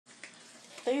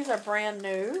These are brand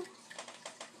new.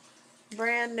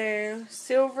 Brand new.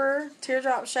 Silver,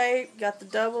 teardrop shape. Got the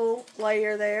double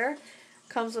layer there.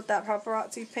 Comes with that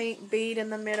paparazzi pink bead in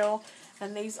the middle.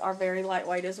 And these are very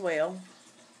lightweight as well.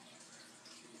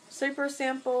 Super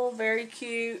simple, very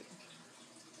cute.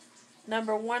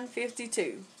 Number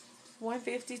 152.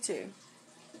 152.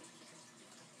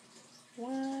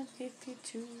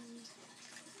 152.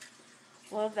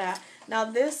 Love that. Now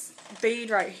this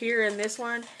bead right here in this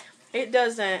one, it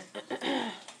doesn't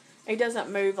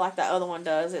move like that other one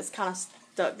does. It's kind of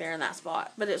stuck there in that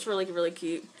spot. But it's really, really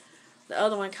cute. The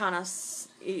other one kind of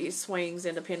swings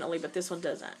independently, but this one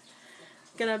doesn't.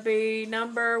 Gonna be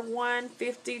number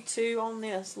 152 on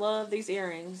this. Love these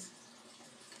earrings.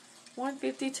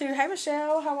 152. Hey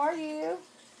Michelle, how are you?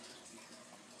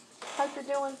 Hope you're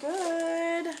doing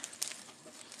good.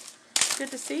 Good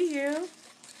to see you.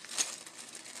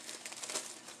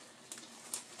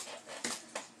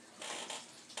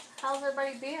 How's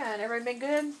everybody been? Everybody been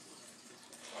good?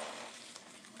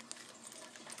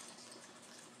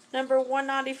 Number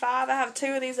 195. I have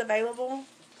 2 of these available.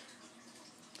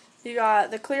 You got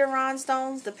the clear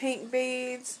rhinestones, the pink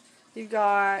beads. You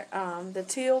got the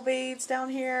teal beads down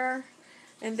here.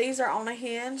 And these are on a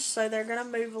hinge, so they're going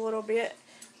to move a little bit.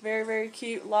 Very, very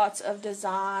cute. Lots of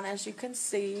design, as you can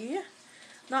see.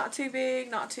 Not too big,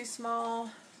 not too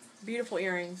small. Beautiful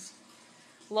earrings.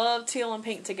 Love teal and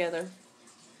pink together.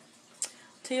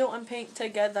 Teal and pink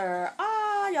together.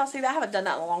 Ah, y'all see that? I haven't done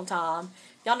that in a long time.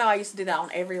 Y'all know I used to do that on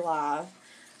every live.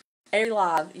 Every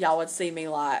live, y'all would see me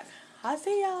like, I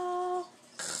see y'all.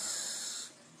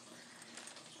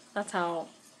 That's how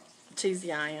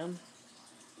cheesy I am.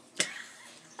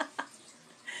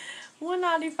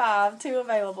 195, 2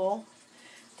 available.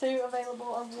 2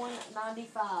 available of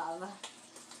 195.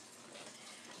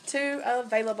 2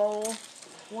 available,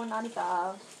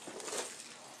 195.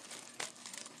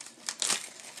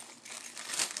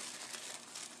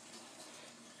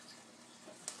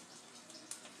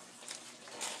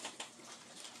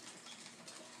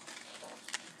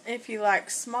 If you like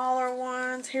smaller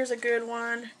ones, here's a good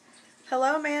one.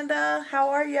 Hello, Amanda. How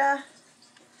are ya?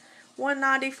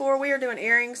 194. We are doing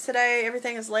earrings today.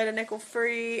 Everything is lead and nickel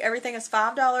free. Everything is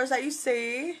 $5 that you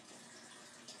see.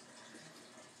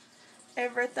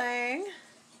 Everything.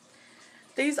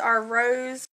 These are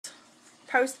rose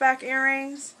post back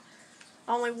earrings.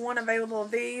 Only 1 available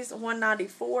of these.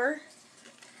 194.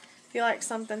 If you like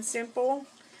something simple.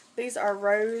 These are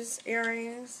rose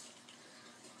earrings.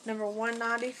 Number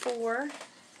 194.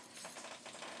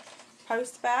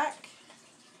 Post back.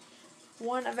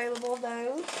 1 available of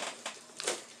those.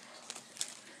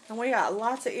 And we got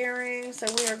lots of earrings, so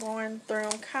we are going through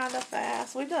them kind of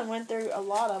fast. We've went through a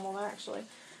lot of them, actually.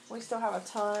 We still have a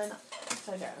ton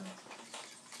to go.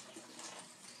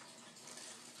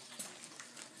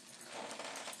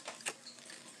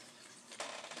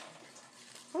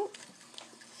 Oh.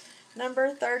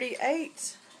 Number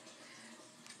 38.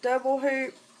 Double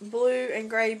hoop, blue and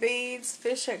gray beads,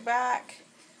 fishhook back.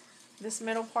 This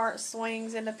middle part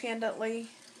swings independently.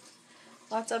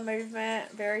 Lots of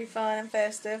movement, very fun and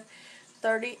festive.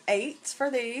 38 for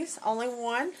these, only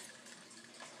 1.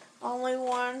 Only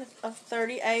 1 of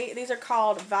 38. These are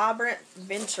called Vibrant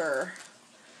Venture.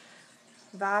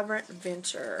 Vibrant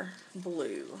Venture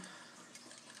Blue.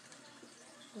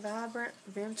 Vibrant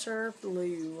Venture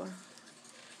Blue.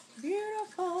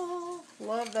 Beautiful.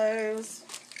 Love those.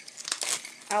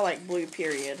 I like blue,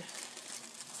 period.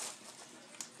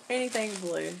 Anything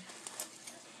blue.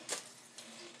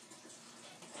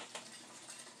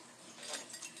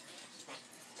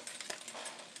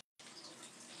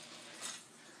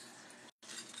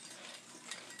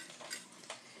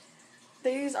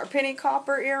 These are penny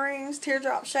copper earrings,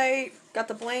 teardrop shape. Got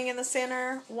the bling in the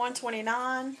center.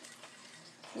 129.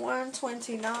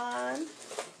 129.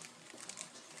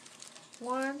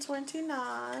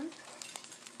 129.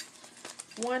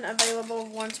 1 available,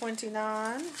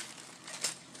 129.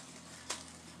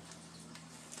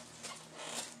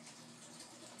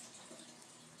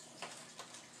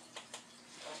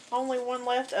 Only 1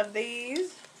 left of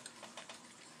these.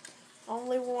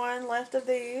 Only 1 left of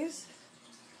these.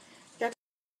 Got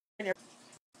okay.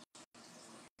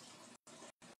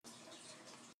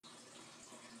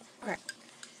 I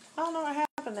don't know what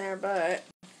happened there, but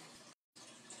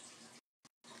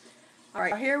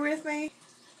alright, here with me.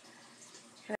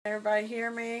 Can everybody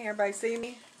hear me? Everybody see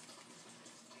me?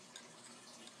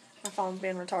 My phone's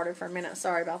been retarded for a minute.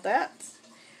 Sorry about that.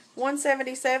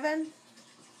 177.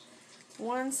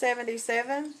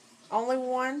 177. Only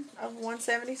 1 of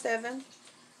 177.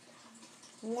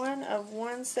 1 of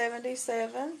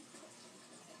 177.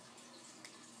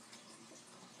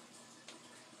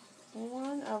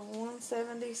 1 of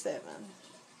 177.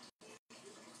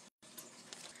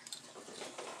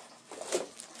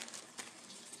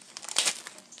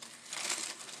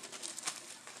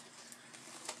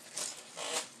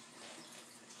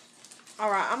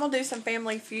 Alright, I'm going to do some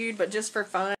Family Feud, but just for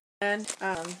fun.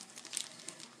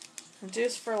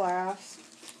 Just for laughs.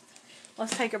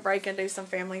 Let's take a break and do some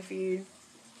Family Feud.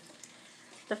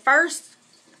 The first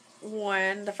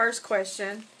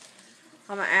question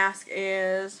I'm going to ask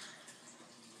is,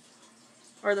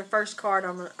 or the first card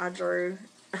I drew.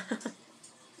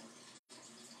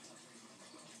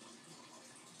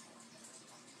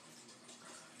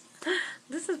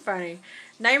 This is funny.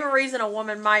 Name a reason a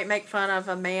woman might make fun of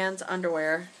a man's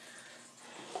underwear.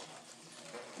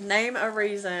 Name a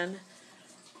reason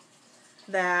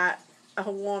that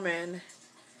a woman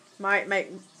might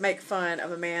make fun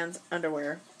of a man's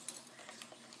underwear.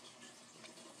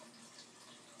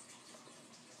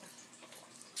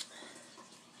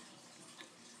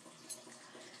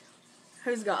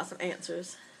 Who's got some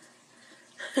answers?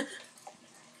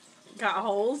 Got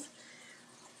holes?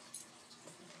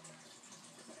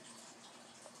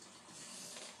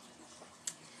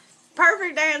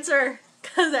 Perfect answer!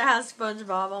 Because it has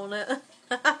SpongeBob on it.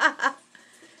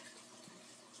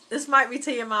 This might be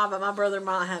TMI, but my brother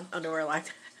might have underwear like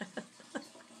that.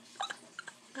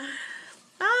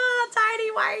 Ah,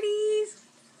 tidy whities!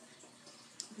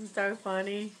 So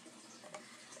funny.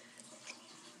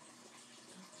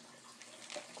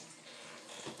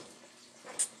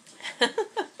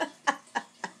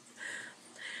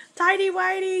 Tidy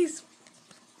whities!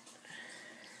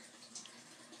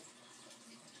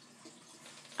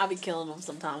 I'll be killing them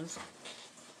sometimes.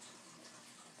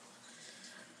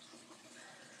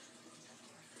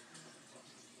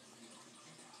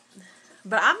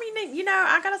 But I mean, you know,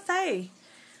 I gotta say,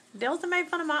 Delta made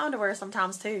fun of my underwear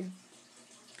sometimes too.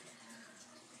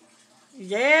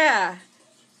 Yeah.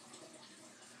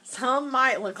 Some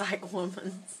might look like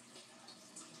women's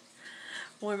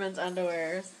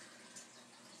underwears.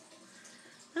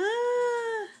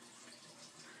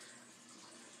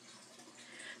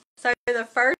 So the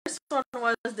first one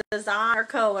was design or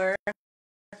color.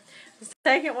 The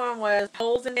second one was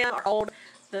holes in them or old.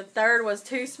 The third was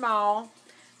too small.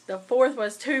 The fourth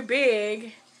was too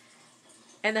big.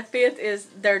 And the fifth is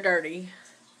they're dirty.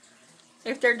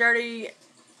 If they're dirty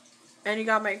and you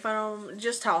gotta make fun of them,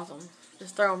 just toss them.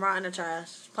 Just throw them right in the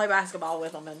trash. Play basketball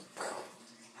with them and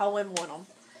hole in one them.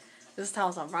 Just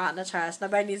toss them right in the trash.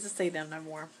 Nobody needs to see them no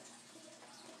more.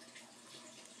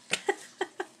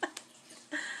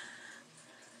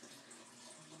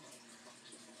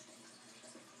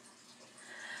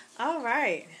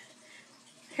 Alright.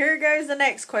 Here goes the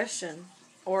next question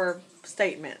or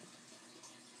statement.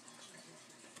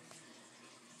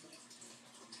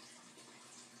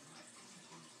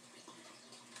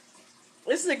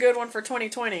 This is a good one for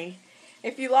 2020.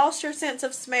 If you lost your sense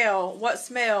of smell, what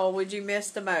smell would you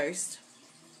miss the most?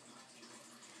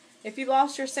 If you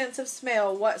lost your sense of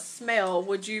smell, what smell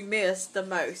would you miss the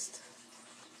most?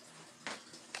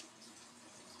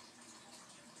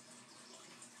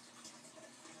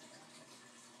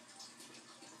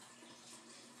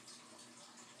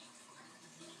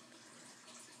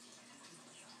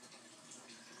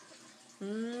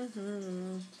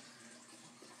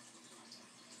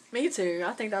 Me too.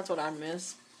 I think that's what I'd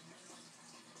miss.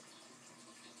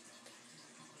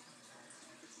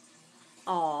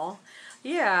 Aw.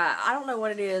 Yeah, I don't know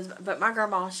what it is, but my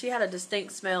grandma, she had a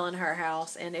distinct smell in her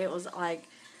house, and it was like,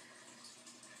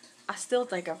 I still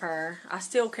think of her. I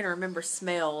still can remember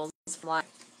smells from like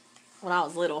when I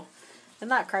was little. Isn't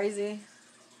that crazy?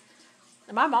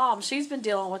 And my mom, she's been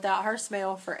dealing without her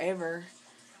smell forever.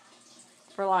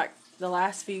 For like the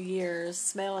last few years,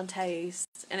 smell and taste.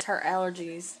 And it's her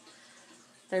allergies.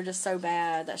 They're just so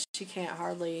bad that she can't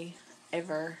hardly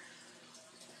ever.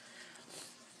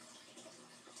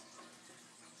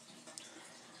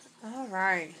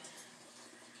 Alright.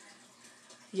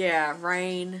 Yeah,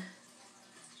 rain.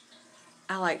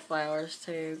 I like flowers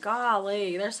too.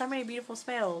 Golly, there's so many beautiful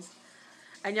smells.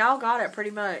 And y'all got it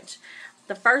pretty much.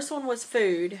 The first one was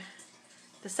food.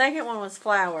 The second one was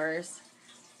flowers.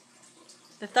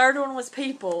 The third one was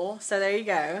people. So there you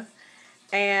go.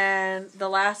 And the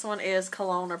last one is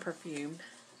cologne or perfume.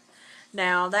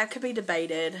 Now, that could be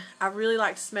debated. I really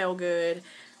like to smell good.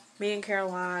 Me and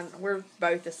Caroline, we're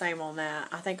both the same on that.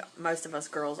 I think most of us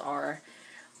girls are.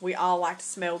 We all like to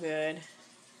smell good.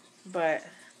 But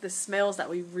the smells that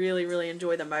we really, really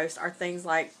enjoy the most are things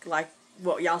like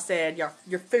what y'all said,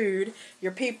 your food,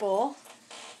 your people,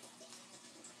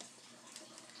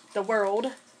 the world,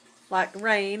 like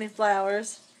rain and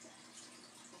flowers.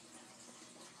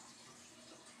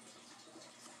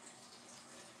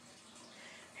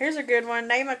 Here's a good one.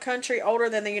 Name a country older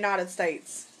than the United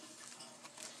States.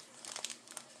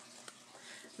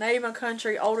 Name a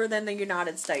country older than the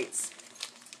United States.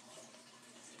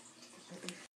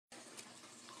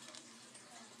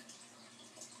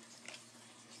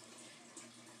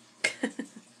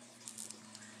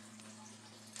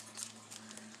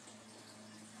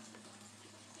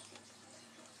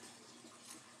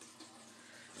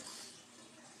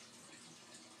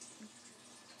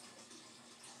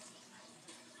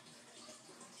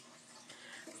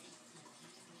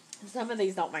 Some of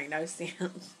these don't make no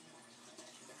sense.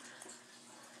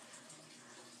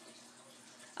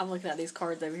 I'm looking at these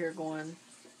cards over here going,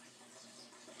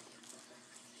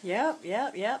 yep,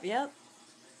 yep, yep, yep.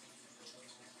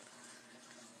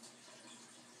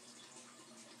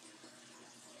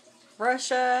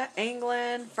 Russia,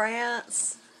 England,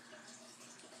 France.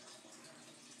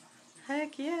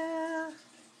 Heck yeah.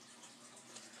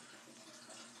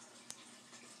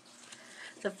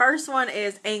 The first one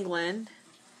is England.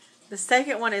 The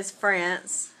second one is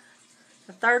France.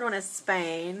 The third one is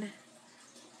Spain.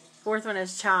 Fourth one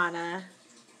is China,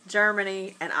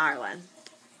 Germany, and Ireland.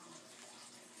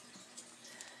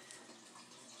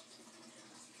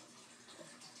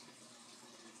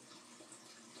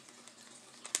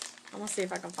 I'm going to see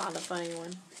if I can find a funny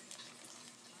one.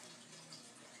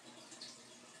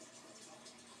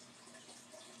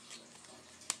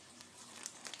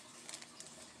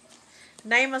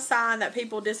 Name a sign that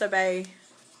people disobey.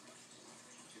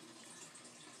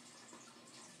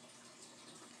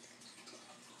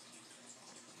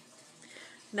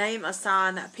 Name a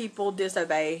sign that people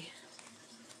disobey.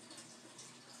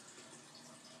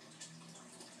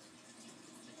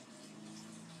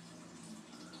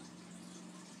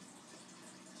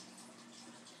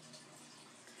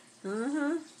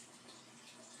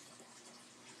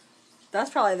 That's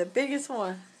probably the biggest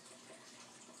one.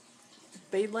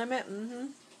 Speed limit.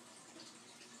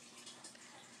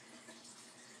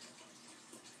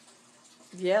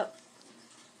 Yep.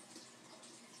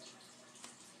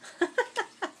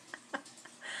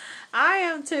 I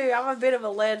am too. I'm a bit of a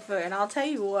lead foot, and I'll tell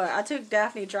you what. I took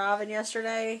Daphne driving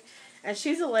yesterday, and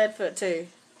she's a lead foot too.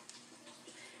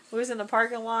 We was in the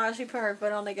parking lot. She put her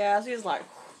foot on the gas. She was like,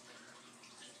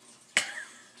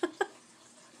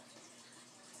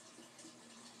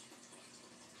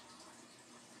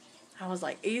 I was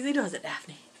like, easy does it,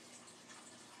 Daphne.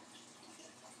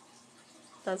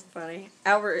 That's funny.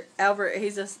 Albert,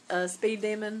 he's a speed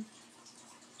demon.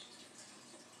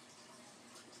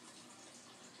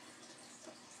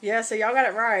 Yeah, so y'all got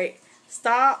it right.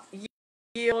 Stop,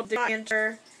 yield, do not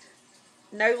enter,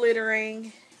 no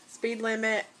littering, speed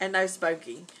limit, and no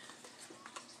smoking.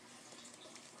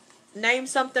 Name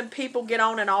something people get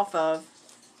on and off of.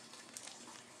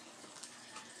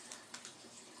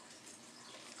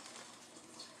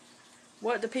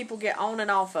 What do people get on and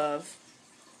off of?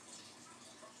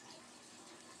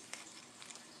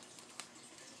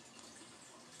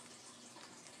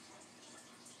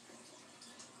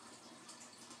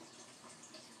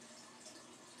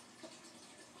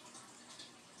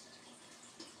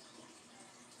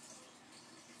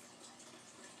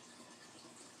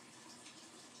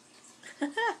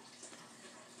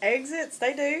 Exits,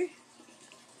 they do.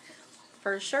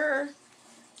 For sure.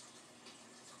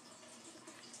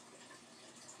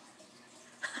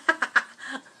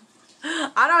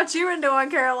 I know what you were doing,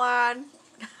 Caroline.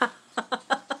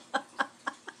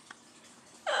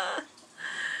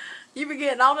 You been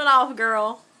getting on and off,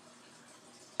 girl.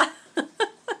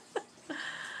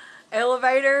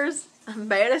 Elevators,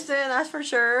 medicine, that's for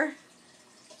sure.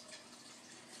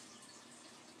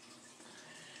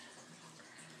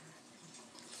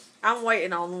 I'm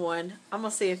waiting on one. I'm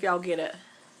going to see if y'all get it.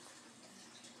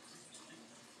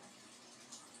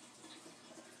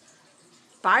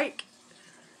 Bike.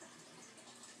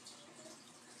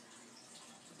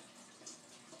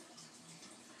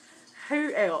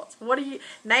 Who else? What do you...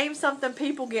 Name something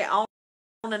people get on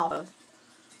and off of.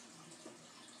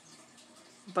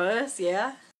 Bus,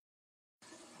 yeah.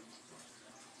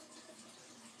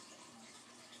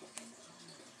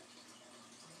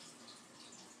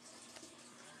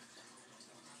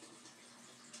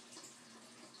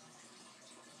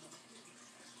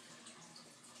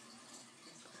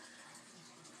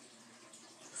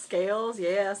 Scales,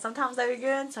 yeah. Sometimes they be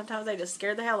good. Sometimes they just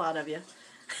scare the hell out of you.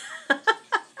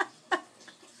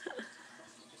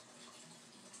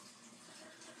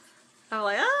 I'm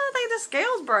like, oh, I think the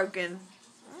scale's broken.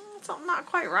 Something not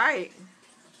quite right.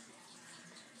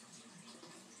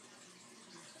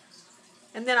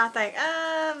 And then I think,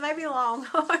 maybe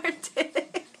Longhorn did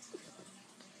it.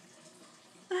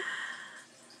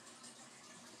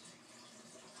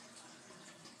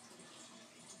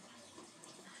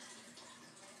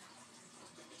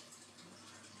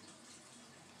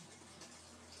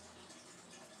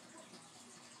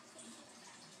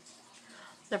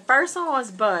 The first one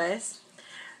was bus.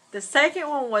 The second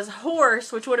one was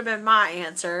horse, which would have been my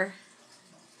answer.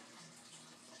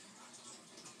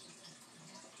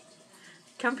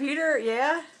 Computer,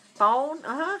 yeah. Phone,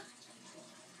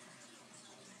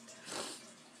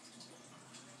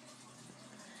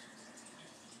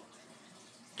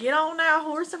 Get on now,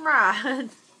 horse, and ride.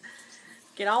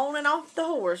 Get on and off the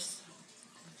horse.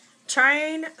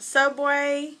 Train,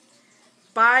 subway,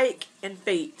 bike, and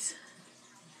feet.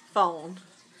 Phone.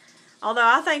 Although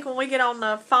I think when we get on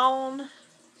the phone,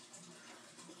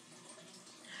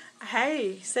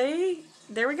 hey, see?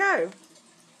 There we go.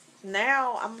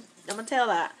 Now I'm going to tell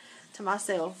that to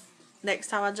myself next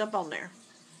time I jump on there.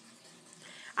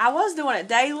 I was doing it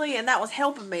daily, and that was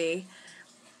helping me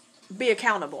be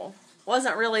accountable.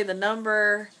 Wasn't really the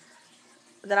number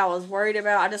that I was worried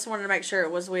about. I just wanted to make sure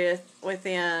it was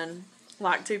within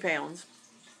like 2 pounds.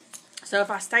 So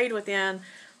if I stayed within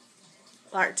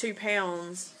like 2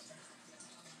 pounds,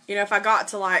 you know, if I got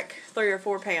to like 3 or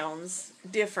 4 pounds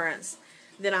difference,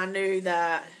 then I knew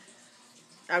that,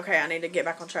 okay, I need to get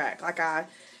back on track. Like I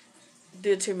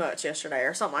did too much yesterday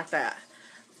or something like that.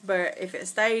 But if it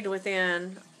stayed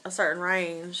within a certain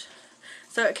range,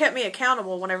 so it kept me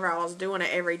accountable whenever I was doing it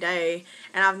every day.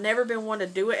 And I've never been one to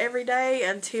do it every day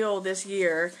until this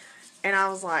year. And I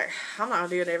was like, I'm not going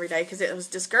to do it every day because it was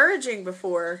discouraging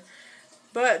before.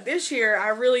 But this year, I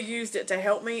really used it to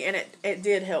help me, and it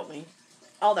did help me.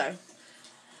 Although,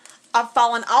 I've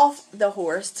fallen off the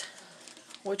horse,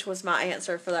 which was my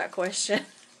answer for that question,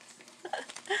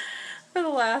 for the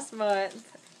last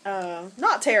month.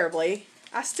 Not terribly.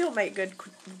 I still make good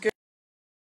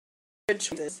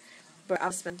choices. But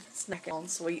I've just been snacking on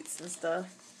sweets and stuff.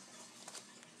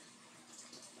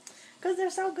 Because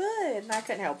they're so good, and I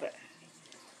couldn't help it.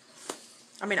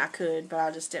 I mean, I could, but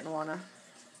I just didn't want to.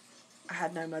 I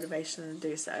had no motivation to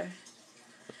do so.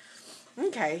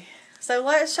 Okay, so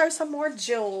let's show some more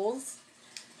jewels.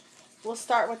 We'll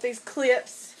start with these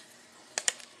clips.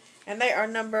 And they are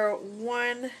number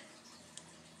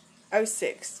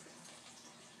 106.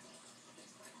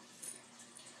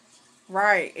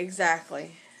 Right,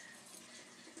 exactly.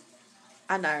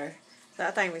 I know.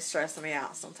 That thing was stressing me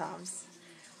out sometimes.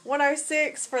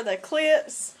 106 for the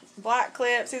clips. Black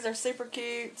clips. These are super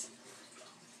cute.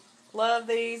 Love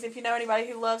these. If you know anybody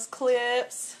who loves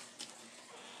clips,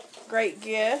 great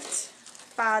gift.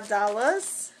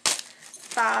 $5.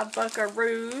 5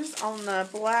 buckaroos on the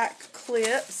black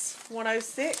clips.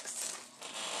 106.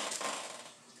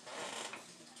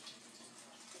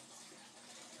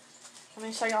 Let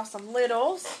me show y'all some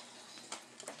littles.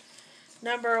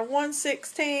 Number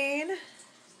 116.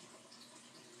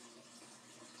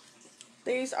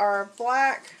 These are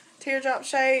black teardrop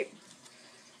shape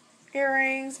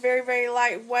earrings. Very, very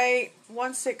lightweight.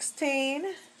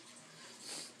 116.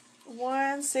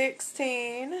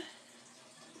 116.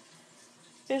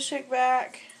 Fish hook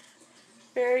back.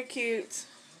 Very cute.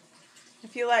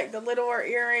 If you like the littler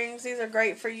earrings, these are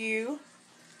great for you.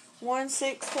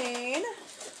 116.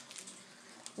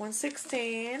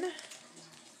 116.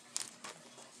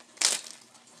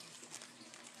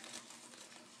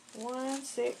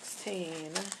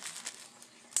 116.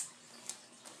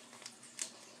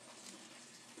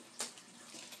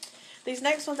 These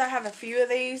next ones, I have a few of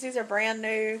these. These are brand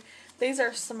new. These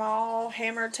are small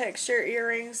hammer texture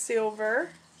earrings,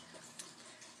 silver.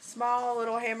 Small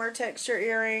little hammer texture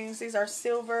earrings. These are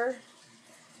silver.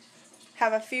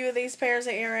 Have a few of these pairs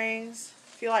of earrings.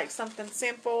 If you like something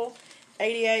simple,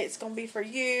 88 is going to be for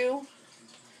you.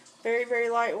 Very, very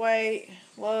lightweight.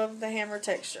 Love the hammer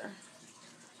texture.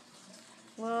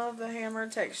 Love the hammer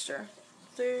texture.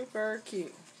 Super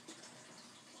cute.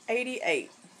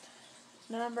 88.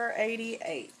 Number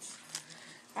 88.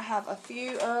 I have a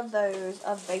few of those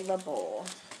available.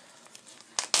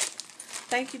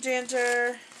 Thank you,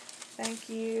 Ginger. Thank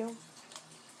you.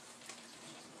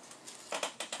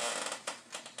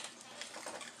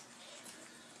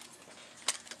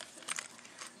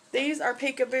 These are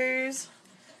peekaboos.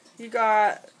 You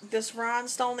got this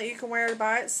rhinestone that you can wear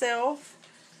by itself,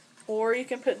 or you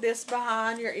can put this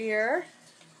behind your ear.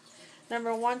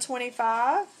 Number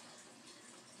 125.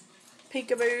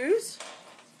 Peekaboos.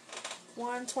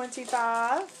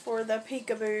 125 for the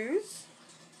peekaboos.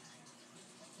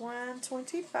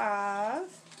 125.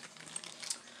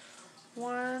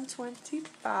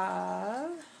 125.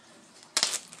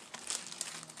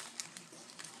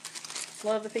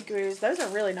 Love the peekaboos. Those are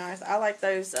really nice. I like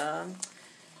those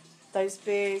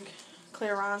big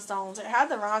clear rhinestones. It had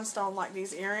the rhinestone like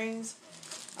these earrings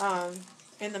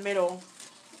in the middle.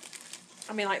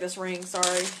 I mean like this ring,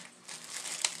 sorry.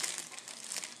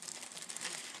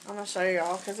 I'm going to show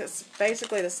y'all because it's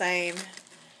basically the same.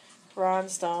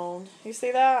 rhinestone. You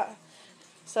see that?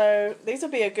 So these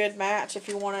would be a good match if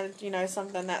you wanted, you know,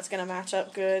 something that's going to match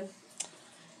up good.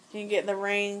 You can get the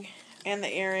ring and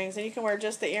the earrings, and you can wear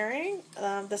just the earring,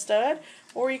 the stud,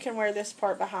 or you can wear this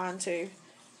part behind too.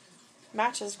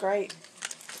 Matches great.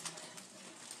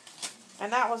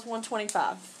 And that was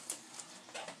 $125.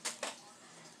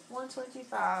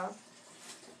 $125.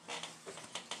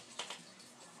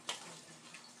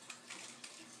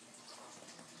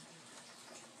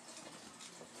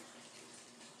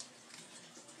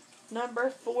 Number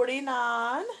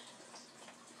 49.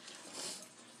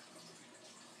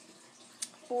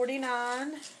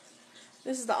 49.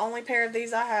 This is the only pair of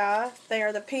these I have. They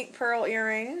are the pink pearl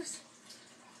earrings.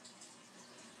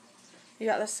 You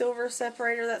got the silver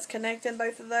separator that's connecting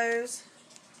both of those.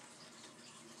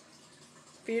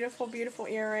 Beautiful, beautiful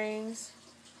earrings.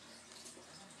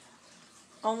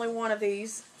 Only one of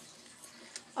these.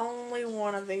 Only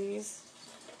one of these.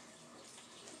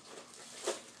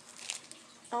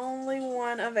 Only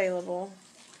one available.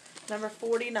 Number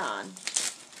 49.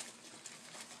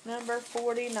 Number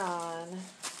 49.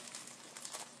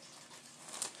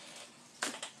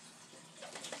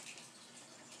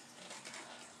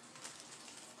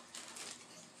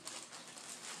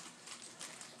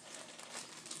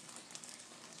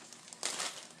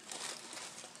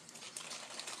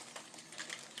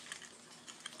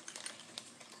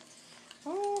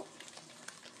 Oh.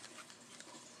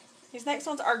 These next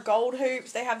ones are gold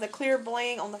hoops. They have the clear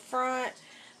bling on the front.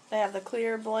 They have the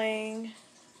clear bling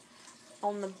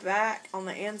on the back, on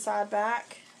the inside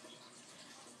back.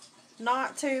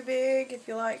 Not too big if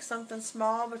you like something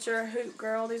small, but you're a hoop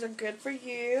girl. These are good for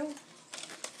you.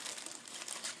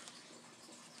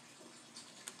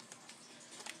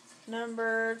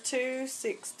 Number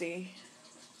 260.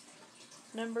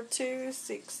 Number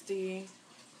 260.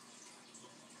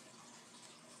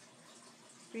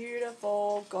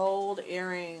 Beautiful gold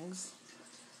earrings.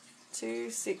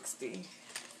 260.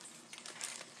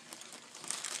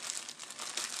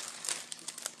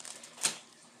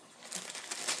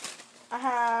 I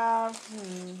have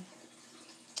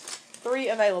 3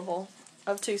 available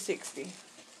of 260.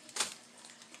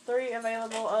 3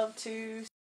 available of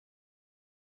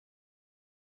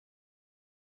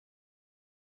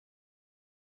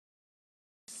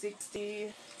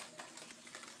 260.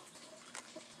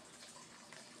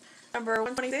 Number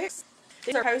 126.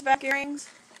 These are post-back earrings.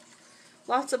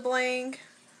 Lots of bling.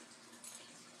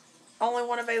 Only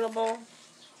one available.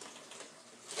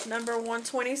 Number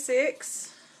 126.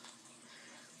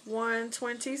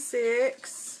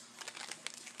 126.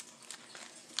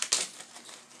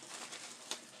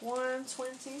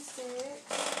 126.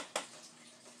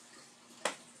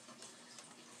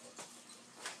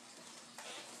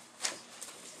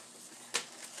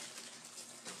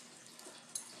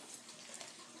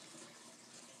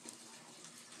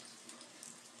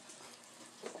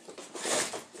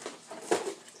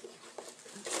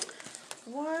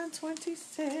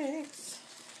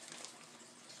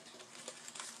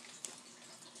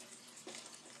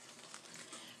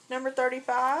 Number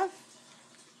 35.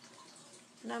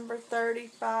 Number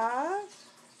 35.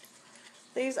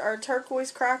 These are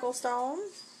turquoise crackle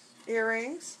stones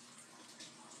earrings.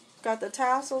 Got the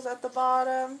tassels at the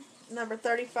bottom. Number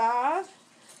 35.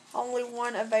 Only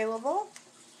one available.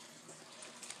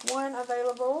 One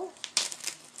available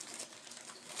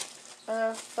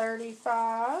of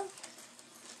 35.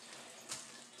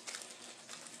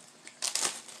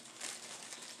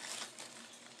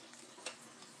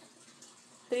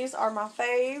 These are my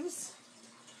faves.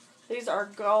 These are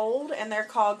gold, and they're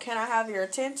called Can I Have Your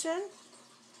Attention?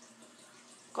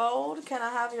 Gold, Can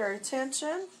I Have Your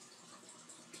Attention?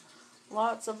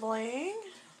 Lots of bling.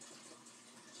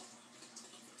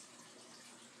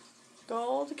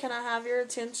 Gold, Can I Have Your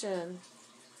Attention?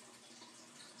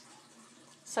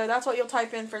 So that's what you'll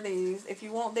type in for these. If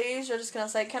you want these, you're just going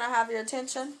to say, Can I have your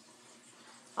attention?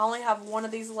 I only have one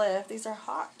of these left. These are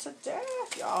hot to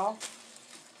death, y'all.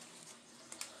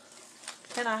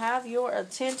 Can I have your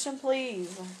attention,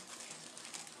 please?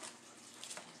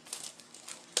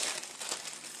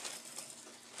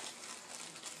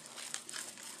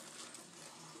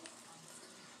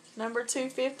 Number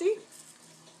 250.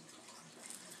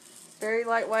 Very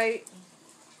lightweight.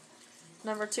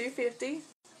 Number 250.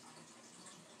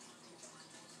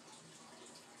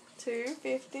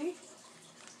 250.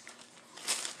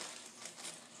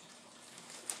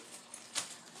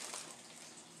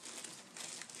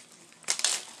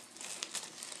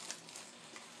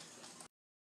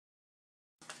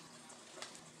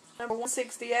 Number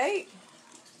 168.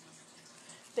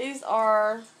 These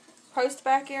are post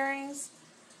back earrings.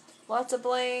 Lots of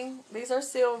bling. These are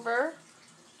silver.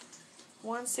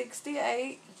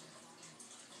 $168.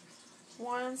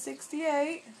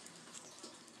 $168.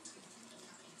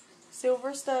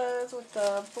 Silver studs with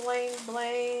the bling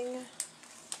bling.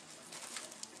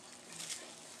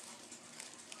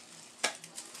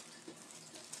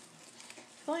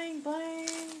 Bling bling.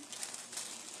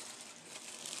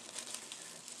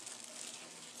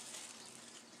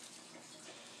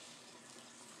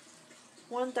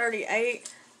 $138.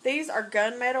 These are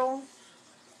gunmetal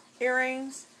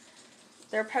earrings.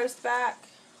 They're post back.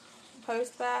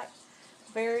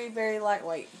 Very, very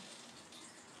lightweight.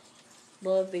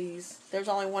 Love these. There's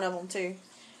only one of them too.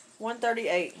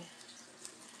 $138.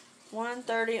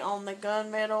 $130 on the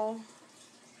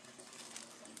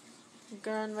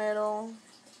gunmetal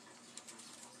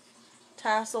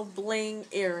tassel bling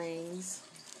earrings.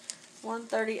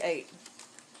 $138.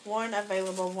 One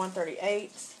available.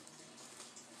 $138.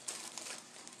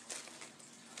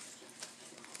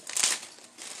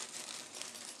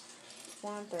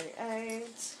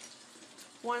 $138.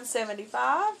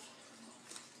 $175.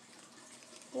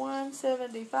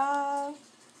 $175.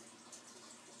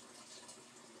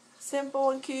 Simple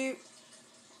and cute.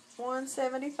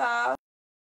 $175.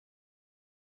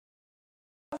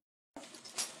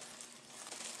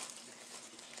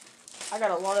 I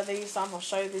got a lot of these, so I'm going to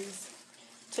show these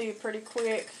to you pretty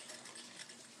quick.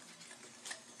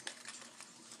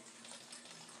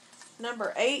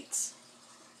 Number 8.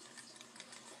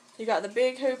 You got the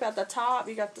big hoop at the top,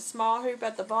 you got the small hoop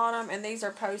at the bottom, and these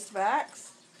are post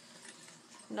backs.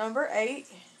 Number 8.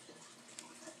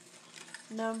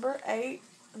 Number 8.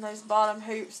 And those bottom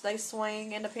hoops, they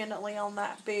swing independently on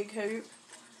that big hoop.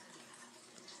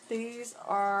 These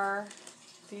are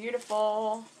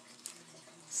beautiful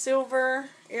silver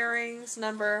earrings.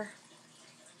 Number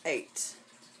 8.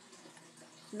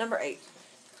 Number 8.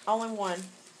 Only one.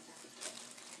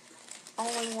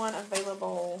 Only one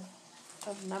available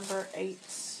of number 8.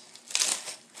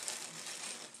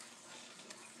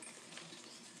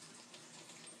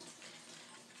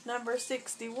 Number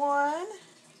 61.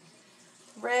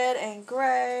 Red and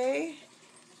gray.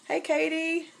 Hey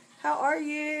Katie, how are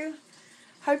you?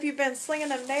 Hope you've been slinging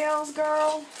them nails,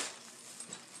 girl.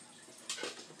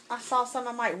 I saw some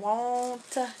I might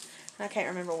want. I can't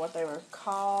remember what they were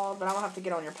called, but I'm going to have to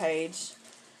get on your page.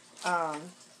 I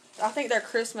think they're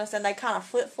Christmas and they kind of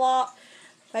flip-flop.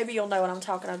 Maybe you'll know what I'm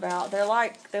talking about.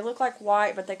 They look like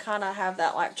white, but they kind of have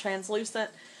that like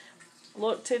translucent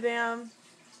look to them.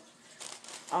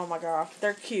 Oh my gosh,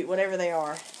 they're cute, whatever they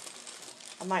are.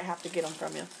 I might have to get them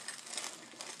from you,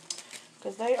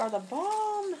 because they are the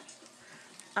bomb.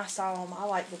 I saw them. I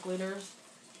like the glitters.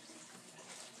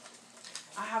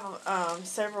 I have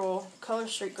several Color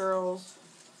Street girls,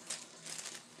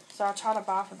 so I try to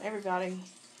buy from everybody.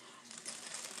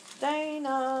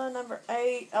 Dana, number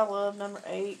 8. I love number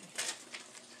 8.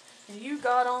 You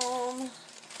got them.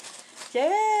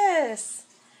 Yes.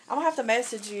 I'm going to have to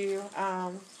message you.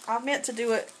 I meant to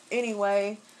do it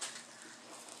anyway.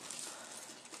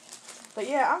 But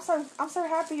yeah, I'm so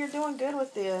happy you're doing good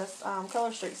with this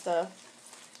Color Street stuff.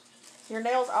 Your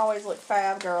nails always look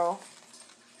fab, girl.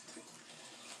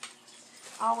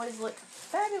 Always look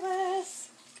fabulous.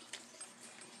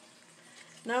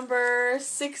 Number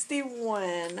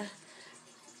 61.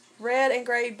 Red and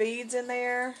gray beads in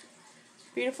there.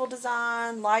 Beautiful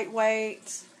design,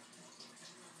 lightweight.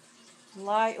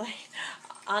 I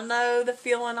know the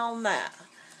feeling on that.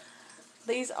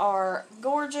 These are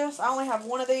gorgeous. I only have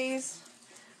one of these.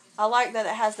 I like that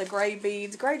it has the gray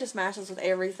beads. Gray just matches with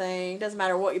everything. Doesn't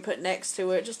matter what you put next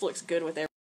to it. It just looks good with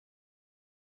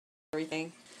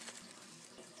everything.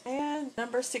 And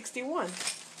number 61.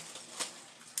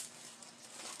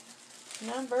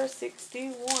 Number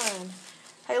 61.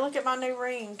 Hey, look at my new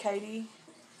ring, Katie.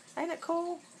 Ain't it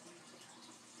cool?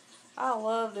 I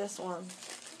love this one.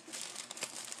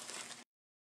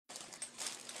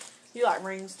 You like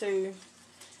rings too.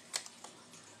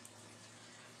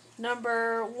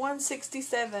 Number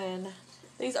 167.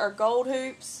 These are gold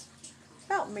hoops.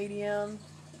 About medium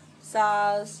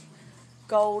size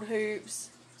gold hoops.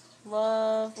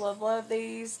 Love, love, love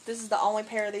these. This is the only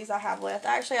pair of these I have left.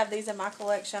 I actually have these in my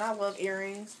collection. I love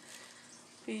earrings.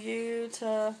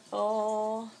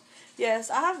 Beautiful.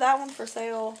 Yes, I have that one for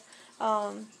sale.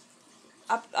 I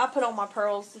put on my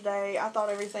pearls today. I thought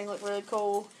everything looked really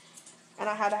cool. And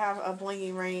I had to have a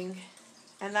blingy ring.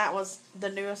 And that was the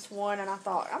newest one. And I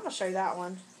thought, I'm going to show you that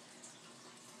one.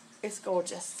 It's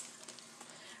gorgeous.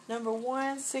 Number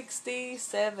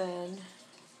 167.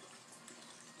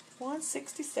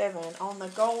 167 on the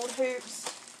gold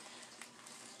hoops.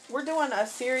 We're doing a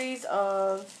series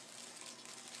of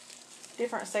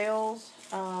different sales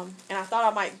And I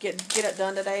thought I might get it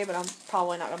done today, but I'm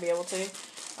probably not going to be able to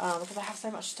because I have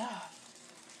so much stuff.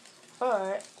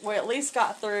 But we at least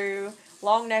got through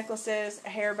long necklaces,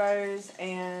 hair bows,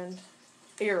 and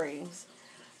earrings.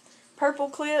 Purple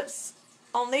clips.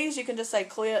 On these, you can just say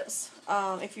clips.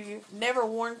 If you've never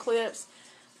worn clips,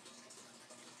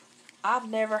 I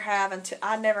never have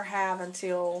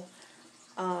until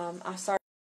I started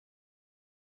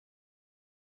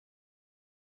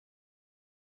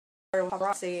with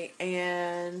paparazzi,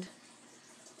 and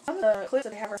some of the clips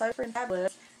that they have are so freaking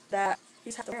fabulous that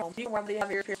you just have to wear them. You can wear them whether you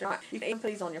have your ear pierced or not. You can even put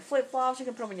these on your flip flops. You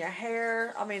can put them in your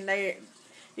hair. I mean,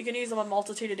 you can use them a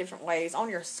multitude of different ways. On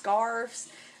your scarves,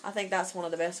 I think that's one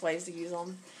of the best ways to use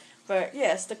them. But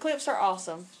yes, the clips are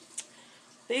awesome.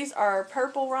 These are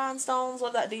purple rhinestones.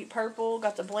 Love that deep purple.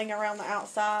 Got the bling around the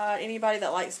outside. Anybody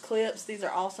that likes clips, these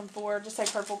are awesome for. Just say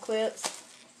purple clips.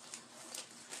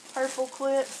 Purple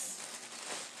clips.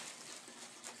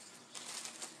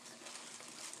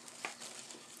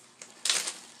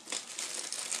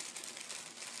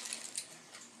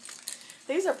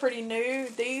 These are pretty new.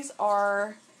 These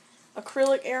are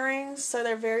acrylic earrings, so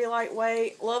they're very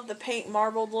lightweight. Love the pink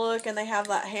marbled look, and they have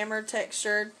that hammered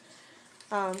textured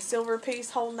silver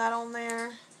piece holding that on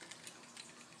there.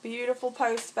 Beautiful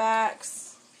post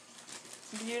backs.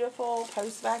 Beautiful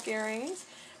post back earrings.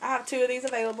 I have two of these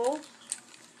available.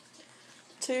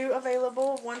 Two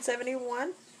available.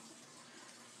 171.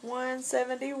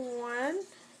 171.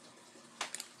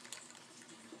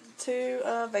 Two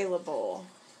available.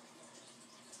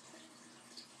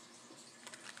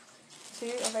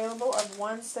 Two available of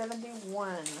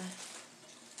 171.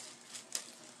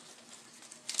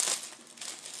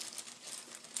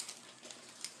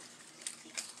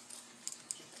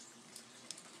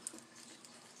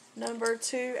 Number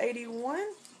 281.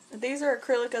 These are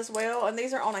acrylic as well, and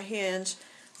these are on a hinge,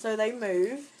 so they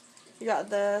move. You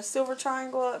got the silver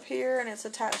triangle up here, and it's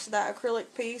attached to that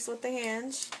acrylic piece with the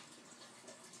hinge.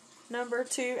 Number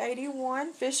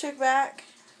 281. Fishhook back.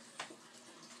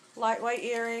 Lightweight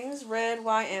earrings, red,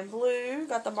 white, and blue.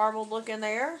 Got the marbled look in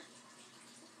there.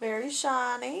 Very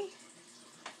shiny.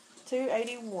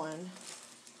 281.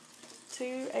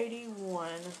 281.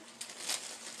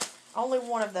 Only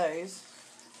one of those.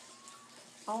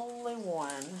 Only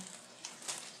one.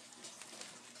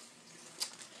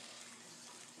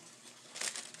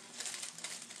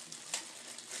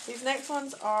 These next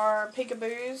ones are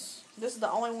peekaboos. This is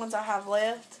the only ones I have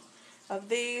left of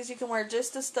these. You can wear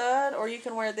just a stud, or you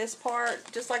can wear this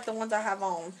part, just like the ones I have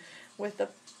on, with the,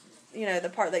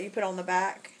 the part that you put on the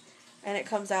back, and it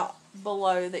comes out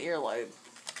below the earlobe.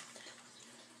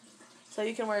 So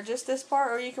you can wear just this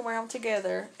part, or you can wear them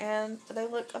together, and they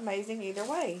look amazing either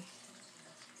way.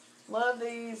 Love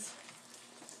these.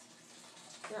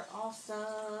 They're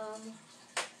awesome.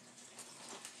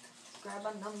 Grab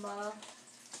a number.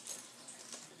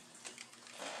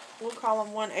 We'll call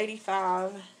them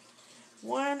 185.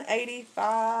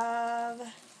 185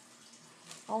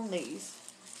 on these.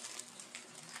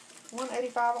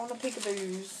 185 on the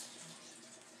peekaboos.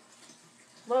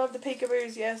 Love the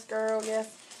peekaboos. Yes, girl.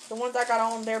 Yes. The ones I got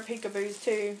on, they're peekaboos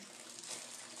too.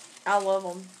 I love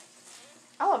them.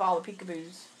 I love all the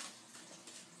peekaboos.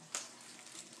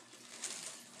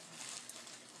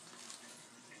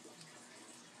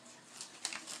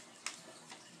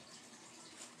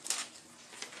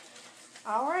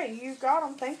 Alright, you got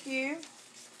them. Thank you.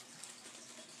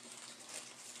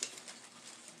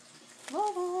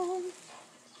 Love them.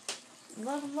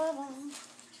 Love them, love them.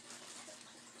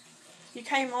 You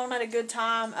came on at a good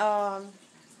time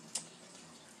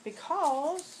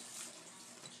because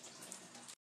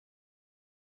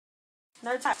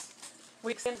no tax.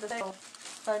 We extended the sale.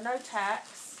 So no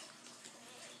tax.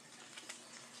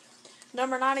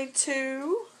 Number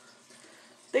 92.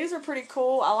 These are pretty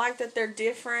cool. I like that they're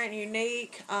different,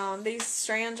 unique. These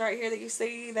strands right here that you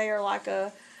see, they are like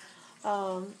a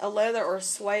leather or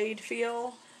suede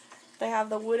feel. They have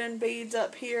the wooden beads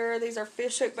up here. These are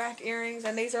fishhook back earrings,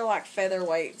 and these are like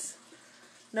featherweights.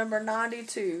 Number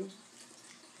 92.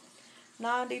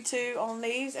 92 on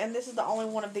these, and this is the only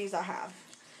one of these I have.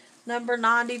 Number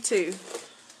 92.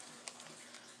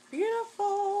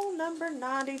 Beautiful number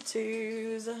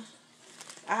 92s.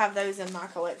 I have those in my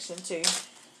collection too.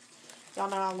 Y'all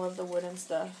know I love the wooden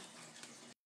stuff.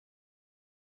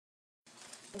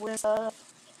 Wooden stuff.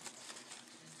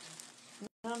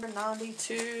 Number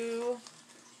 92.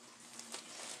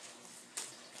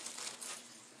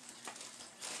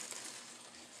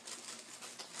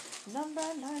 Number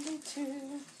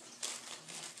 92.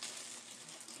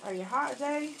 Are you hot,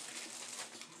 Jay?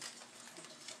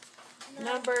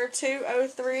 No. Number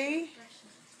 203.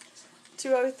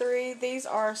 203. These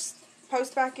are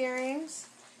post back earrings.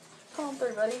 Come on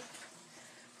through, buddy.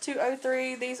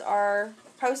 203. These are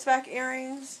post back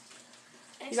earrings.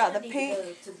 You got the pink.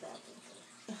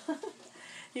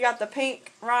 You got the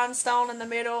pink rhinestone in the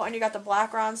middle, and you got the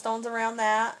black rhinestones around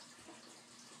that.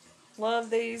 Love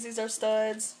these. These are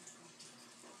studs.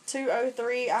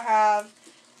 203. I have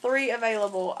 3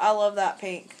 available. I love that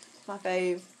pink. My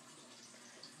fave.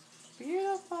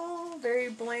 Beautiful. Very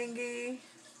blingy.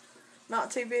 Not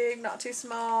too big, not too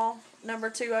small. Number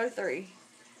 203.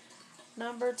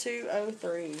 Number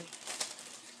 203.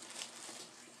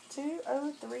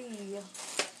 203.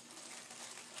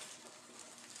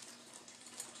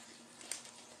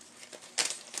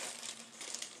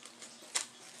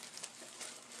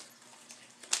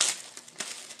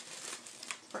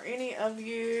 For any of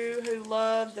you who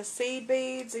love the seed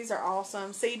beads, these are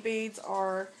awesome. Seed beads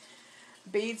are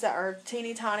beads that are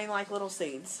teeny tiny like little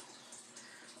seeds.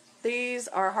 These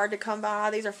are hard to come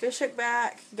by. These are fish hook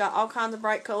back. You got all kinds of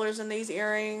bright colors in these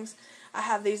earrings. I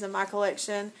have these in my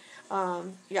collection.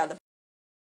 You got the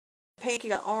pink,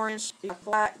 you got orange, you got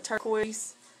black,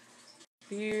 turquoise.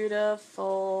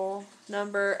 Beautiful.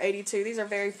 Number 82. These are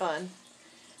very fun.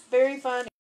 Very fun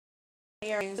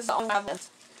earrings. This is the only one I have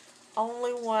left.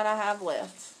 Only one I have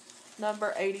left.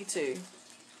 Number 82.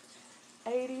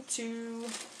 82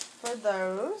 for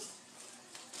those.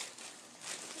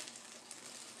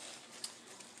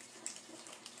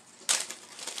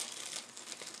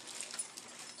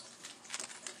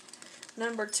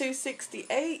 Number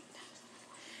 268.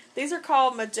 These are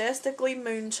called Majestically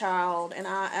Moonchild, and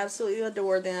I absolutely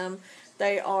adore them.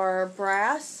 They are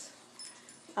brass.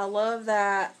 I love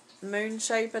that moon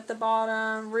shape at the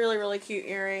bottom. Really, really cute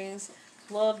earrings.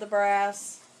 Love the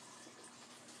brass.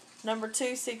 Number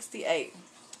 268.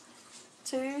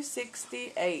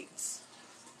 268.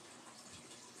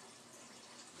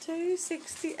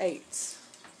 268.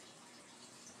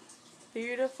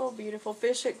 Beautiful, beautiful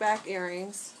fish hook back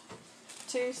earrings.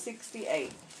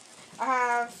 268. I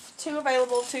have 2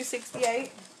 available,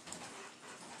 268.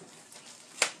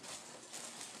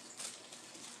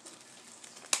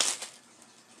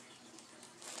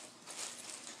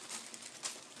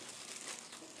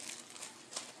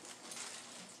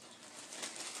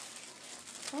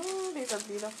 Oh, these are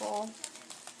beautiful.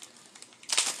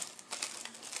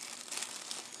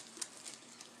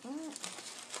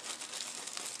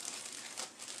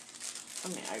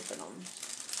 Let me open them.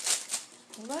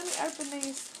 Let me open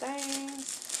these things.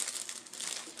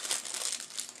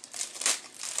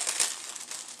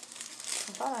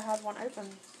 I thought I had one open.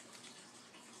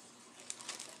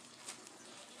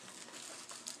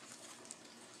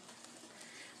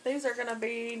 These are going to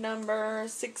be number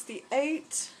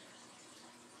 68.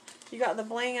 You got the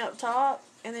bling up top,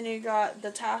 and then you got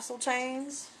the tassel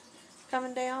chains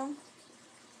coming down.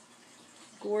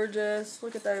 Gorgeous.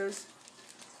 Look at those.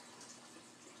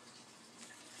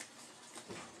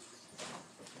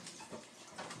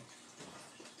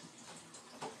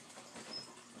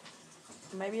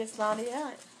 Maybe it's 98.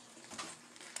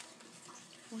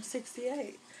 Or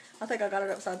 68. I think I got it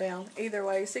upside down. Either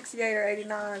way, 68 or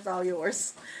 89 is all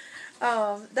yours.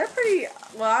 They're pretty,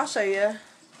 well, I'll show you.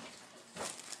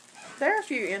 They're a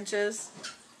few inches.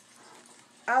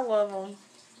 I love them.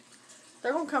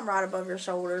 They're going to come right above your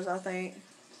shoulders, I think.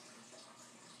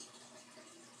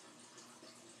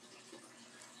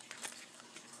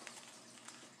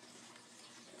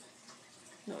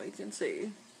 No, you can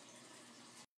see.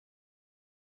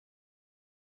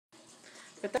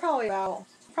 But they're probably a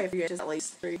few inches, at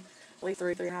least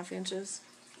 3.5 inches.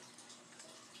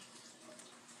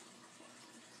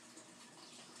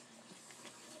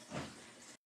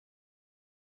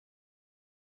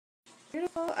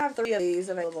 Beautiful. I have 3 of these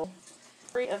available.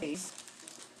 3 of these.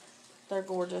 They're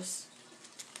gorgeous.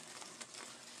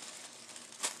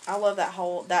 I love that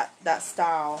whole that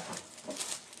style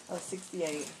of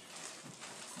 68.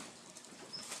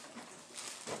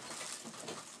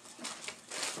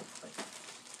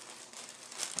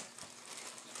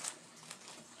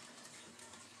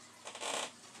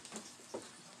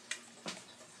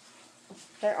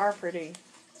 They are pretty.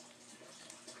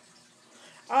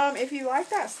 If you like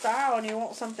that style and you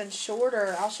want something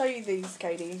shorter, I'll show you these,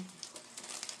 Katie.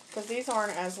 Because these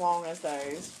aren't as long as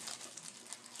those.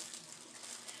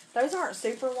 Those aren't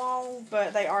super long,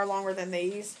 but they are longer than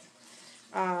these.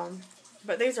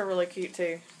 But these are really cute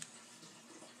too.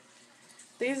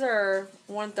 These are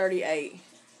 138.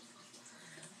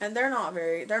 And they're not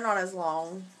as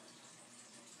long.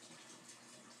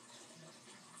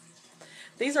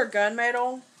 These are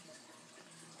gunmetal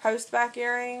post back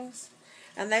earrings.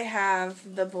 And they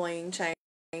have the bling chain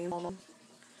on them.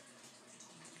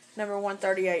 Number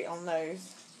 138 on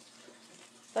those.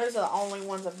 Those are the only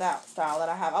ones of that style that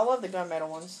I have. I love the gunmetal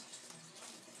ones.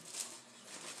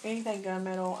 Anything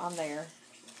gunmetal, I'm there.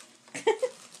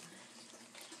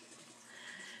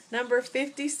 Number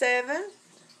 57.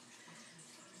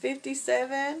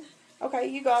 57. Okay,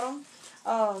 you got them.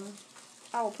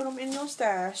 I will put them in your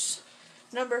stash.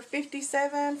 Number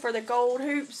 57 for the gold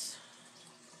hoops.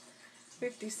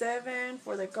 57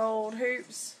 for the gold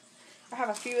hoops. I have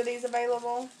a few of these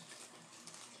available.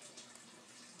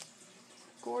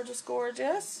 Gorgeous,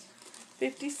 gorgeous.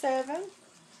 57.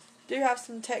 Do have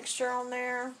some texture on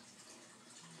there.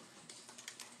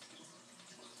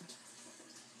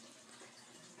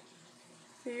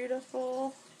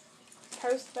 Beautiful.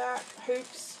 Post back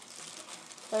hoops.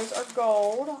 Those are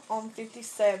gold on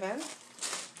 57.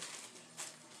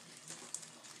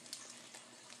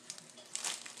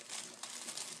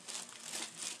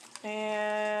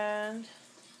 And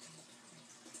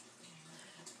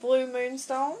blue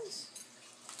moonstones.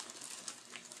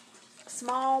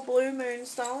 Small blue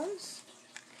moonstones.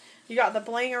 You got the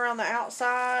bling around the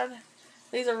outside.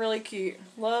 These are really cute.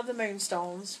 Love the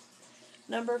moonstones.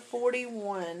 Number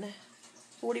 41.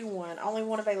 41. Only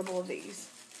one available of these.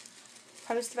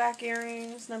 Post back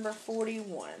earrings. Number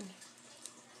 41.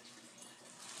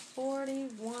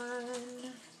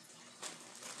 41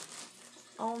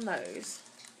 on those.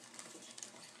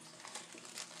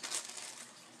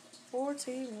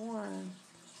 41.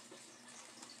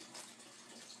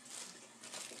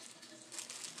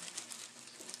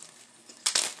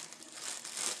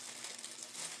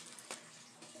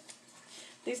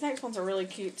 These next ones are really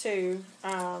cute too.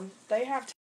 They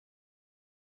have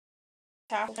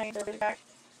tassel chains over the back.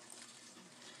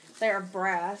 They are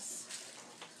brass.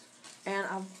 And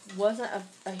I wasn't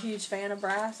a huge fan of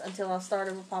brass until I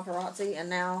started with paparazzi, and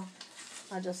now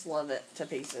I just love it to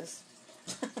pieces.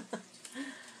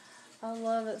 I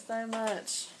love it so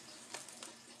much.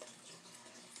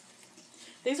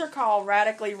 These are called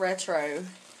Radically Retro.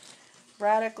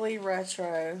 Radically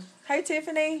Retro. Hey,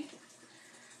 Tiffany.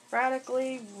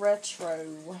 Radically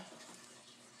Retro.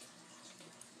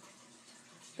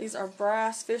 These are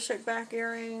brass fishhook back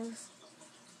earrings.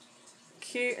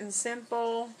 Cute and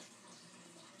simple.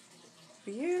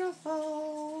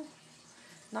 Beautiful.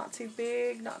 Not too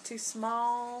big, not too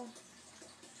small.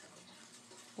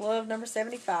 Love number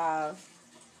 75.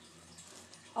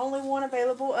 Only one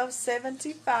available of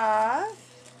 75.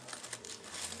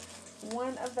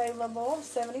 One available of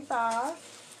 75.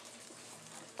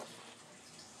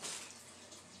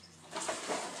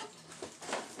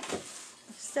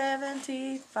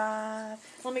 $75.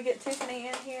 Let me get Tiffany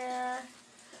in here.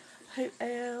 Who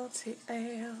else? Who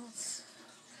else?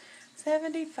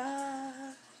 75.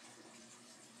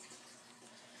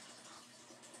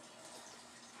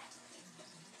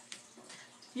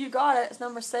 You got it. It's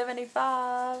number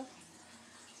 75.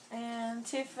 And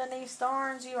Tiffany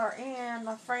Starnes, you are in,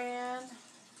 my friend.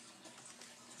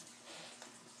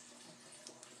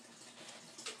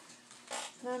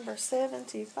 Number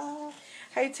 75.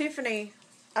 Hey, Tiffany,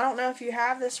 I don't know if you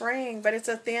have this ring, but it's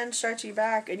a thin, stretchy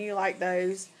back, and you like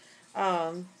those.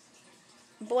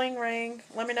 Bling ring.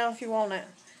 Let me know if you want it.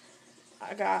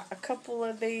 I got a couple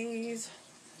of these.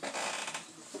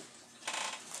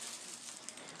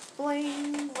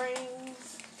 Bling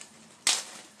rings.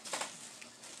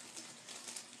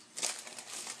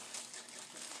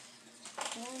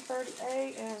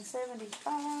 $138 and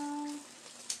 $75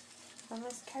 from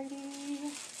Miss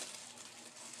Katie.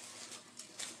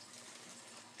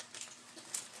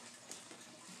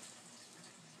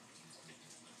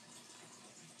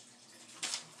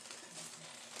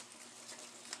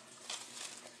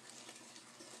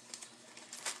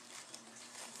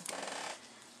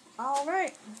 All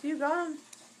right, you got them.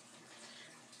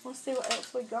 Let's see what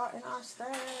else we got in our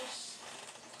stash.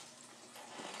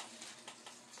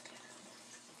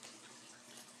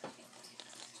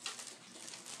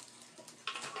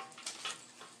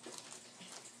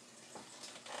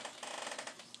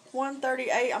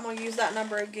 $138. I'm gonna use that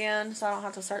number again, so I don't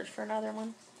have to search for another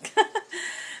one.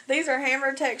 These are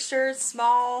hammer textured,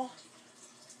 small,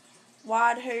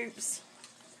 wide hoops.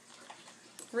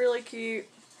 Really cute.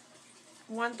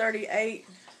 $138.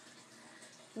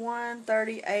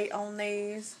 $138 on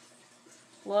these.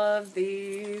 Love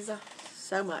these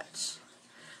so much.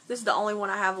 This is the only one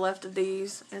I have left of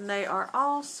these, and they are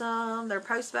awesome. They're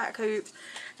post back hoops,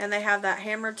 and they have that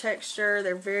hammer texture.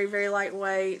 They're very, very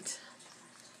lightweight,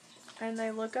 and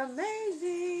they look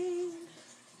amazing.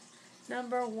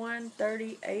 Number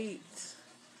 138.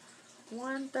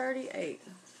 138.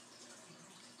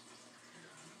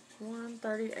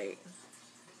 138.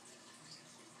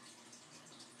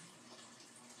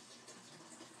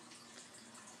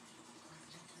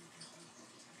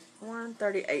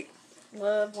 138.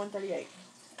 Love 138.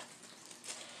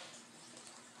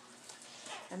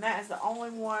 And that is the only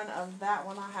one of that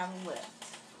one I have left.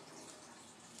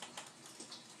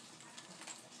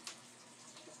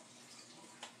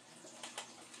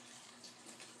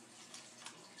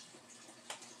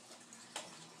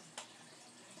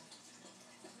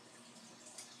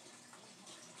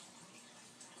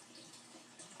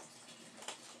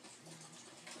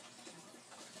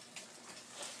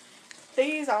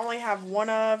 These I only have one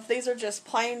of. These are just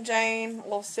plain Jane,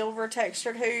 little silver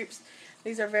textured hoops.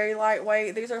 These are very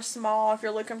lightweight. These are small if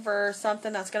you're looking for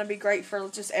something that's going to be great for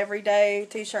just everyday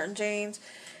t-shirt and jeans.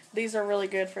 These are really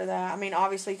good for that. I mean,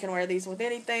 obviously you can wear these with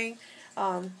anything,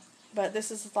 but this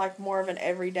is like more of an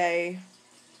everyday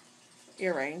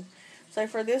earring. So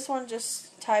for this one,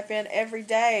 just type in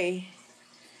everyday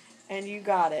and you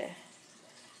got it.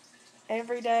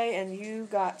 Everyday and you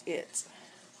got it.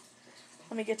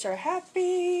 Let me get your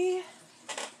happy.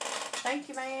 Thank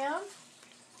you, ma'am.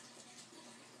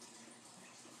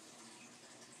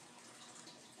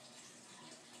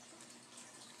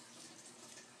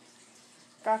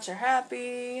 Got your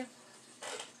happy.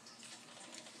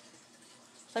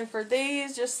 So for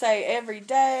these, just say every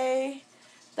day.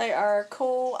 They are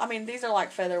cool. I mean, these are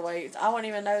like featherweights. I wouldn't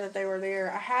even know that they were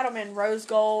there. I had them in rose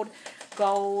gold,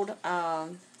 gold,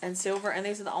 and silver. And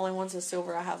these are the only ones of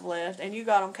silver I have left. And you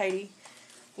got them, Katie.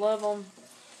 Love them.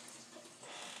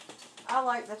 I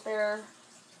like that they're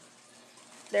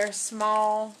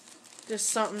small. Just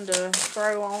something to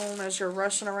throw on as you're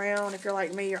rushing around. If you're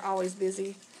like me, you're always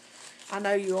busy. I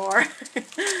know you are.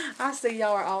 I see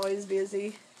y'all are always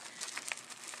busy.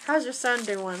 How's your son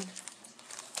doing?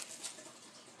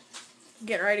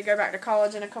 Getting ready to go back to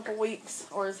college in a couple weeks?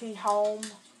 Or is he home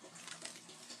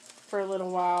for a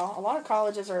little while? A lot of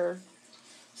colleges are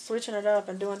switching it up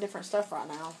and doing different stuff right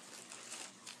now.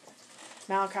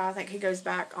 Malachi, I think he goes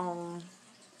back on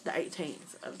the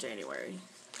 18th of January.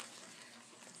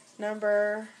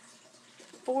 Number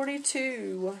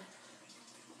 42.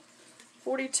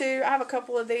 42. I have a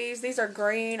couple of these. These are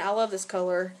green. I love this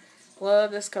color.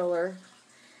 Love this color.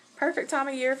 Perfect time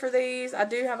of year for these. I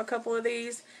do have a couple of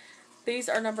these. These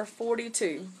are number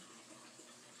 42.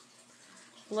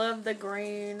 Love the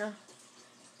green.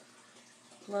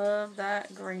 Love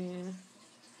that green.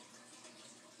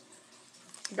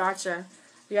 Gotcha.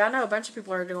 Yeah, I know a bunch of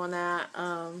people are doing that.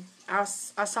 I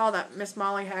saw that Miss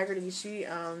Molly Haggerty, she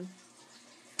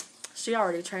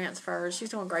already transferred. She's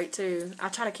doing great too. I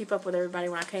try to keep up with everybody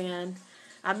when I can.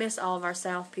 I miss all of our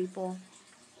South people.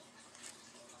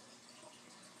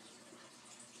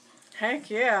 Heck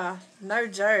yeah. No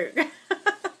joke.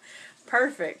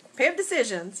 Perfect. Pib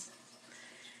decisions.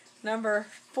 Number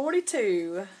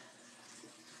 42.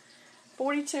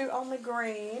 42 on the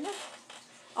green.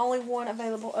 Only one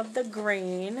available of the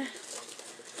green.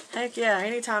 Heck yeah.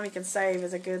 Anytime you can save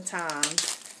is a good time.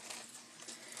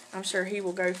 I'm sure he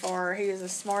will go far. He is a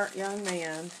smart young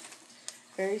man.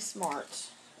 Very smart.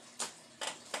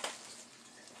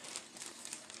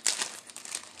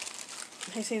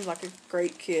 He seems like a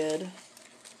great kid.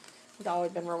 He's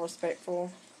always been real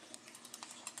respectful.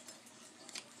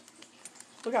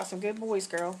 We got some good boys,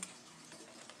 girl.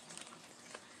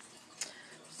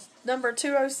 Number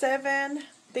 207.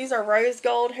 These are rose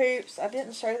gold hoops. I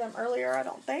didn't show them earlier, I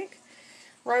don't think.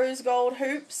 Rose gold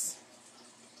hoops.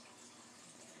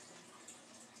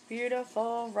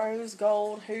 Beautiful rose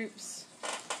gold hoops.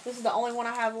 This is the only one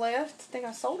I have left. I think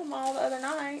I sold them all the other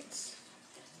night.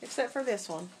 Except for this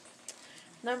one.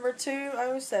 Number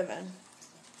 207.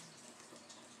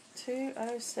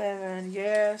 207.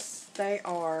 Yes, they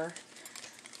are.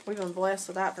 We've been blessed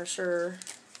with that for sure.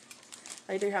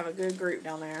 They do have a good group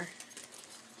down there.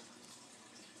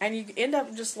 And you end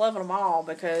up just loving them all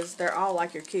because they're all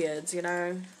like your kids, you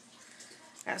know.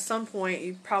 At some point,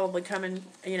 you probably come in,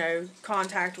 you know,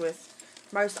 contact with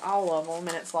most all of them,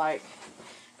 and it's like,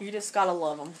 you just gotta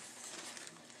love them.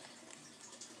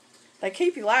 They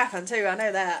keep you laughing, too. I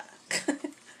know that.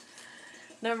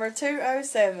 Number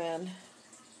 207.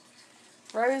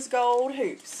 Rose gold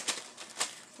hoops.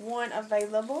 One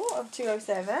available of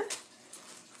 207.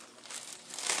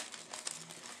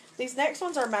 These next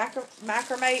ones are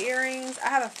macrame earrings. I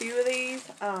have a few of these.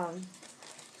 I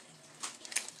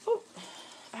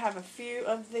have a few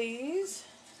of these.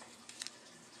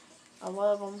 I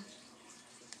love them.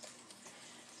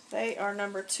 They are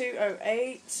number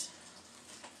 208.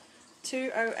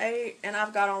 208, and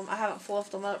I've got them. I haven't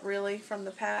fluffed them up really from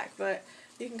the pack, but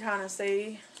you can kind of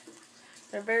see.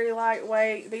 They're very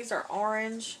lightweight. These are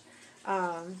orange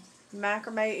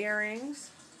macrame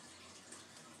earrings.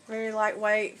 Very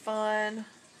lightweight, fun.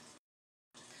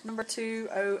 Number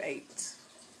 208.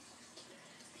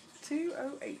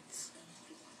 208.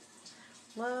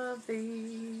 Love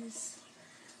these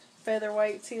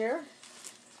featherweights here.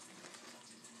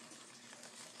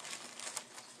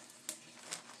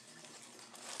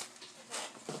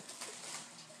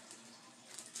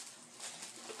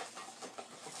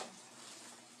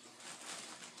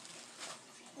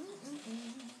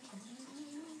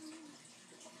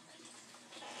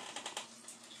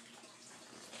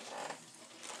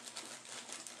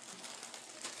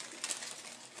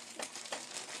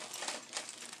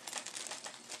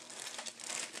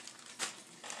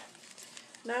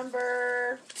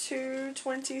 Number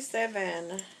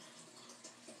 227.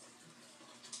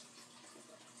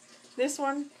 This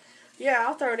one, yeah,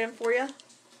 I'll throw it in for you.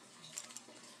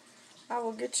 I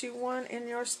will get you one in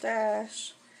your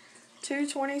stash.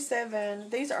 227.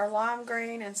 These are lime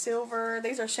green and silver.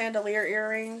 These are chandelier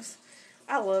earrings.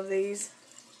 I love these.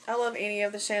 I love any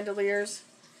of the chandeliers.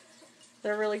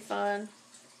 They're really fun.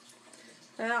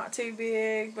 They're not too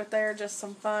big, but they're just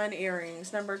some fun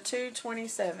earrings. Number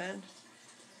 227.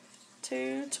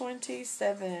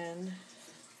 227.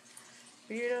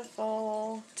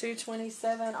 Beautiful.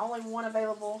 227. Only one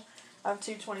available of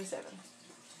 227.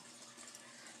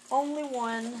 Only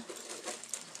one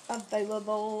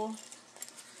available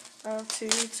of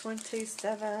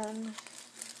 227.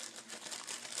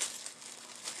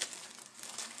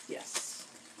 Yes.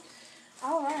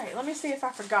 Alright, let me see if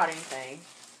I forgot anything.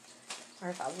 Or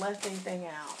if I left anything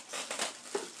out.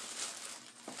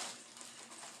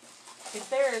 If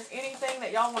there is anything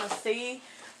that y'all want to see,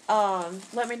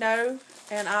 let me know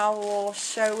and I will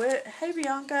show it. Hey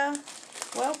Bianca,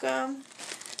 welcome.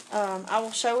 I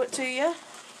will show it to you.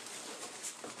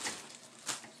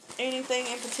 Anything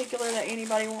in particular that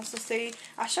anybody wants to see.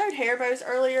 I showed hair bows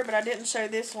earlier, but I didn't show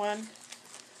this one.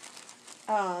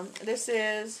 This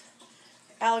is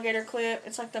alligator clip.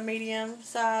 It's like the medium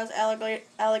size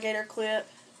alligator clip.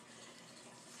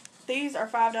 These are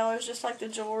 $5 just like the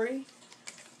jewelry.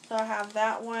 So I have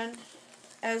that one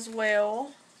as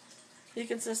well. You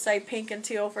can just say pink and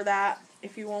teal for that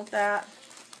if you want that.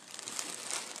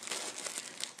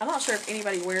 I'm not sure if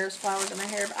anybody wears flowers in their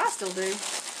hair, but I still do.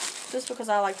 Just because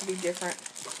I like to be different.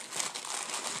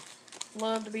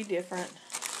 Love to be different.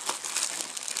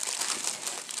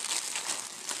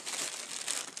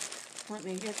 Let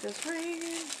me get this ring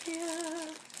in here.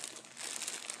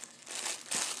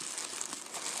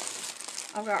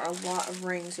 I've got a lot of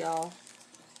rings, y'all.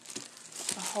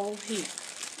 A whole heap.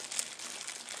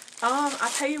 I'll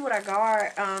tell you what I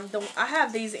got. I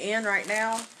have these in right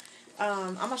now.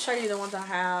 I'm going to show you the ones I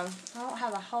have. I don't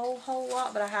have a whole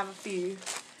lot, but I have a few.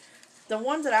 The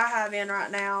ones that I have in right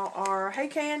now are, hey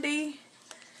Candy,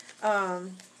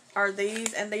 are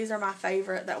these, and these are my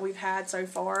favorite that we've had so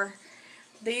far.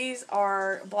 These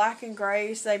are black and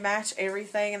gray, so they match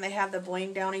everything, and they have the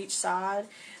bling down each side.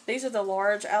 These are the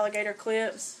large alligator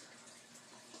clips,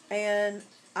 and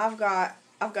I've got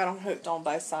them hooked on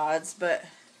both sides, but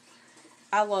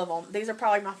I love them. These are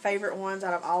probably my favorite ones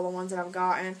out of all the ones that I've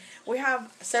gotten. We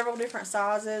have several different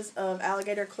sizes of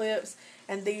alligator clips,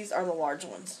 and these are the large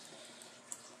ones.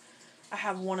 I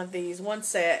have one of these, one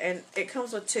set, and it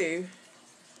comes with two.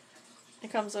 It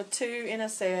comes with two in a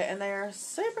set, and they are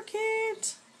super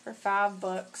cute for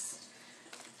 $5.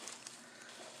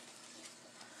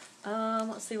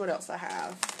 Let's see what else I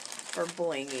have for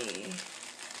blingy.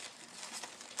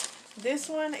 This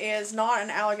one is not an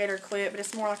alligator clip, but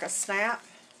it's more like a snap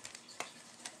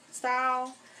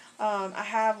style. I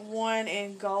have one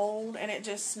in gold, and it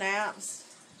just snaps.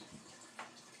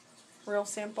 Real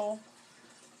simple.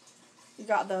 You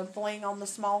got the bling on the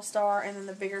small star, and then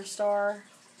the bigger star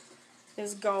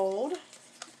is gold.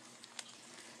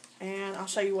 And I'll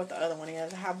show you what the other one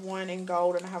is. I have one in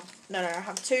gold, and I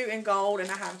have two in gold,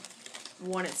 and I have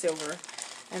one in silver.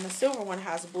 And the silver one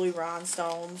has blue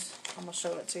rhinestones. I'm going to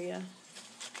show it to you.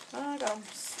 I got them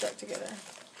stuck together.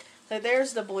 So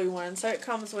there's the blue one. So it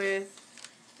comes with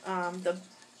the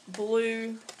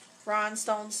blue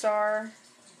rhinestone star,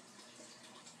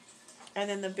 and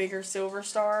then the bigger silver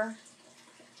star.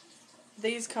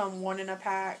 These come one in a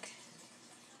pack.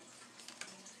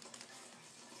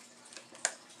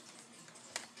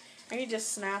 And you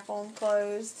just snap them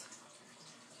closed.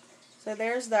 So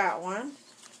there's that one.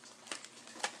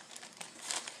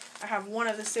 I have one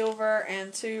of the silver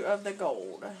and two of the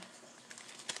gold.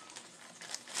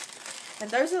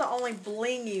 And those are the only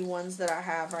blingy ones that I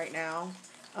have right now.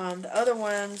 The other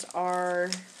ones are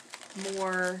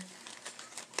more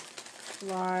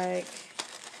like,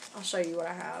 I'll show you what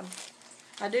I have.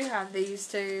 I do have these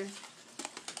too.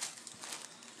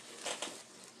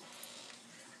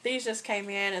 These just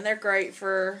came in, and they're great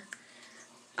for,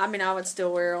 I mean, I would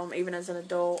still wear them even as an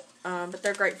adult, but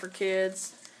they're great for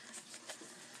kids.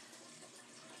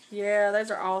 Yeah,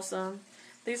 those are awesome.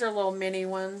 These are little mini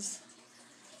ones,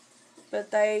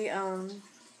 but they're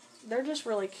just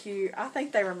really cute. I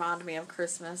think they remind me of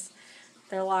Christmas.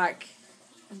 They're like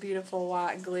beautiful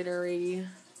white glittery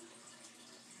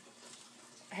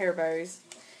hair bows.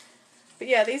 But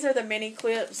yeah, these are the mini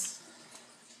clips,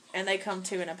 and they come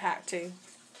two in a pack too.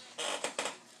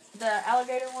 The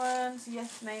alligator ones,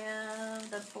 yes ma'am,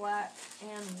 the black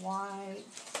and white.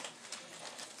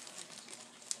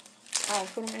 I'll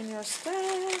put them in your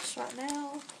stash right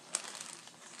now.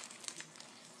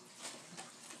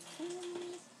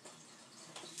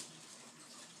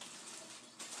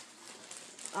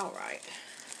 Alright.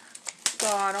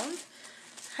 Got them.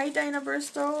 Hey Dana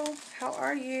Bristol, how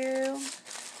are you?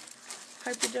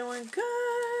 Hope you're doing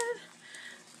good.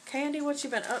 Candy, what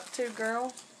you been up to,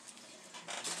 girl?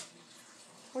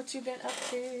 What you been up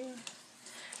to?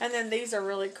 And then these are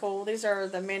really cool. These are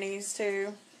the minis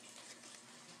too.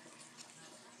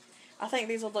 I think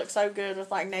these would look so good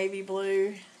with like navy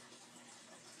blue.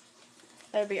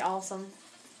 That'd be awesome.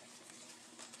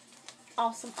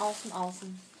 Awesome, awesome,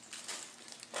 awesome.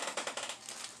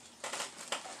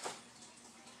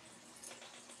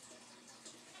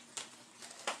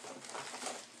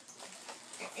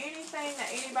 Anything that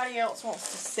anybody else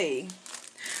wants to see.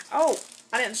 Oh,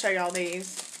 I didn't show y'all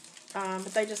these.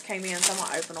 But they just came in, so I'm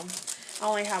going to open them. I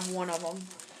only have one of them.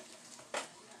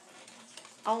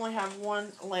 I only have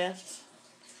one left.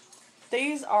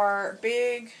 These are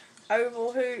big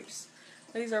oval hoops.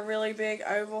 These are really big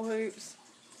oval hoops.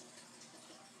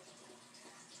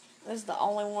 This is the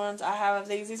only ones I have of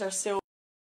these. These are silver.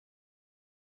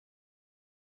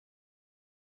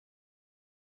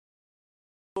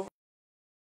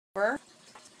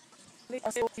 These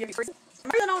are silver.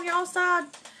 Am I on y'all's side?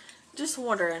 Just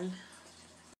wondering.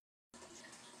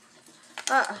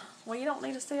 Well, you don't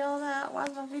need to see all that. Why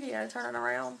is my video turning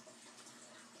around?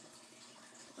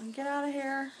 Get out of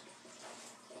here.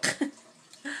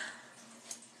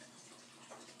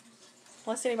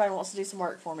 Unless anybody wants to do some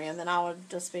work for me, and then I would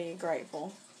just be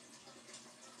grateful.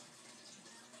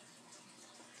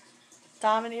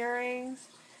 Diamond earrings.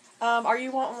 Are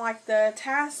you wanting like the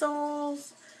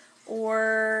tassels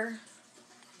or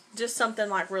just something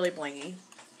like really blingy?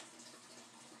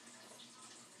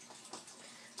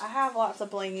 I have lots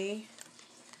of blingy.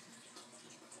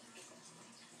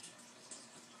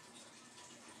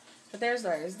 But there's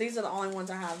those. These are the only ones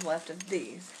I have left of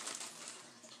these.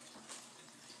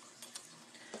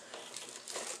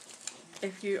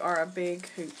 If you are a big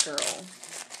hoop girl.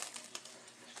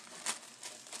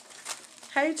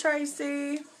 Hey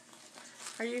Tracy.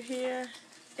 Are you here?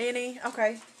 Any?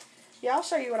 Okay. Yeah, I'll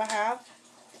show you what I have.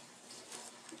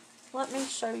 Let me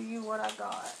show you what I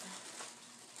got.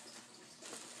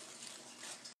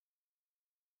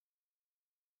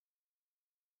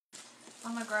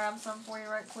 I'm going to grab some for you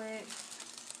right quick.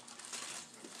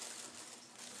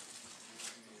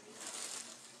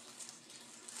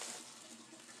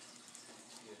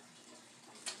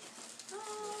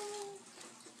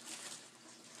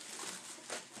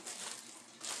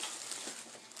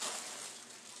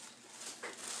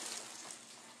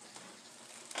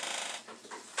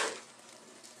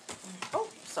 Oh,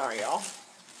 sorry y'all.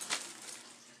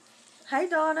 Hey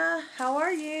Donna, how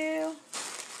are you?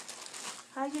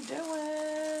 How you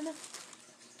doing?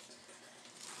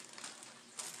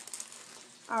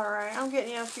 Alright, I'm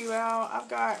getting you a few out. I've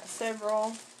got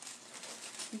several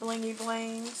blingy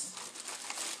blings.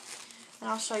 And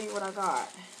I'll show you what I got.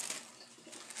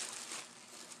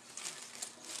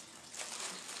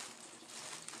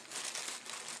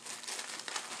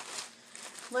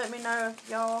 Let me know if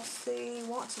y'all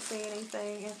want to see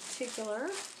anything in particular.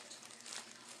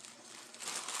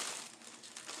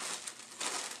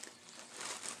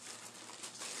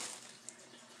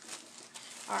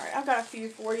 Alright, I've got a few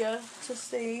for you to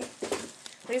see.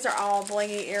 These are all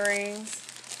blingy earrings.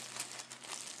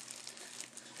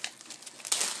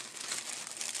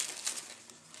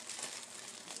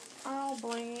 All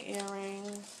blingy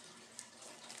earrings.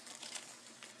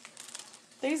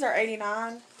 These are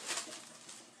 $89.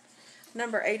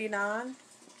 Number 89.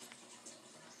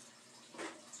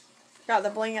 Got the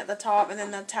bling at the top and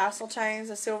then the tassel chains,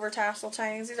 the silver tassel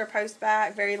chains. These are post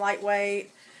back, very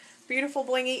lightweight. Beautiful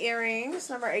blingy earrings,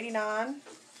 number 89.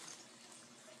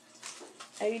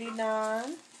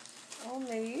 89 on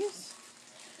these.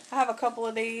 I have a couple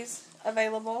of these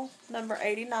available, number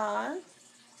 89.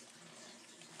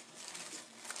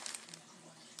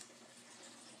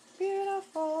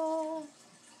 Beautiful.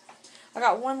 I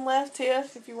got one left,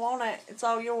 Tiff. If you want it, it's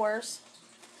all yours.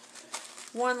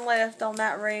 one left on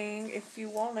that ring. If you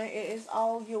want it, it is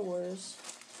all yours.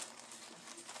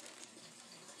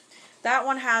 That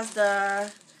one has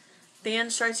the thin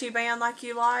stretchy band like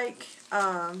you like.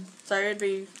 So it'd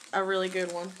be a really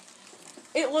good one.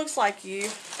 It looks like you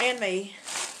and me.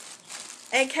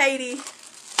 And Katie.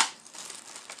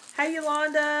 Hey,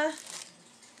 Yolanda.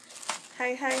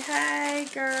 Hey, hey, hey,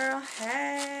 girl.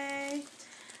 Hey.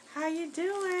 How you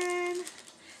doing?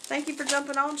 Thank you for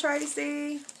jumping on,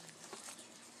 Tracy.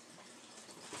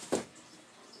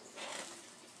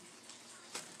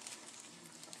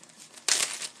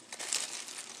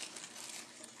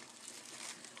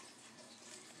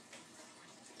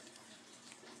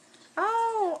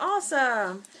 Oh,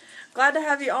 awesome. Glad to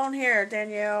have you on here,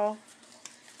 Danielle.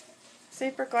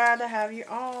 Super glad to have you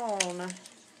on.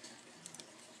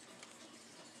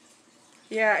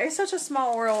 Yeah, it's such a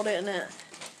small world, isn't it?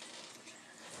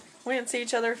 We didn't see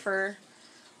each other for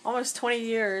almost 20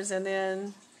 years, and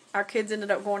then our kids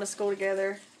ended up going to school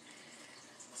together.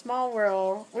 Small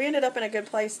world. We ended up in a good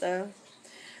place, though.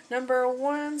 Number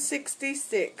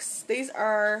 166. These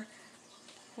are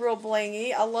real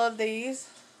blingy. I love these.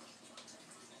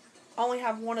 Only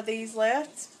have one of these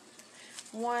left.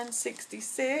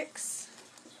 166.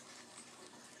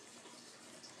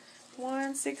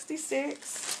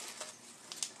 166.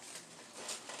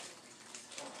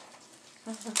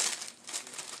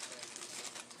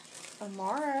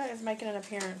 Amara is making an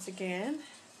appearance again.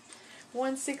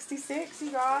 166,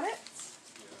 you got it.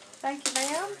 Thank you,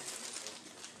 ma'am.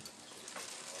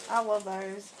 I love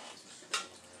those.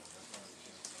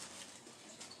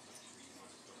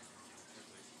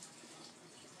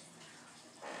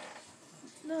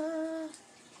 No.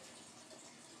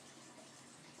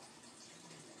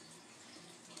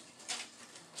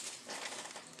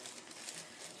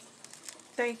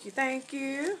 Thank you, thank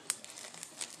you.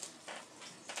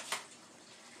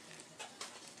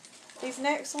 These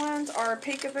next ones are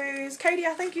peekaboos. Katie,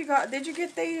 I think you got, did you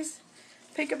get these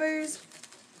peekaboos?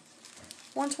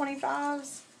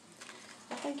 125s?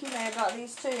 I think you may have got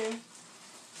these too.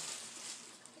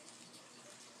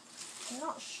 I'm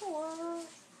not sure.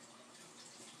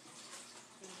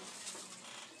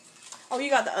 Oh,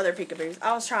 you got the other peekaboos.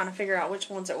 I was trying to figure out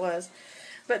which ones it was.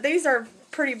 But these are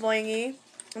pretty blingy.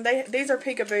 These are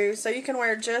peekaboos, so you can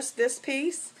wear just this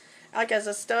piece, like as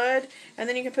a stud, and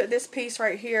then you can put this piece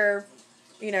right here,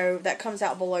 you know, that comes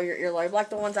out below your earlobe, like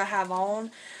the ones I have on.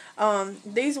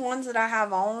 These ones that I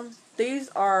have on, these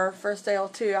are for sale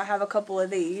too. I have a couple of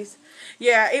these.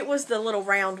 Yeah, it was the little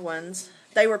round ones.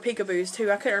 They were peekaboos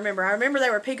too. I couldn't remember. I remember they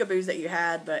were peekaboos that you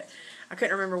had, but I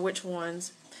couldn't remember which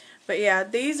ones. But yeah,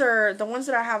 these are the ones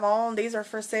that I have on. These are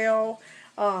for sale.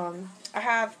 I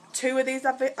have two of these,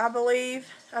 I believe,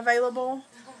 available.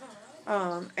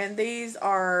 And these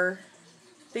are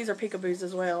peekaboos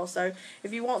as well. So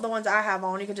if you want the ones I have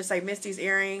on, you can just say Misty's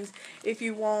earrings. If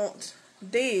you want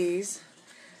these,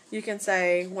 you can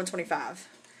say 125.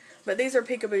 But these are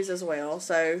peekaboos as well.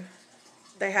 So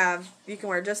they have, you can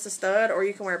wear just a stud or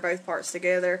you can wear both parts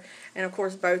together. And of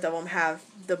course both of them have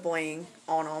the bling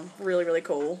on them. Really, really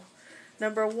cool.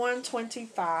 Number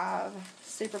 125.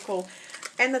 Super cool.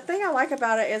 And the thing I like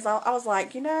about it is I was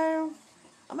like, you know,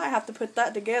 I might have to put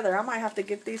that together. I might have to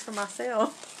get these for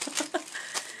myself.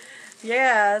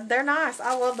 Yeah, they're nice.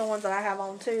 I love the ones that I have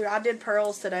on too. I did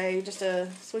pearls today just to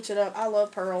switch it up. I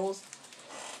love pearls.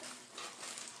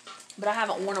 But I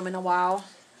haven't worn them in a while.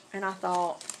 And I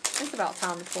thought, it's about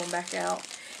time to pull them back out.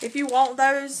 If you want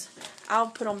those, I'll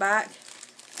put them back.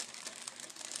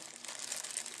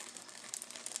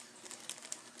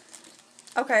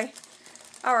 Okay.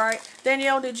 Alright.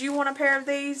 Danielle, did you want a pair of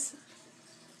these?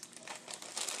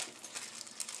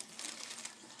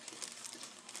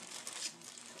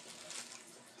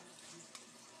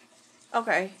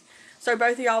 Okay. So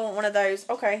both of y'all want one of those.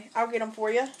 Okay. I'll get them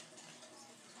for you.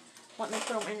 Let me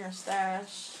put them in your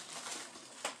stash.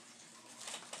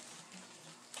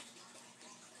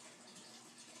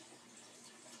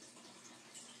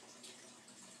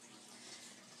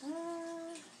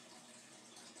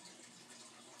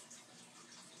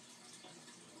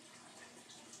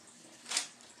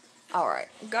 Alright,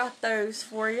 got those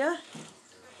for you.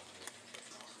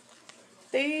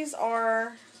 These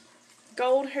are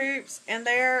gold hoops, and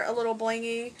they're a little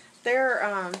blingy. They're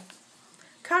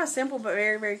kind of simple, but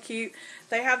very, very cute.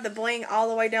 They have the bling all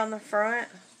the way down the front,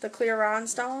 the clear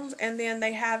rhinestones, and then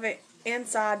they have it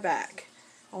inside back,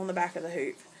 on the back of the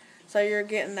hoop. So you're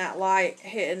getting that light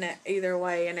hitting it either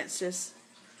way, and it's just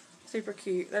super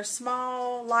cute. They're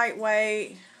small,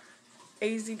 lightweight,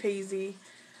 easy peasy.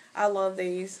 I love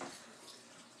these.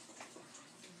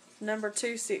 Number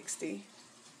 260.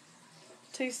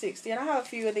 $2.60. And I have a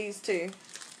few of these too.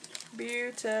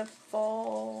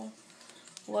 Beautiful.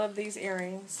 Love these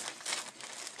earrings.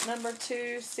 Number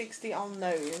 $2.60 on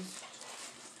those.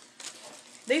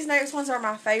 These next ones are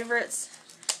my favorites.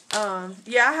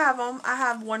 Yeah, I have them. I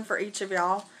have one for each of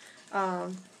y'all.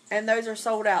 And those are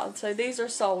sold out. So these are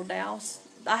sold now.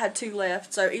 I had 2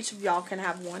 left. So each of y'all can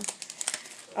have one.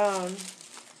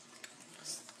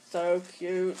 So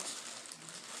cute.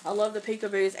 I love the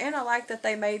peekaboos. And I like that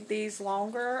they made these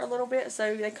longer a little bit.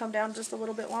 So they come down just a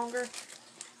little bit longer.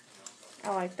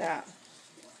 I like that.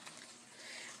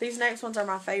 These next ones are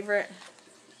my favorite.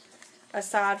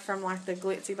 Aside from like the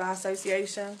glitzy by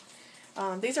association.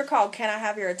 These are called Can I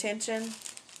Have Your Attention?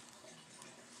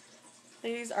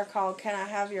 These are called Can I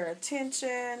Have Your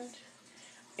Attention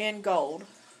in gold.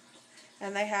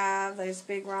 And they have those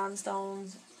big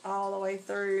rhinestones all the way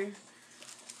through.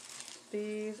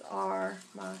 These are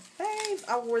my faves.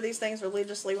 I wore these things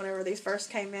religiously whenever these first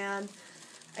came in.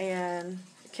 And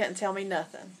it couldn't tell me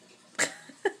nothing.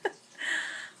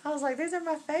 I was like, these are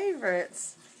my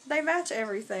favorites. They match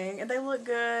everything. And they look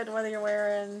good whether you're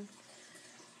wearing,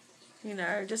 you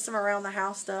know, just some around the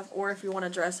house stuff. Or if you want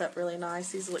to dress up really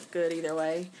nice. These look good either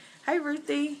way. Hey,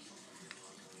 Ruthie.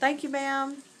 Thank you,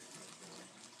 ma'am.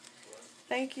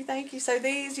 Thank you, thank you. So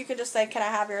these, you can just say, can I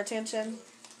have your attention?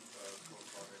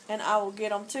 And I will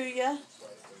get them to you.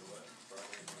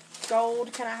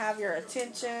 Gold, can I have your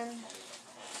attention?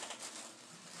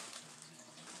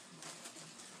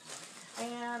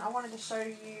 And I wanted to show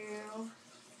you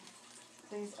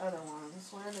these other ones.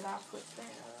 Where did I put them?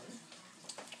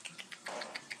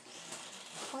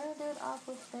 Where did I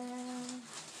put them?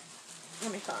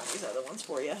 Let me find these other ones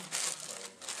for you.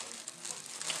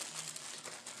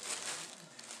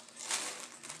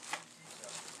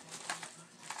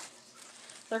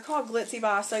 They're called Glitzy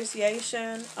by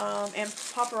Association, and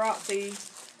Paparazzi.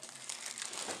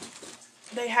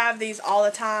 They have these all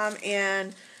the time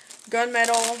in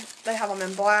gunmetal. They have them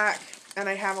in black, and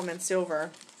they have them in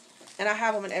silver. And I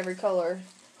have them in every color.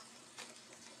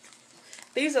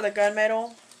 These are the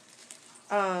gunmetal.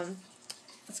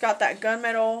 It's got that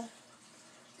gunmetal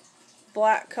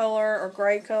black color or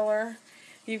gray color.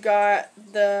 You've got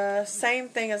the same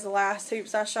thing as the last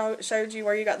hoops I showed you,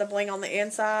 where you got the bling on the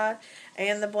inside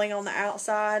and the bling on the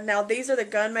outside. Now these are the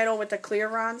gunmetal with the clear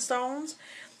rhinestones.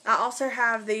 I also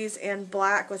have these in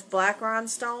black with black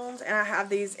rhinestones, and I have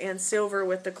these in silver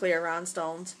with the clear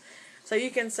rhinestones. So you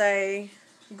can say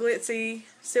glitzy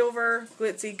silver,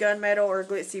 glitzy gunmetal, or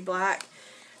glitzy black,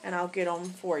 and I'll get them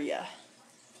for you.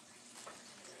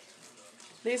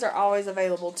 These are always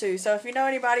available too. So if you know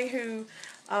anybody who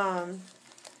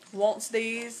wants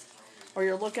these, or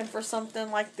you're looking for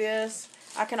something like this,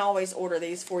 I can always order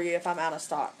these for you if I'm out of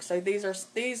stock. So these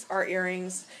are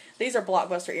earrings. These are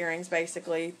blockbuster earrings,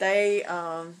 basically. They,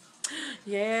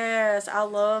 yes, I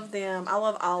love them. I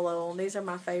love all of them. These are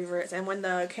my favorites. And when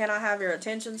the Can I Have Your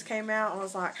Attentions came out, I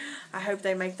was like, I hope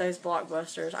they make those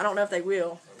blockbusters. I don't know if they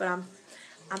will, but I'm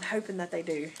hoping that they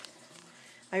do.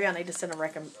 Maybe I need to send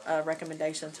a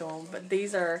recommendation to them. But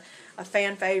these are a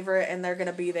fan favorite, and they're going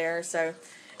to be there. So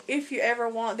if you ever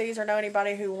want these or know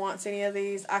anybody who wants any of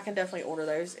these, I can definitely order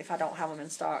those if I don't have them in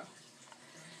stock.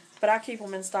 But I keep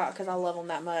them in stock because I love them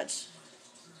that much.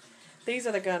 These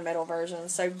are the gunmetal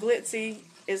versions. So glitzy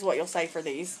is what you'll say for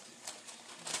these.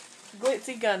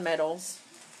 Glitzy gunmetals.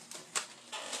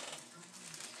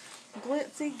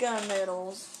 Glitzy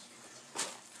gunmetals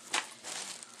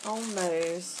on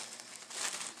those.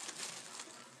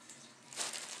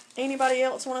 Anybody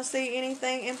else want to see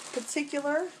anything in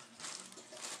particular?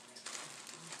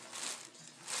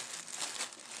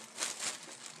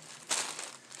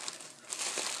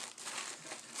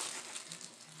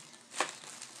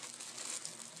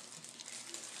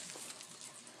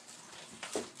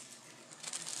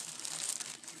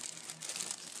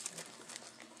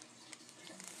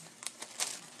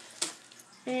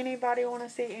 Anybody want to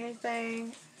see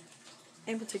anything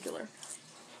in particular?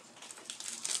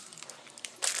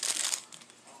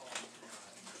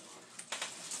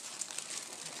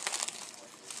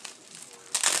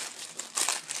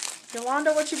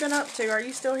 Yolanda, what you been up to? Are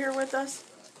you still here with us?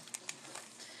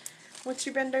 What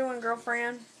you been doing,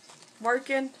 girlfriend?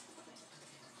 Working?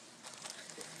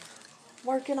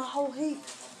 Working a whole heap.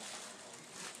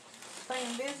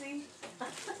 Staying busy.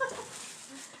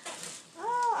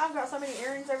 Oh, I've got so many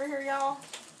earrings over here, y'all.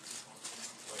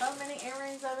 So many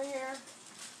earrings over here.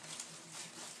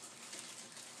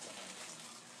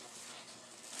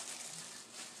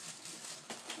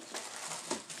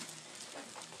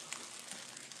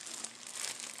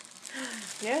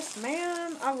 Yes,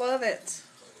 ma'am. I love it.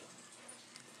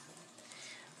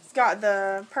 It's got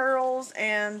the pearls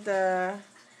and the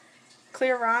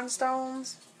clear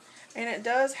rhinestones, and it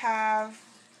does have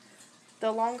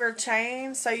the longer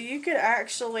chain, so you could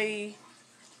actually,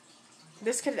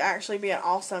 this could actually be an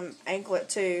awesome anklet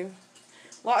too.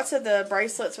 Lots of the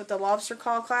bracelets with the lobster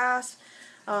claw clasp,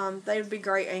 they would be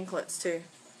great anklets too.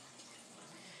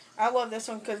 I love this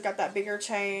one because it's got that bigger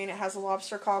chain. It has a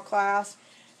lobster claw clasp,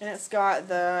 and it's got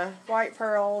the white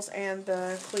pearls and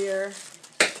the clear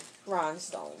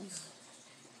rhinestones.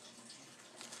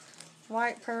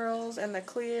 White pearls and the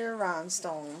clear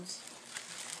rhinestones.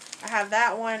 I have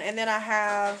that one, and then I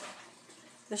have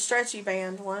the stretchy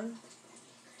band one.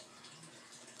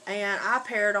 And I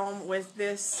paired them with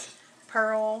this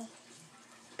pearl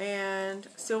and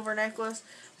silver necklace.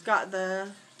 Got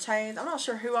the chains. I'm not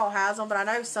sure who all has them, but I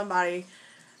know somebody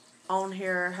on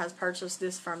here has purchased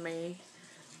this from me,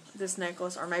 this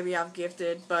necklace, or maybe I've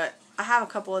gifted, but I have a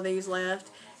couple of these left,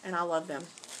 and I love them.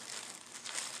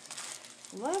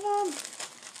 Love them.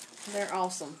 They're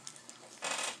awesome.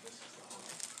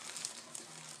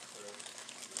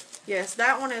 Yes,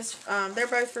 that one is, they're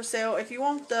both for sale. If you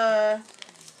want the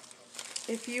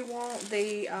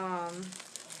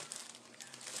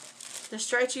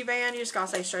stretchy band, you just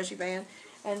gotta say stretchy band.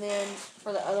 And then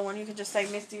for the other one, you can just say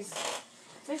Misty's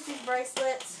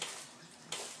bracelets.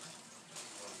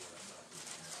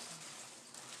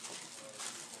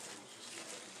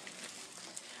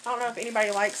 I don't know if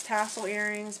anybody likes tassel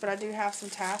earrings, but I do have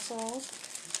some tassels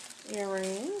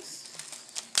earrings.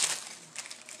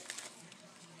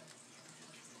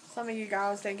 Some of you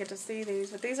guys didn't get to see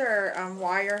these, but these are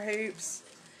wire hoops,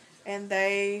 and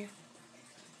they're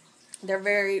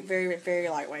very, very, very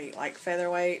lightweight, like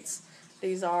featherweights.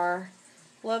 These are.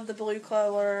 Love the blue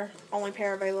color, only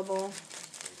pair available.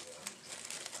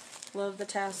 Love the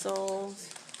tassels.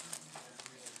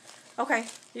 Okay,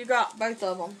 you got both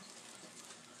of them.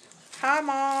 Hi,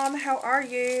 Mom. How are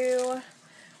you?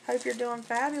 Hope you're doing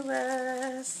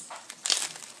fabulous.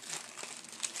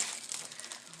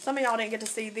 Some of y'all didn't get to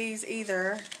see these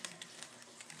either.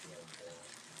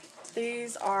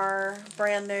 These are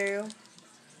brand new.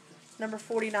 Number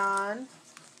 49.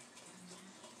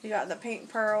 You got the pink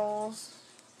pearls.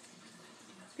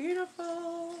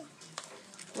 Beautiful.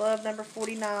 Love number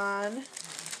 49.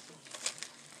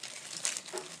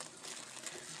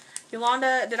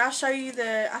 Yolanda, did I show you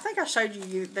I think I showed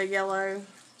you the yellow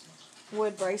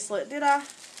wood bracelet, did I?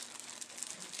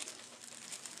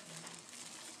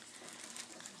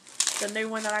 The new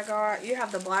one that I got. You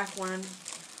have the black one,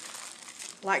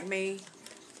 like me.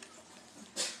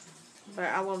 But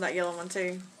I love that yellow one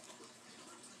too.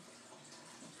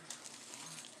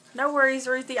 No worries,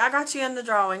 Ruthie. I got you in the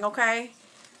drawing, okay?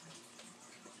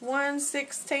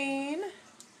 116.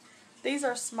 These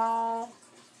are small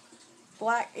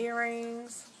black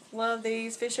earrings. Love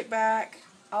these. Fish hook back.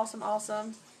 Awesome,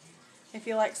 awesome. If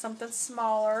you like something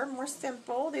smaller, more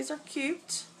simple, these are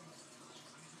cute.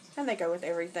 And they go with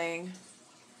everything.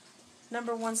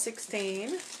 Number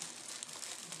 116.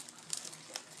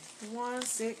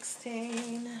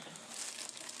 116.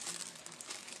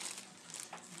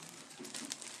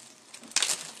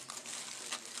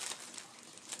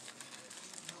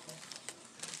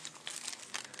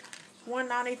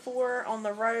 $194 on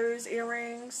the rose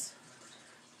earrings.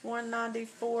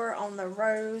 $194 on the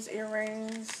rose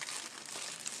earrings.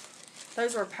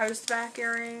 Those were post back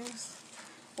earrings,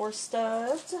 or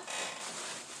studs,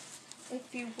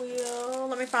 if you will.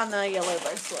 Let me find the yellow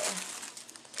bracelet.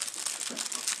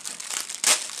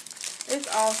 It's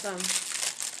awesome.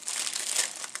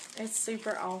 It's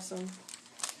super awesome.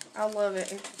 I love it.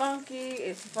 It's funky,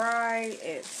 it's bright,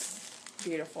 it's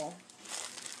beautiful.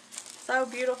 So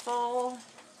beautiful.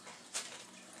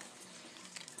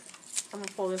 I'm going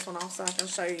to pull this one off so I can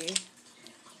show you.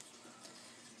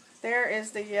 There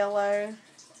is the yellow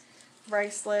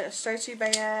bracelet. Stretchy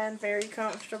band. Very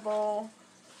comfortable.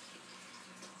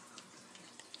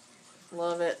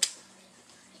 Love it.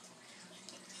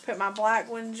 Put my black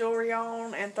one jewelry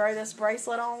on and throw this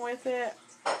bracelet on with it.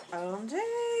 OMG.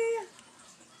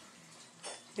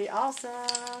 Be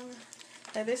awesome.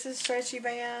 Now this is stretchy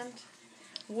band.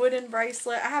 Wooden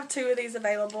bracelet. I have two of these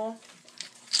available.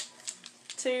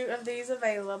 Two of these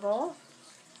available.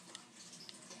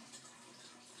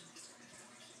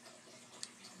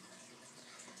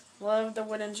 Love the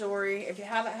wooden jewelry. If you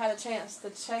haven't had a chance to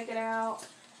check it out,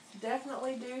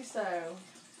 definitely do so,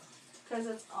 because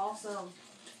it's awesome.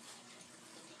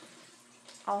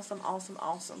 Awesome, awesome,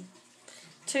 awesome.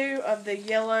 Two of the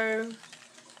yellow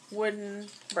wooden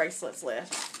bracelets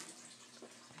left.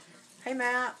 Hey,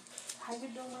 Matt. How you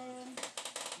doing?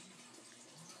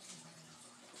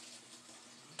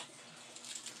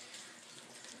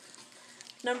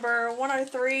 Number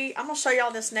 103, I'm going to show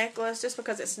y'all this necklace just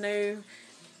because it's new.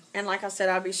 And like I said,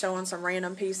 I'll be showing some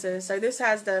random pieces. So this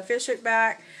has the fishhook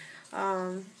back,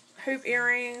 hoop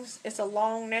earrings. It's a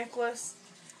long necklace.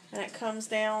 And it comes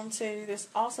down to this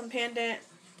awesome pendant.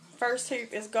 First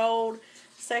hoop is gold.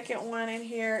 Second one in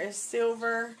here is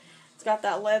silver. It's got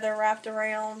that leather wrapped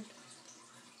around.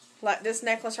 Like this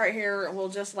necklace right here will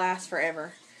just last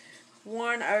forever.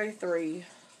 103.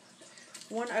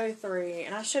 103.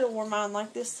 And I should have worn mine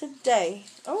like this today.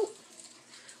 Oh.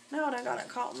 No, and I got it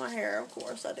caught in my hair. Of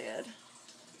course I did.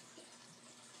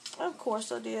 Of course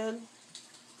I did.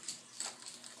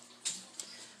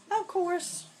 Of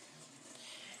course.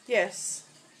 Yes.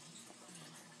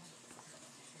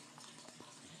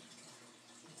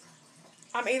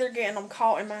 I'm either getting them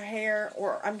caught in my hair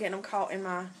or I'm getting them caught in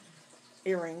my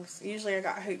earrings. Usually I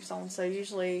got hoops on, so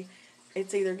usually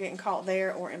it's either getting caught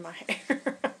there or in my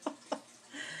hair.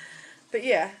 But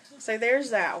yeah, so there's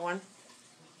that one.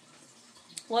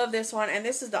 Love this one, and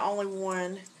this is the only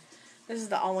one. This is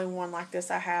the only one like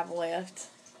this I have left.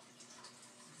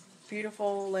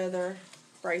 Beautiful leather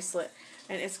bracelet,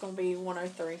 and it's going to be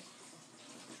 103.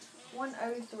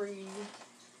 103.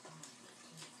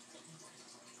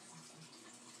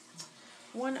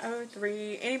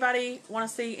 103. Anybody want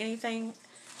to see anything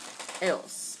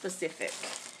else specific?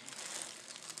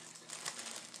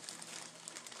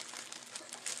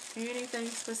 Anything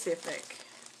specific?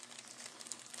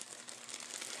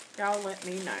 Y'all let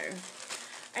me know.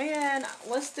 And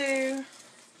let's do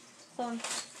some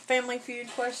Family Feud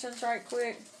questions right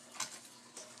quick.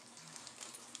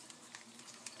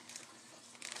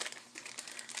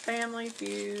 Family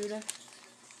Feud.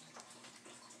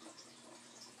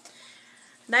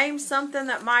 Name something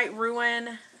that might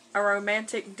ruin a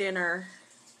romantic dinner.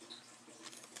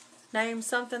 Name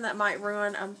something that might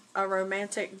ruin a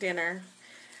romantic dinner.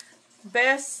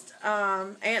 Best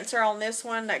answer on this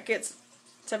one that gets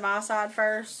to my side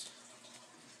first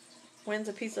wins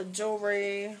a piece of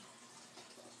jewelry.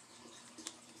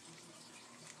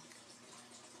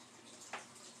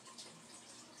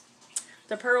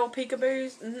 The pearl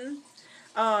peekaboos.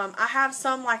 I have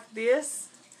some like this.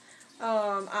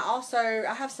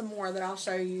 I have some more that I'll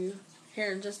show you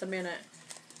here in just a minute.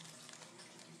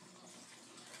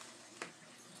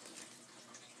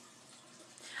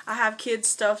 I have kids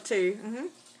stuff too.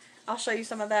 I'll show you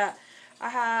some of that. I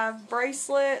have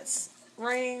bracelets,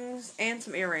 rings, and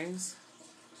some earrings.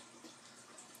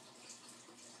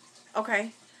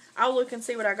 Okay, I'll look and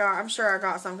see what I got. I'm sure I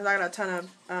got some because I got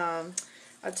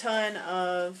a ton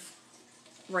of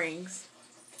rings.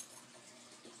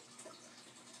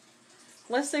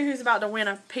 Let's see who's about to win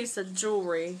a piece of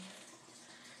jewelry.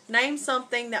 Name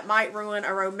something that might ruin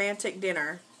a romantic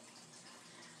dinner.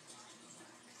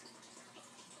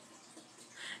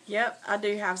 Yep, I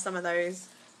do have some of those.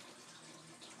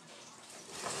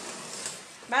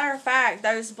 Matter of fact,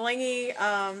 those blingy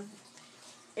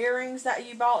earrings that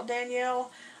you bought,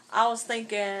 Danielle, I was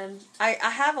thinking, I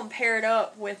have them paired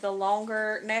up with a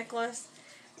longer necklace,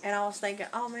 and I was thinking,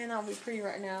 oh man, that'll be pretty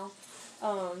right now.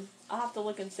 I'll have to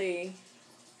look and see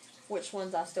which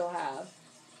ones I still have.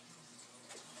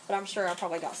 But I'm sure I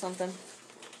probably got something.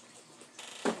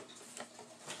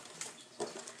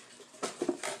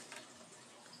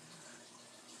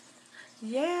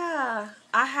 Yeah,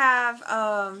 I have,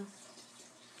 oh,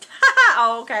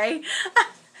 okay.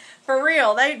 For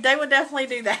real, they would definitely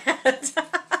do that.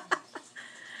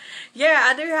 Yeah,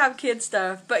 I do have kid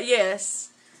stuff, but yes.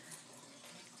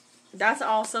 That's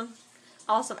awesome.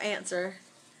 Awesome answer.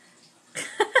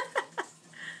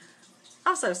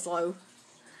 I'm so slow.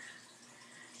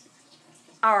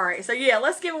 Alright, so yeah,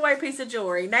 let's give away a piece of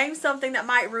jewelry. Name something that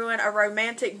might ruin a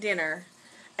romantic dinner.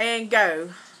 And go.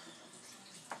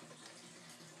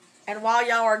 And while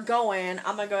y'all are going,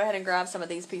 I'm going to go ahead and grab some of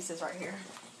these pieces right here.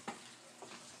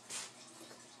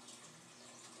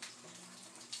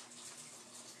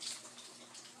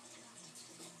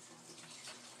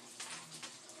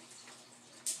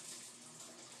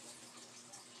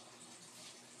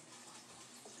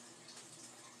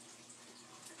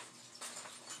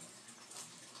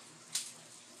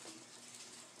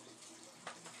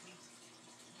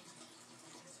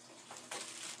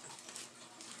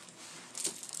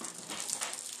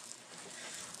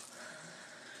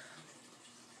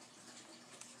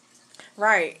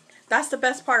 Right. That's the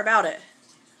best part about it.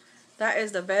 That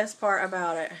is the best part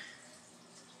about it.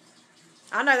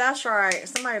 I know that's right.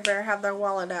 Somebody better have their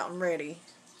wallet out and ready.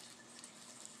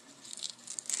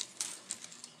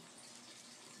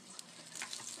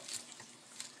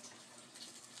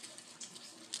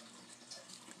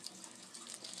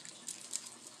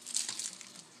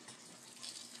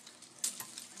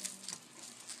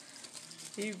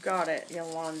 You got it,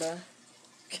 Yolanda.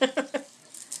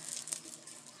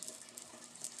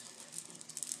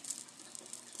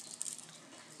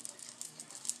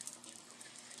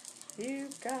 You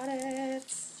got it.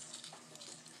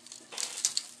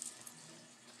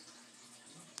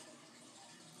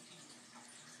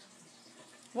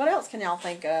 What else can y'all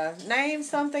think of? Name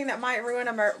something that might ruin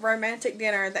a romantic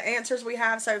dinner. The answers we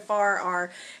have so far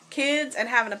are kids and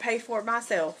having to pay for it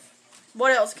myself.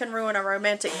 What else can ruin a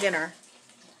romantic dinner?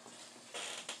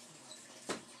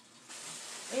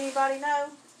 Anybody know?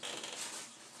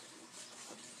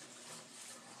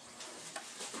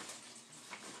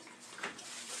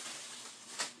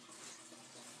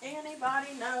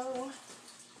 Anybody know?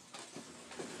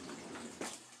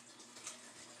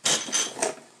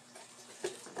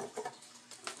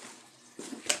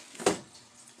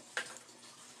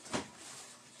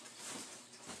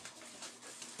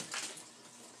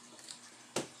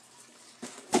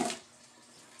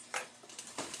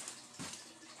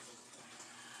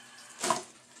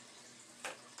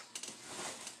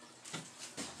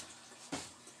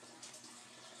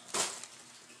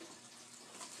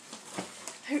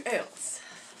 Who else?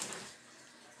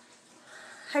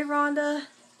 Hey, Rhonda.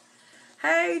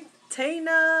 Hey,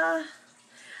 Tina.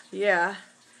 Yeah.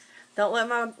 Don't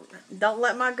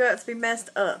let my guts be messed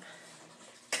up.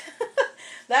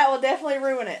 That will definitely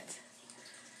ruin it.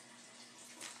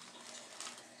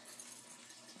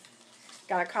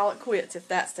 Gotta call it quits if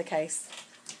that's the case.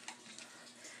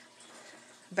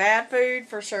 Bad food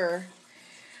for sure.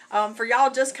 For y'all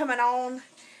just coming on,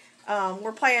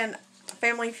 we're playing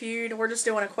Family Feud. We're just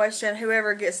doing a question.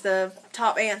 Whoever gets the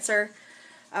top answer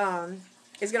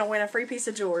is going to win a free piece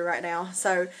of jewelry right now.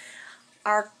 So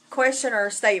our question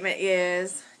or statement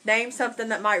is, name something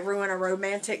that might ruin a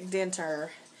romantic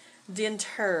dinner.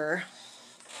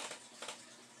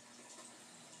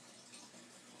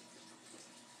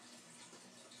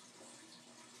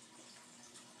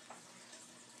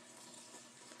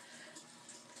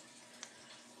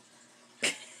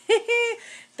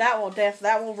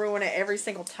 That will ruin it every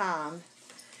single time.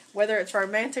 Whether it's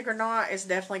romantic or not, it's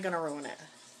definitely going to ruin it.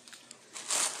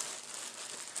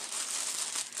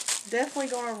 Definitely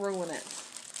going to ruin it.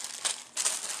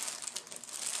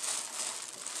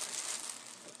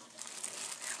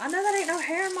 I know that ain't no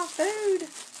hair in my food.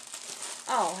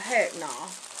 Oh, heck no.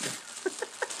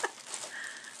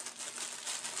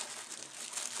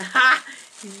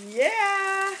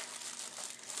 Yeah.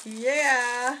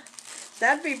 Yeah.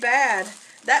 That'd be bad.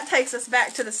 That takes us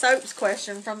back to the soaps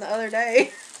question from the other day.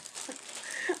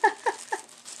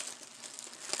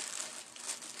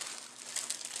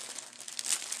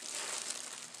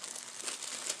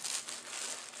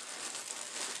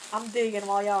 I'm digging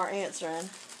while y'all are answering.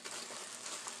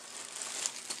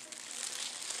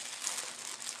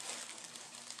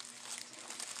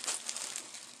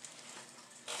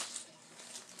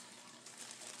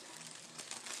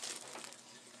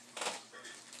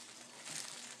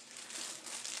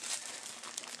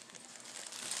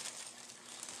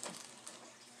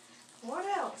 What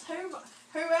else?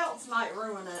 Who else might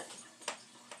ruin it?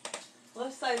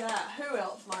 Let's say that. Who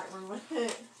else might ruin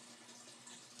it?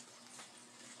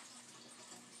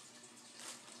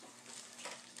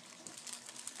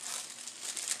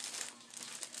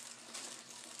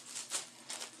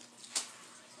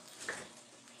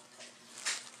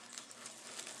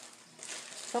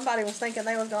 Somebody was thinking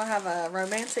they was going to have a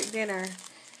romantic dinner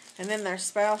and then their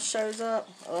spouse shows up.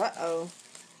 Uh-oh.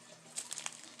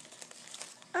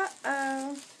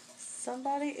 Uh-oh.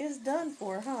 Somebody is done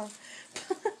for, huh?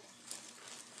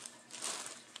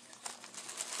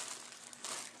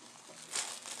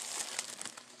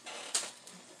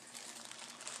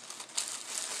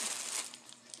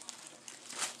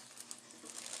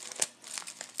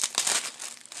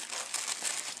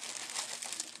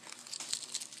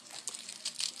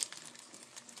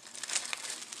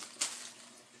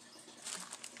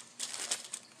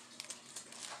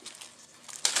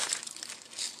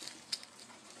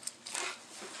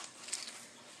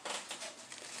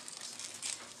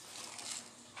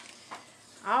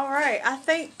 Alright, I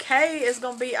think Kay is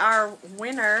going to be our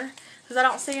winner because I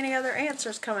don't see any other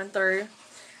answers coming through.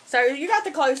 So you got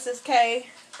the closest, Kay.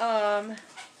 The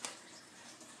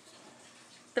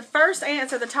first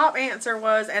answer, the top answer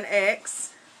was an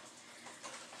X.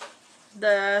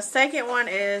 The second one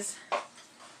is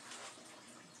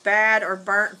bad or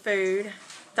burnt food.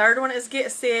 Third one is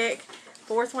get sick.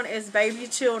 Fourth one is baby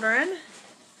children.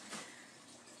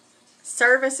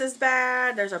 Service is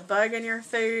bad, there's a bug in your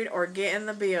food, or getting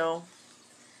the bill.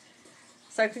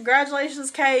 So congratulations,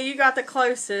 Kay, you got the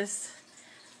closest.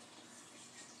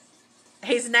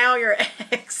 He's now your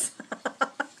ex.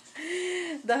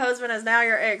 The husband is now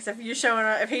your ex. If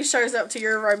he shows up to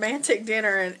your romantic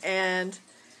dinner and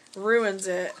ruins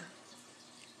it,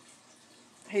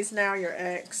 he's now your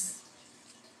ex.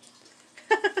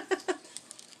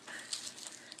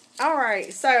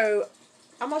 Alright, so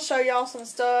I'm going to show y'all some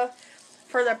stuff.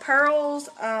 For the pearls,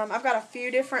 I've got a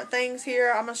few different things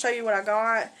here. I'm going to show you what I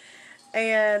got.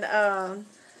 And,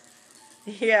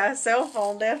 yeah, cell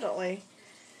phone, definitely.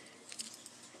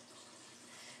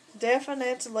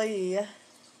 Definitely.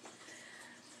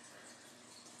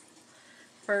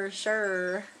 For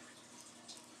sure.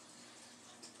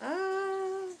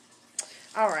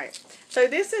 Alright. So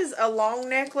this is a long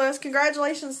necklace.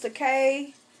 Congratulations to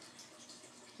Kay.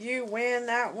 You win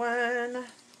that one.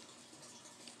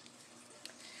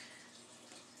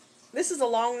 This is a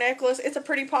long necklace. It's a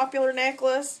pretty popular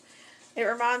necklace. It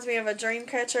reminds me of a dream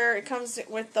catcher. It comes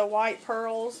with the white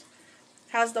pearls.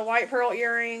 Has the white pearl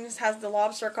earrings. Has the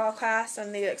lobster claw clasp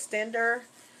and the extender.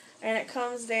 And it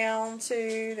comes down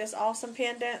to this awesome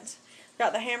pendant.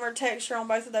 Got the hammered texture on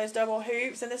both of those double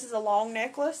hoops. And this is a long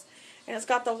necklace. And it's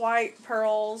got the white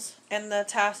pearls and the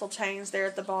tassel chains there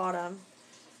at the bottom.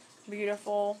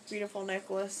 Beautiful, beautiful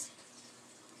necklace.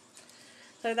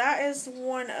 So that is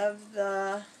one of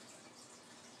the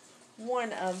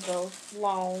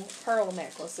long pearl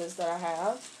necklaces that I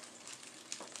have.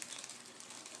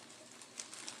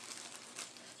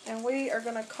 And we are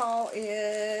going to call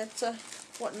it,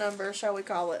 what number shall we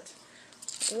call it?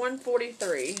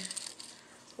 143.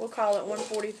 We'll call it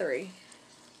 143.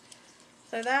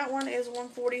 So that one is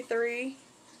 143.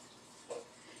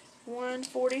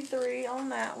 143 on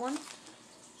that one.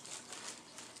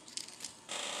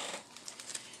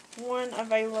 One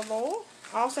available.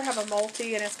 I also have a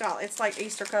multi, and it's like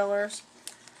Easter colors.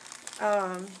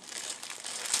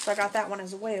 So I got that one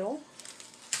as well.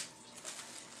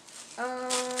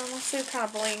 Let's see what kind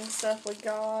of bling stuff we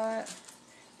got.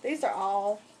 These are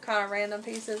all kind of random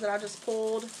pieces that I just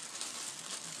pulled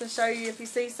to show you. If you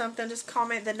see something, just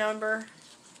comment the number.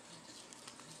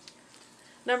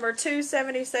 Number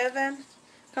 277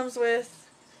 comes with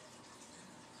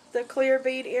the clear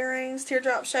bead earrings,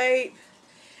 teardrop shape,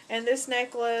 and this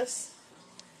necklace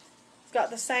has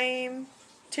got the same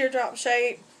teardrop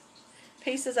shape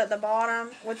pieces at the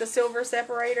bottom with the silver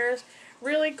separators.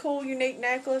 Really cool, unique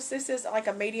necklace. This is like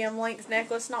a medium length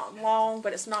necklace, not long,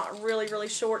 but it's not really, really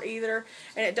short either.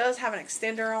 And it does have an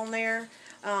extender on there.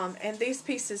 And these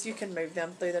pieces, you can move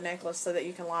them through the necklace so that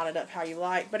you can line it up how you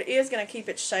like. But it is going to keep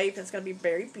its shape. It's going to be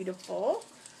very beautiful.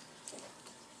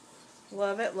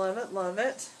 Love it, love it, love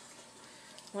it.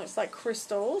 Looks like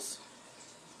crystals.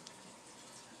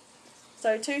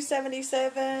 So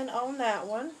 $277 on that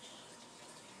one.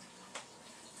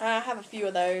 I have a few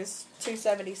of those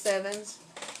 $277s.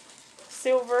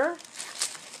 Silver,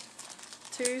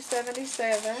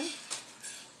 $277.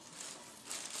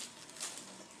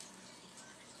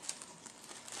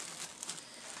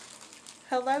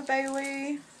 Hello,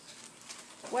 Bailey.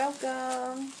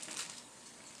 Welcome.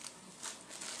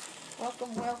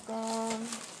 Welcome, welcome.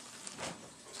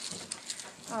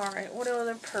 Alright, what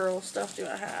other pearl stuff do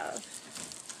I have?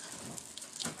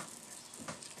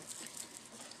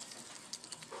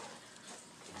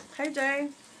 Hey, Jay.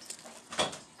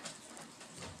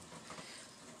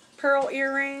 Pearl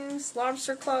earrings,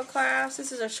 lobster claw clasp.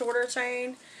 This is a shorter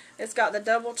chain. It's got the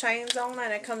double chains on it,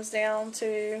 and it comes down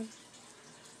to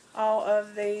all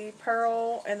of the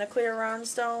pearl and the clear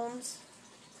rhinestones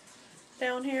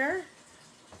down here.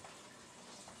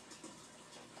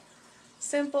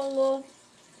 Simple little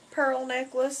pearl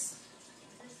necklace.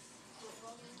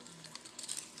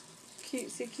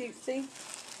 Cutesy, cutesy.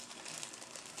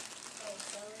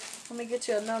 Let me get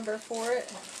you a number for it.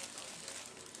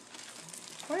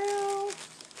 Well,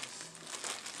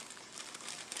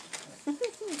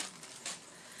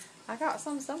 I got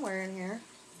some somewhere in here.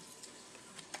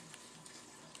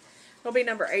 It'll be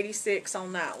number 86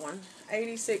 on that one.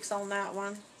 86 on that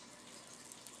one.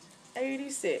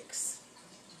 86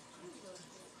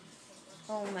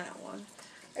 on that one.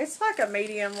 It's like a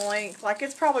medium length. Like,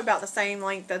 it's probably about the same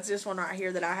length as this one right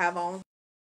here that I have on.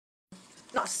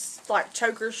 Not like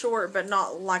choker short, but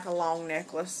not like a long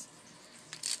necklace.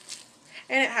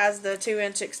 And it has the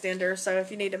 2-inch extender, so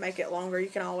if you need to make it longer, you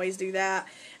can always do that.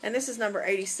 And this is number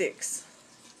 86.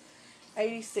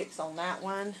 86 on that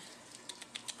one.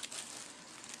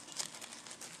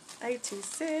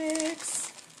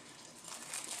 86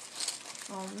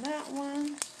 on that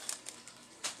one.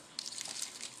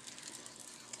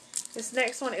 This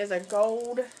next one is a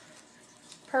gold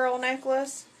pearl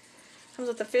necklace. Comes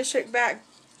with the fishhook back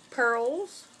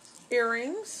pearls,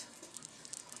 earrings.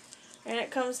 And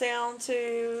it comes down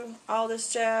to all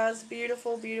this jazz.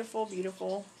 Beautiful, beautiful,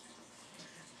 beautiful.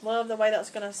 Love the way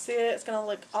that's going to sit. It's going to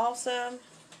look awesome.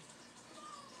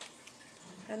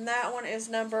 And that one is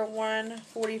number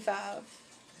 145.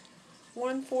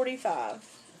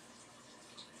 145.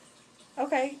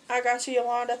 Okay, I got you,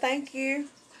 Yolanda. Thank you.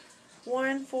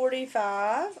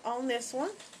 145 on this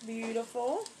one.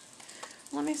 Beautiful.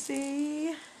 Let me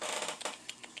see.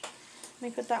 Let me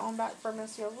put that one back for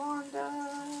Miss Yolanda.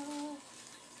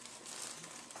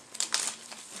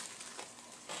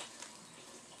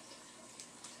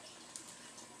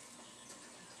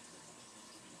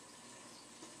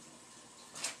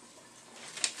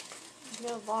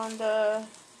 Yolanda,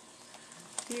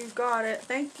 you got it.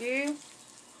 Thank you.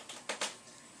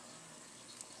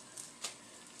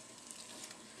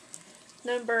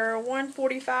 Number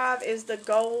 145 is the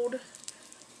gold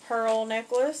pearl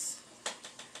necklace.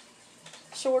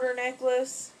 Shorter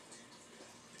necklace.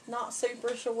 Not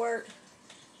super short.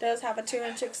 Does have a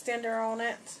 2-inch extender on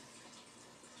it.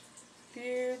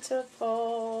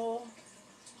 Beautiful.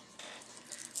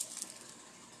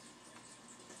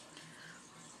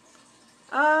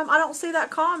 I don't see that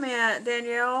comment,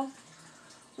 Danielle.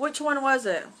 Which one was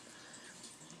it?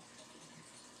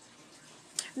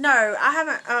 No, I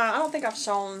haven't. I don't think I've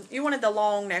shown. You wanted the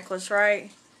long necklace,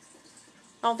 right?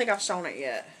 I don't think I've shown it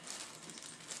yet.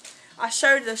 I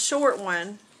showed the short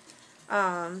one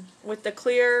with the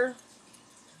clear.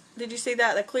 Did you see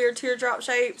that? The clear teardrop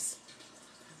shapes.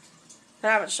 I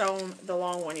haven't shown the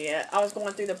long one yet. I was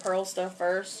going through the pearl stuff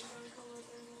first.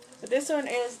 But this one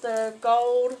is the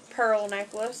gold pearl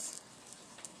necklace.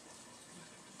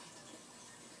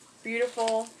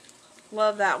 Beautiful.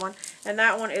 Love that one. And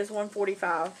that one is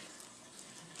 145.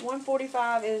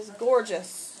 145 is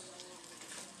gorgeous.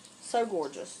 So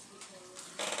gorgeous.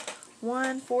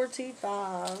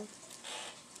 145.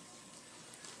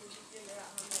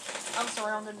 I'm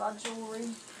surrounded by jewelry.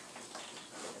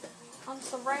 I'm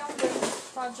surrounded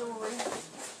by jewelry.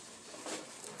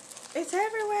 It's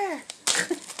everywhere.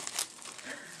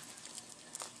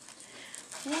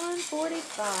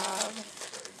 145.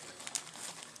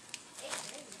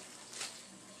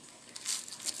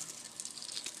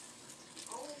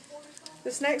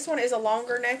 This next one is a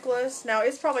longer necklace. Now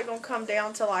it's probably going to come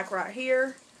down to like right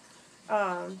here.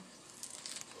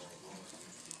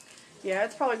 Yeah,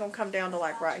 it's probably going to come down to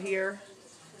like right here.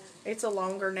 It's a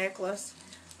longer necklace.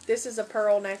 This is a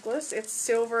pearl necklace. It's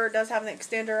silver. It does have an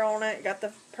extender on it. Got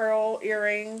the pearl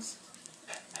earrings.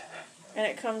 And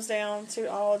it comes down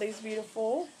to all of these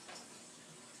beautiful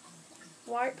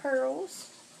white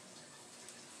pearls.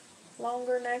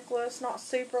 Longer necklace. Not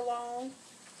super long.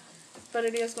 But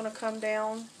it is going to come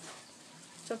down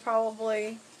to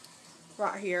probably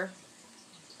right here.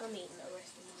 I'm eating the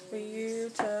rest of my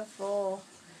wings. Beautiful.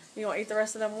 You want to eat the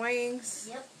rest of them wings?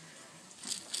 Yep.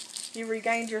 You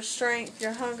regained your strength,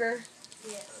 your hunger?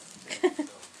 Yes.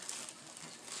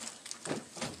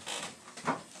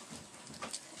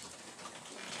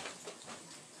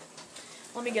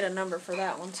 Let me get a number for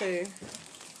that one too.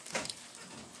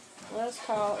 Let's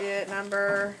call it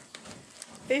number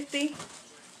 50.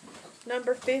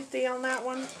 Number 50 on that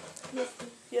one? Yes.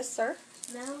 Yes, sir.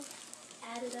 Now,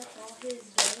 added up all his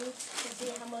gains to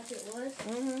see how much it was.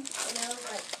 Mm-hmm. And I was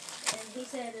like, and he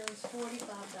said it was $45.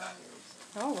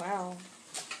 Oh, wow.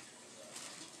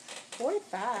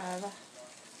 45.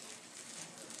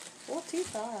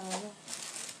 45.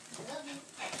 Love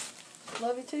you.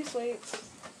 Love you too, sweets.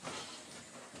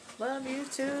 Love you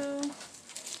too.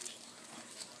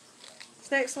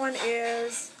 This next one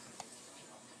is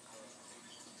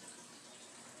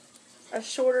a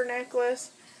shorter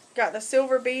necklace. Got the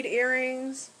silver bead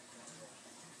earrings,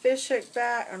 fish hook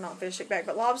back, or not fish hook back,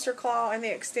 but lobster claw and the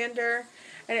extender.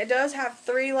 And it does have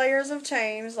 3 layers of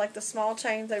chains, like the small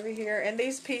chains over here. And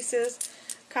these pieces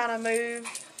kind of move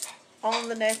on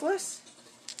the necklace.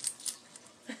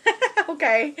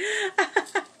 Okay.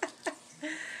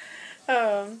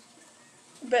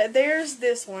 But there's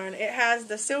this one. It has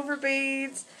the silver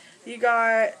beads. You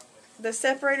got the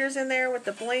separators in there with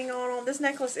the bling on them. This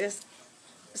necklace is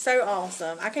so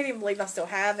awesome. I can't even believe I still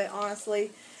have it,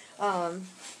 honestly.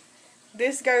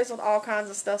 This goes with all kinds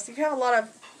of stuff. So you have a lot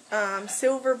of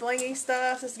silver blingy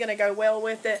stuff. This is going to go well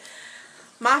with it.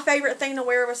 My favorite thing to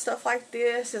wear with stuff like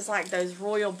this is like those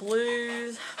royal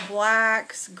blues,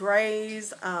 blacks,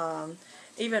 grays,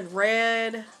 even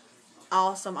red.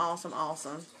 Awesome, awesome,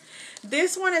 awesome.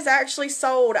 This one is actually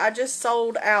sold. I just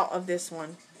sold out of this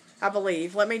one, I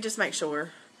believe. Let me just make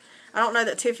sure. I don't know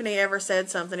that Tiffany ever said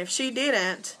something. If she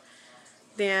didn't,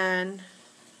 then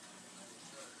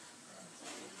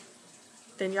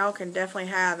y'all can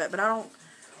definitely have it. But I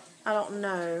don't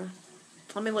know.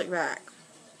 Let me look back.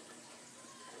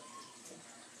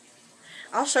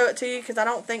 I'll show it to you because I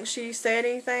don't think she said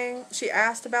anything. She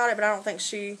asked about it, but I don't think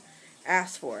she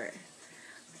asked for it.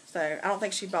 So, I don't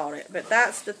think she bought it. But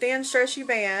that's the thin stretchy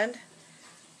band.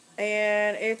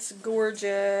 And it's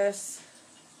gorgeous.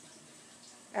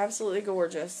 Absolutely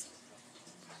gorgeous.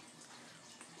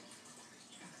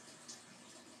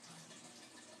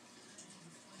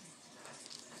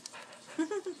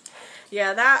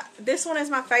 Yeah, this one is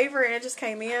my favorite, and it just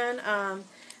came in.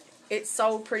 It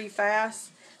sold pretty fast,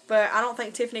 but I don't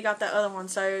think Tiffany got that other one.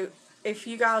 So if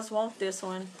you guys want this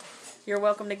one, you're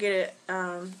welcome to get it.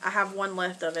 I have one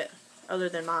left of it, other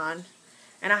than mine,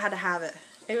 and I had to have it.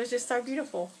 It was just so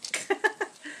beautiful.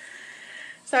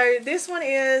 So this one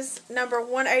is number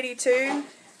 182,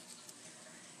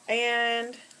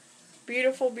 and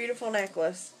beautiful, beautiful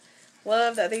necklace.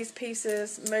 Love that these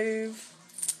pieces move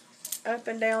up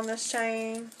and down this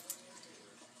chain.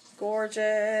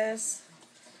 Gorgeous.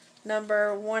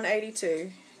 Number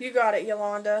 182. You got it,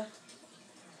 Yolanda.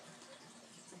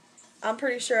 I'm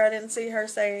pretty sure I didn't see her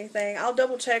say anything. I'll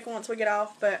double check once we get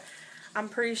off, but I'm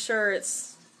pretty sure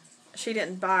she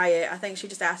didn't buy it. I think she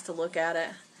just asked to look at it.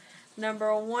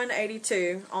 Number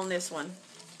 182 on this one.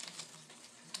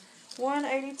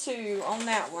 182 on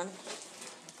that one.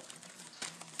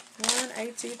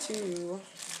 182.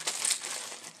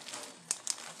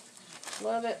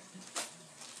 Love it.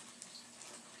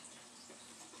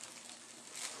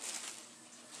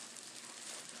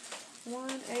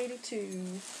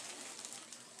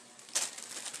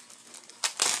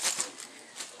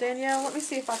 $182. Danielle, let me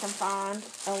see if I can find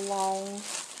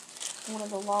one of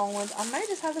the long ones. I may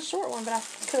just have the short one, but I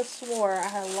could have swore I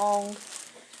had a long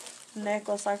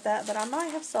necklace like that, but I might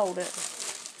have sold it.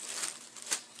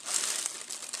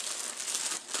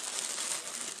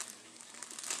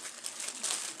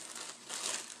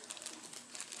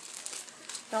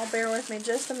 Y'all bear with me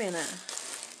just a minute.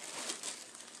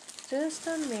 Just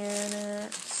a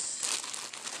minute.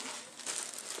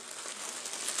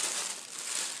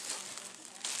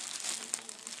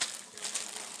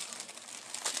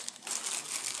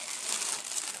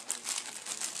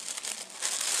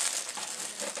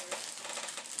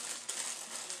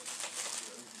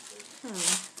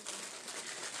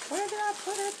 Where did I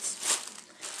put it?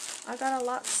 I got a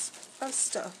lot of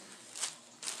stuff.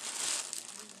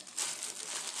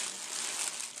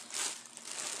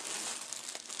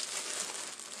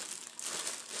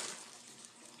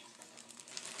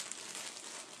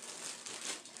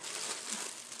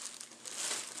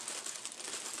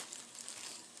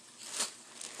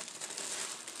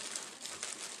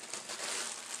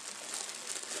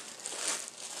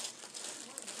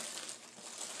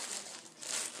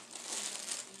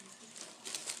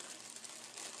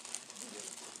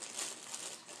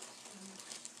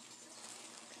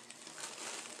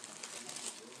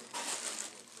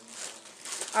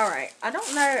 Alright, I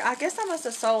don't know. I guess I must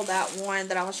have sold that one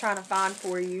that I was trying to find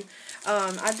for you.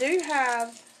 I do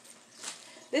have...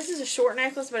 This is a short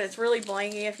necklace, but it's really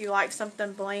blingy if you like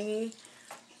something blingy.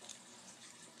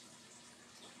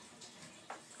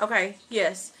 Okay,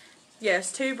 yes.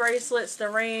 Yes, 2 bracelets, the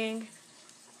ring,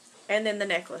 and then the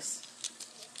necklace.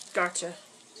 Gotcha.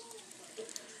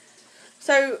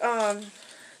 So,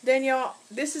 Danielle,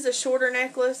 this is a shorter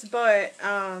necklace, but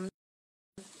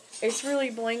it's really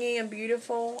blingy and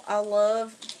beautiful. I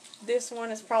love this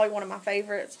one. It's probably one of my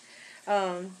favorites.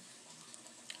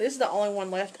 This is the only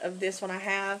one left of this one I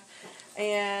have.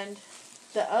 And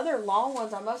the other long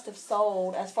ones I must have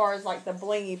sold as far as like the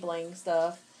blingy bling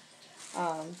stuff.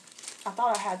 I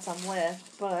thought I had some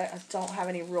left, but I don't have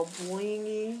any real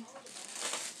blingy.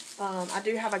 I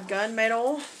do have a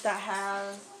gunmetal that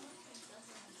has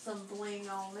some bling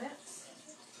on it.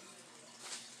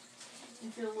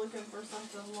 If you're looking for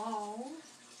something long.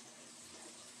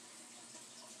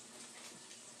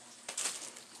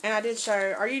 And I did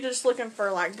show, are you just looking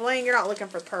for like bling? You're not looking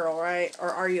for pearl, right? Or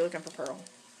are you looking for pearl?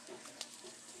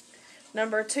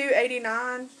 Number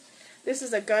 289. This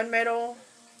is a gunmetal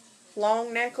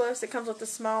long necklace. It comes with the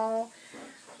small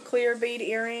clear bead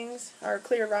earrings, or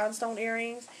clear rhinestone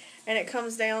earrings. And it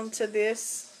comes down to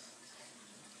this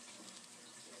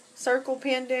circle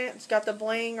pendant. It's got the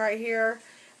bling right here.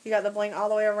 You got the bling all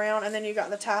the way around, and then you got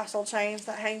the tassel chains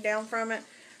that hang down from it.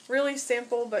 Really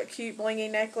simple but cute blingy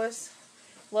necklace.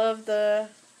 Love the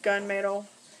gunmetal.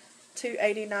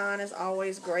 $289 is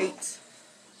always great.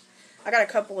 I got a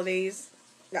couple of these.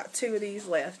 Got 2 of these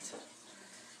left.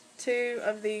 2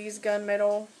 of these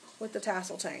gunmetal with the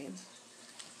tassel chains.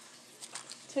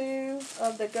 2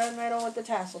 of the gunmetal with the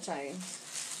tassel chains.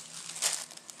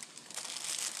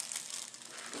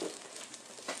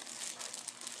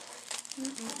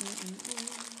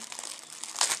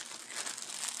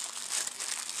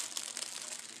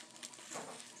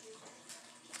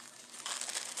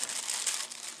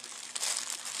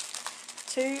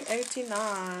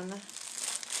 $2.89.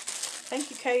 Thank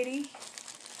you, Katie.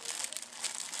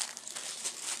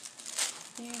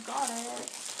 You got it.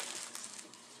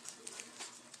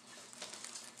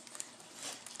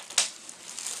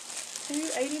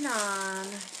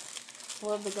 $2.89.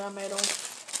 Love the gunmetal.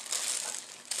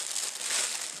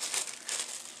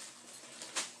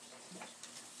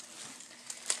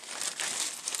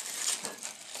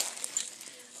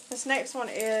 This next one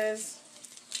is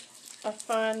a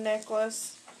fun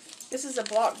necklace. This is a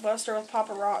Blockbuster with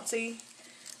paparazzi.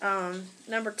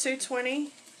 Number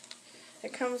 220.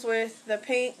 It comes with the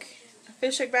pink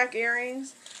fishhook back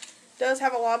earrings. Does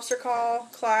have a lobster claw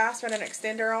clasp and an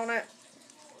extender on it.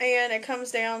 And it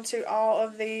comes down to all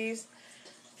of these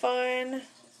fun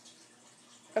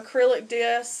acrylic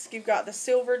discs. You've got the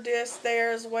silver disc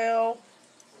there as well.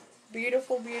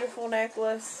 Beautiful, beautiful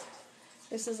necklace.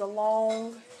 This is a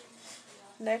long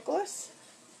necklace.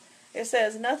 It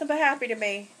says nothing but happy to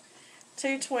me.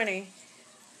 $2.20.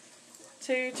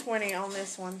 $2.20 on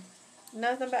this one.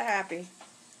 Nothing but happy.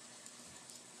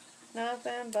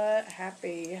 Nothing but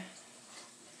happy.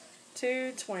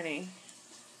 $2.20.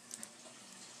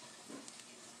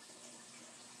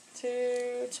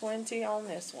 $2.20 on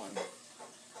this one.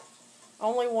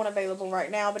 Only one available right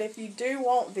now, but if you do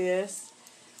want this,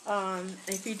 then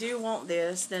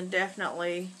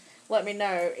definitely let me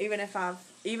know. Even if I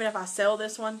sell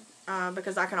this one,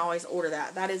 because I can always order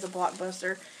that. That is a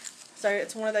Blockbuster. So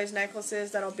it's one of those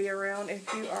necklaces that'll be around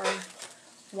if you are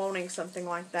wanting something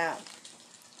like that.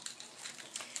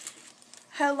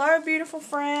 Hello, beautiful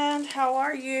friend. How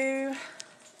are you?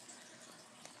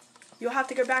 You'll have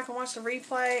to go back and watch the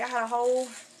replay. I had a whole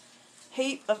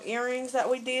heap of earrings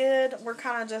that we did. We're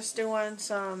kind of just doing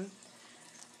some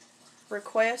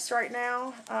requests right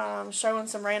now, showing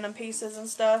some random pieces and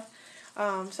stuff.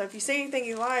 So if you see anything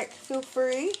you like, feel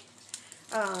free.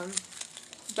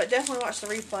 But definitely watch the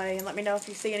replay and let me know if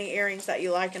you see any earrings that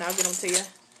you like, and I'll get them to you.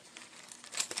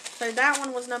 So that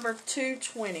one was number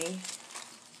 220.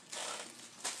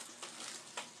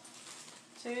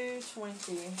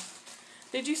 220.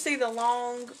 Did you see the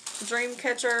long dream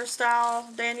catcher style,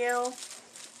 Danielle?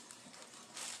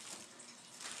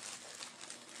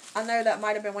 I know that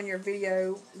might have been when your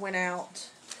video went out.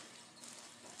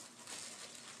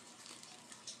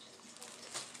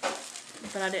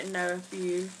 But I didn't know if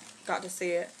you got to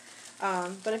see it.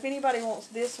 But if anybody wants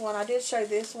this one, I did show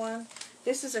this one.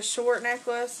 This is a short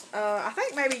necklace. I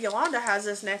think maybe Yolanda has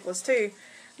this necklace too.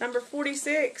 Number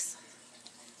 46.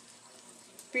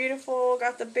 Beautiful.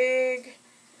 Got the big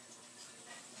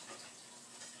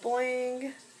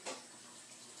bling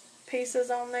pieces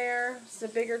on there. It's a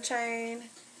bigger chain.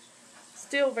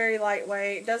 Still very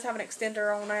lightweight. Does have an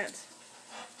extender on it.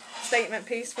 Statement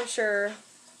piece for sure.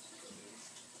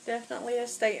 Definitely a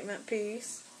statement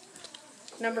piece.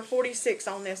 Number 46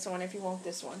 on this one if you want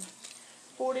this one.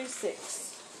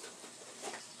 46.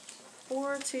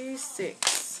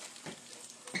 46.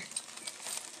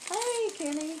 Hey,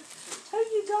 Kenny. Who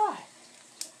you got?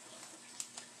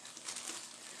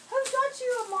 Who got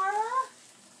you, Amara?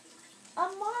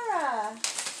 Amara.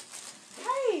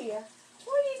 Hey,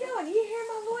 what are you doing? Do you hear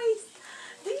my voice?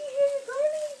 Do you hear me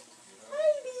groaning?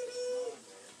 Hey, baby.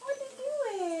 What are you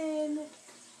doing?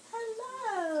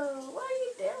 Hello. What are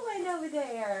you doing over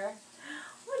there?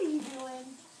 What are you doing?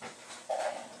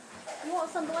 You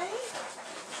want some bling?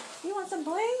 You want some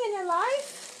bling in your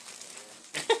life?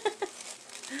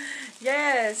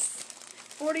 Yes.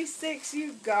 46,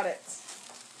 you got it.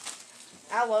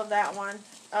 I love that one.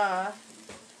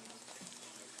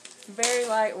 Very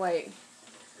lightweight.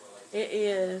 It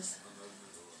is.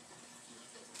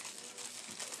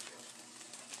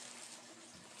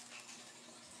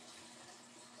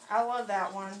 I love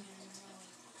that one.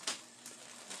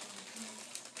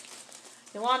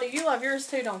 Yolanda, you love yours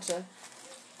too, don't you?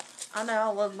 I know, I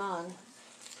love mine.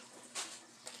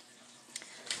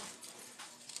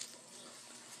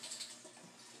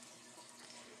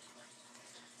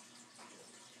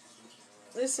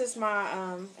 This is my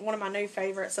one of my new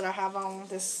favorites that I have on,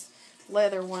 this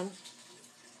leather one.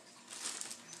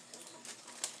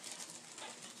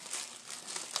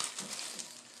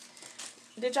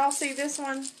 Did y'all see this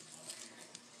one?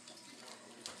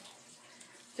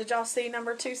 Did y'all see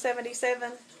number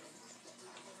 277?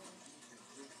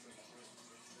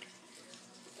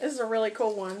 This is a really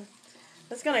cool one.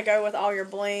 It's going to go with all your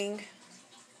bling.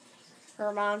 It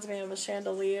reminds me of a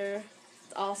chandelier.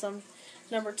 It's awesome.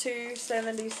 Number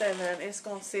 277. It's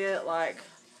going to sit like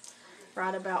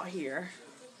right about here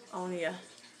on you.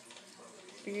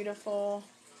 Beautiful.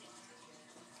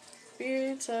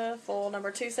 Beautiful.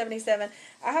 Number 277.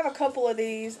 I have a couple of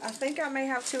these. I think I may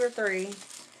have 2 or 3.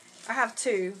 I have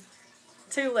 2.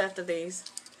 2 left of these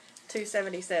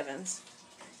 277s.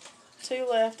 2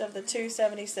 left of the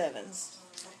 277s.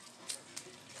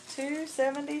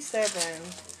 277.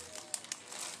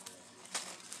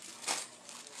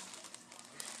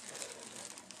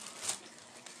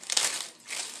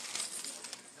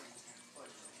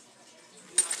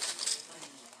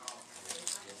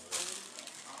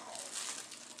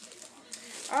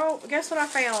 Oh, guess what I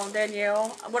found, Danielle?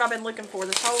 What I've been looking for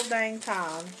this whole dang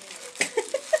time.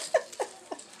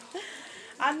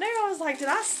 I knew, I was like, did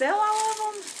I sell all of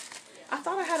them? I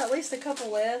thought I had at least a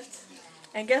couple left.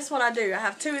 And guess what I do? I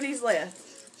have 2 of these left.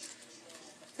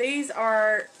 These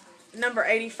are number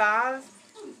 85.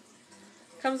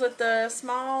 Comes with the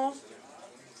small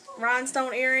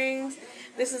rhinestone earrings.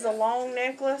 This is a long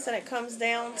necklace, and it comes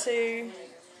down to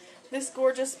this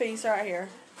gorgeous piece right here.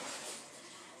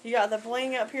 You got the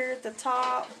bling up here at the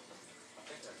top,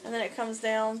 and then it comes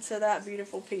down to that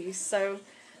beautiful piece. So,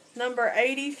 number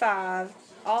 85.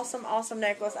 Awesome, awesome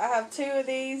necklace. I have 2 of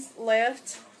these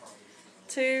left.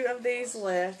 2 of these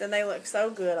left, and they look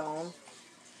so good on.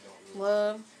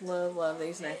 Love, love, love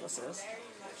these necklaces.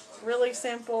 Really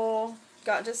simple.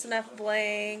 Got just enough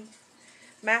bling.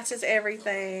 Matches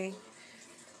everything.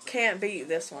 Can't beat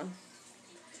this one.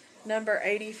 Number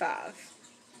 85.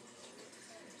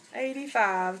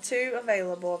 85. 2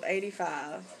 available of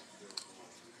 85.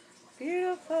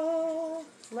 Beautiful.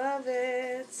 Love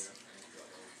it.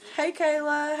 Hey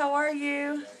Kayla, how are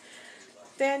you?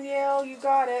 Danielle, you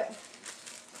got it.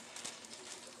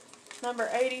 Number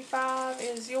 85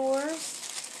 is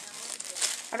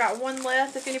yours. I got 1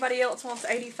 left if anybody else wants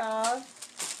 85.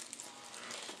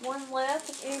 1 left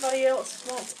if anybody else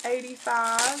wants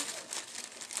 85.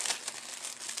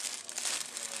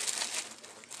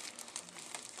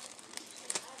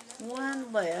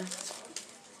 One left.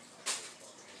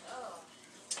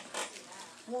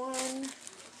 1.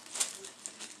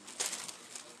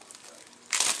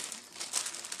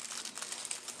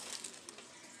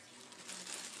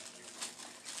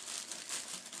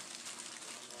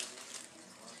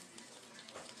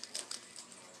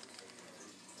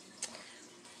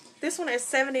 This one is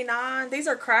 79. These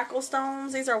are crackle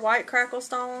stones. These are white crackle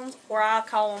stones, or I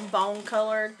call them bone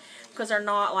colored, because they're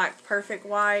not like perfect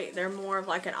white. They're more of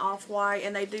like an off-white,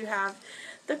 and they do have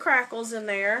the crackles in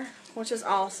there, which is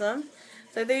awesome.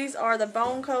 So these are the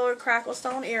bone colored crackle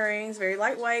stone earrings, very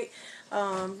lightweight,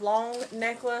 long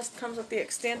necklace, comes with the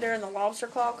extender and the lobster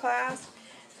claw clasp,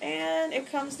 and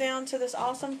it comes down to this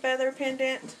awesome feather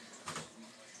pendant.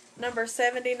 Number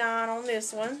 79 on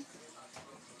this one.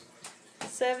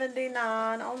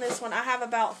 79 on this one. I have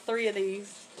about 3 of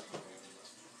these.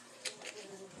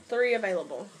 3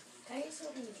 available. Can I get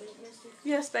something to drink, mister?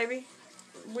 Yes, baby.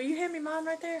 Will you hand me mine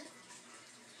right there?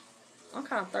 I'm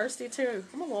kind of thirsty too.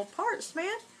 I'm a little parched,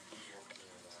 man.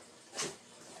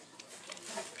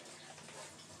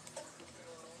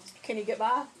 Can you get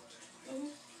by?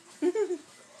 Mm-hmm.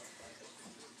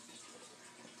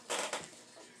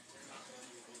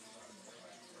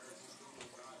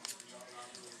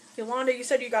 Yolanda, you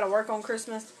said you got to work on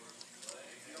Christmas.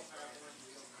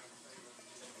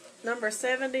 Number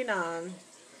 79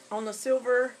 on the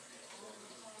silver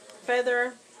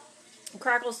feather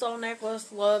crackle stone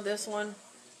necklace. Love this one.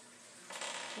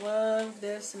 Love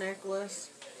this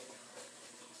necklace.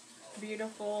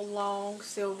 Beautiful long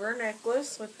silver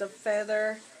necklace with the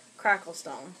feather crackle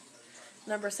stone.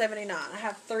 Number 79. I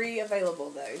have 3 available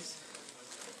of those.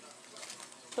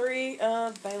 3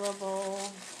 available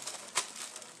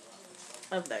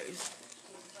of those.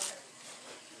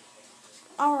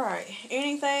 Alright,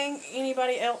 anything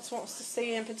anybody else wants to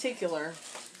see in particular?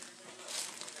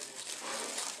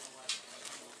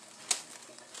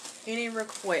 Any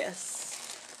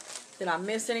requests? Did I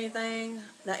miss anything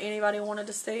that anybody wanted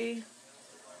to see?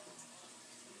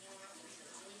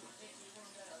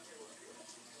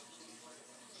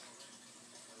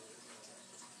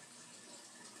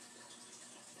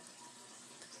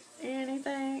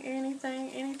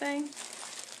 Anything?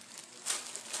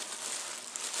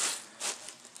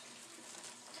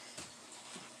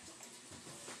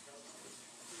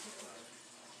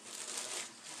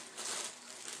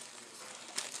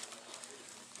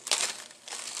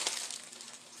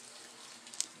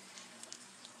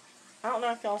 I don't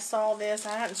know if y'all saw this.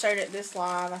 I haven't showed it this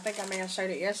live. I think I may have showed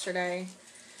it yesterday.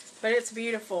 But it's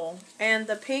beautiful. And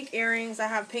the pink earrings, I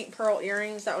have pink pearl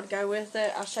earrings that would go with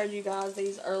it. I showed you guys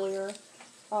these earlier.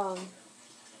 I'll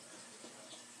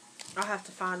have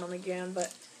to find them again,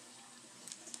 but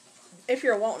if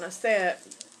you're wanting a set,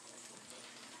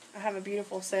 I have a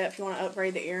beautiful set if you want to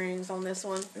upgrade the earrings on this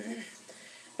one.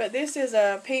 But this is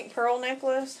a pink pearl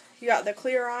necklace. You got the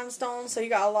clear rhinestones, so you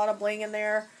got a lot of bling in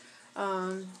there.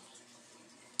 The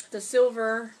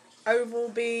silver oval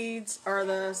beads are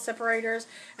the separators,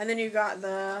 and then you got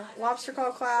the lobster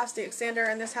claw clasp, the extender,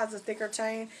 and this has a thicker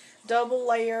chain. Double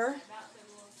layer.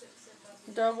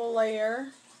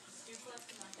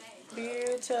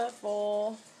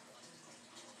 Beautiful.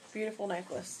 Beautiful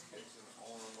necklace.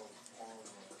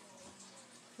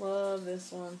 Love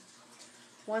this one.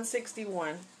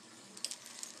 161.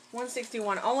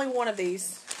 161. Only one of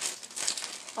these.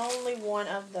 Only one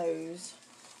of those.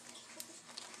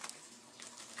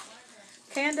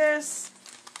 Candace,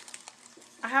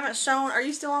 I haven't shown. Are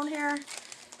you still on here?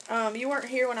 You weren't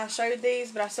here when I showed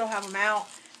these, but I still have them out.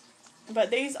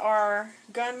 But these are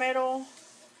gunmetal.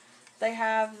 They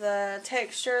have the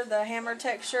texture, the hammer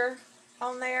texture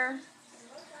on there.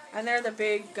 And they're the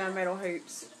big gunmetal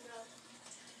hoops.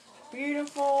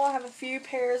 Beautiful. I have a few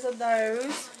pairs of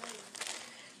those.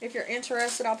 If you're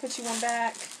interested, I'll put you one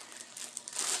back.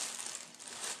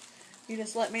 You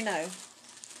just let me know.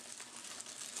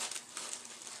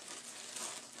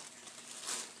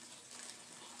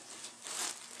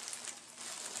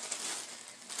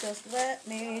 Just let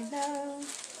me know.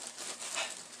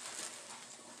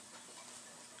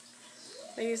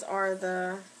 These are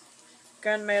the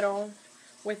gunmetal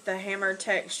with the hammer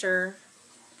texture.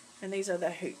 And these are the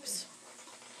hoops.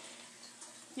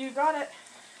 You got it.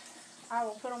 I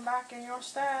will put them back in your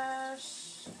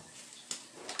stash.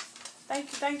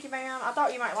 Thank you, ma'am. I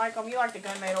thought you might like them. You like the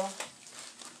gunmetal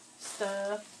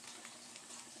stuff.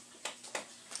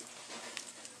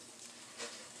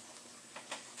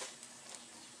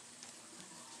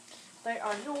 They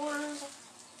are yours.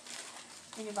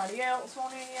 Anybody else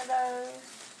want any of those?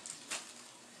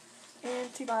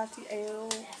 Anybody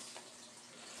else?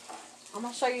 I'm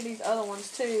going to show you these other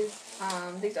ones too.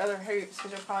 These other hoops,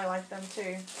 because you'll probably like them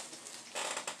too.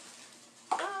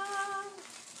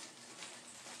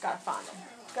 Gotta find them.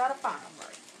 Gotta find them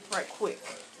right quick.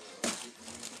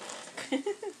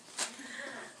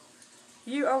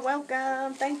 You are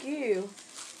welcome. Thank you.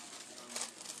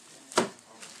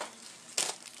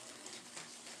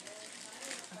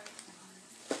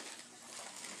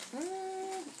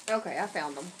 Okay, I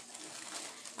found them.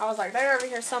 I was like, they're over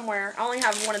here somewhere. I only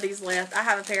have one of these left. I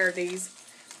have a pair of these.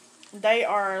 They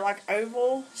are like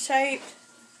oval shaped.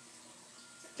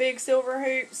 Big silver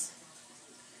hoops.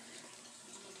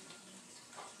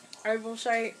 Oval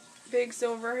shaped. Big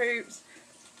silver hoops.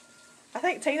 I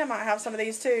think Tina might have some of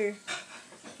these too.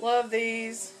 Love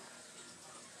these.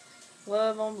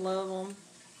 Love them, love them.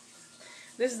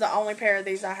 This is the only pair of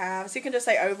these I have. So you can just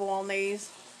say oval on these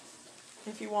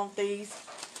if you want these.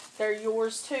 They're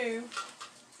yours too.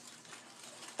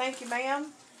 Thank you,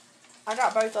 ma'am. I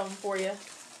got both of them for you.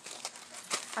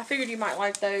 I figured you might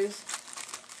like those.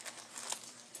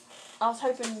 I was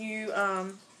hoping you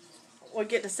would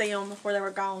get to see them before they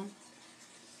were gone.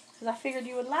 Because I figured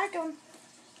you would like them.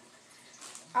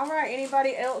 Alright,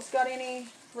 anybody else got any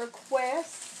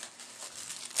requests?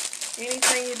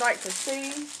 Anything you'd like to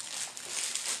see?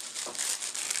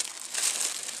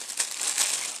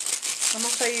 I'm going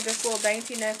to show you this little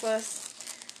dainty necklace.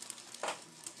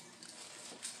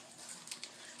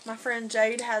 My friend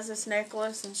Jade has this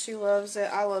necklace and she loves it.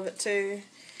 I love it too.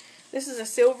 This is a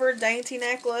silver dainty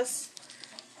necklace.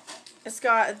 It's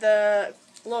got the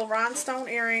little rhinestone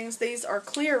earrings. These are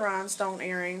clear rhinestone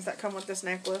earrings that come with this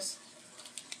necklace.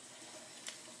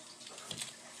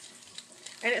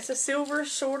 And it's a silver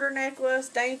shorter necklace,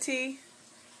 dainty.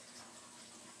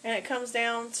 And it comes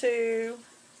down to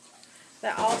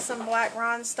that awesome black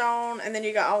rhinestone. And then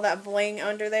you got all that bling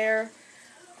under there.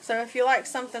 So if you like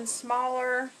something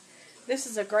smaller, this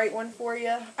is a great one for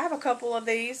you. I have a couple of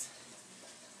these.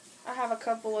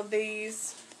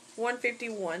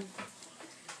 151.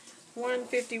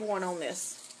 151 on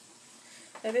this.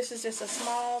 Now this is just a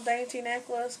small dainty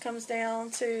necklace. Comes down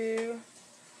to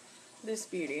this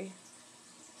beauty.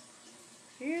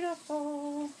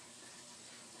 Beautiful.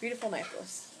 Beautiful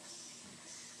necklace.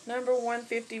 Number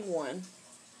 151.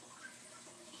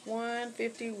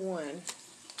 151.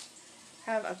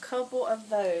 Have a couple of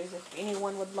those if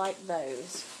anyone would like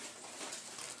those.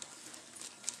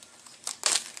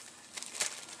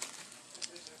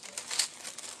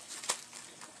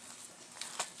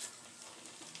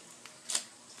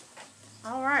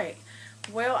 Alright,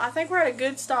 well I think we're at a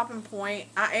good stopping point.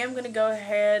 I am going to go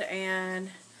ahead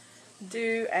and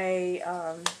do a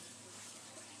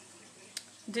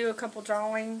couple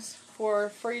drawings for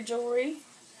free jewelry.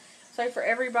 So for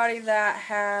everybody that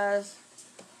has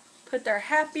put their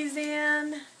happies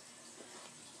in.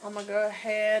 I'm going to go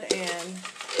ahead and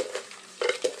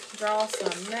draw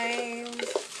some names.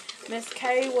 Miss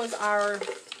K was our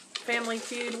Family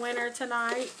Feud winner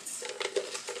tonight.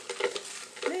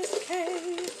 Miss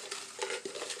K.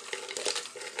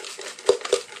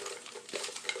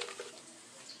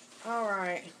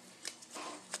 Alright.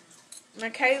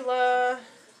 Michaela,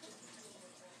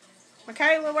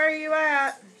 where are you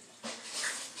at?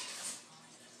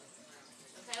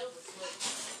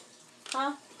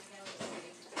 Huh?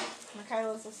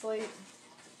 Michaela's asleep.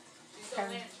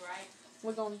 Okay.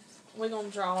 We're gonna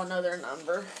draw another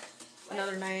number,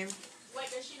 another name.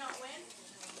 Wait, does she not win?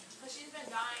 Because she's been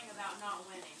dying about not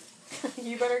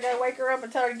winning. You better go wake her up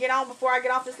and tell her to get on before I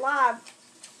get off this live.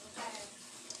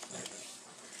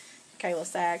 Kayla's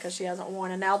sad because she hasn't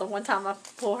won, and now the one time I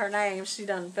pull her name, she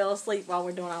done fell asleep while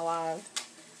we're doing our live.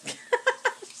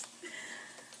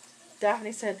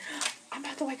 Daphne said, I'm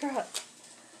about to wake her up.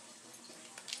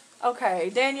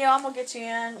 Okay, Danielle, I'm going to get you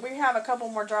in. We have a couple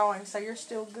more drawings, so you're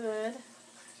still good.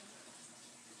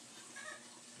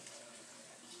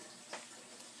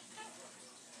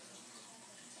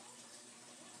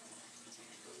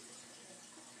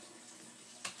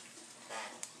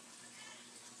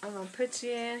 I'm going to put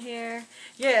you in here.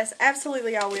 Yes,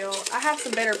 absolutely I will. I have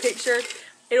some better pictures.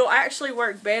 It'll actually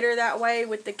work better that way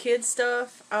with the kids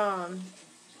stuff.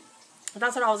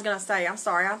 That's what I was going to say. I'm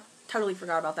sorry. I totally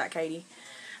forgot about that, Katie.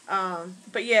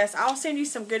 But yes, I'll send you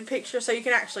some good pictures so you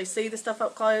can actually see the stuff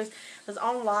up close. Because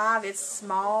on live, it's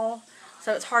small,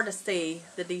 so it's hard to see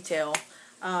the detail.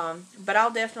 But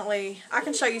I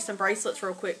can show you some bracelets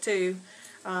real quick too.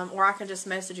 Or I can just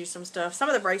message you some stuff. Some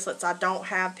of the bracelets I don't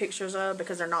have pictures of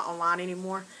because they're not online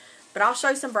anymore. But I'll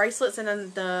show you some bracelets, and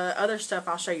then the other stuff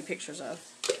I'll show you pictures of.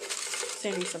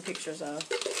 Send you some pictures of.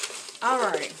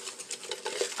 Alright.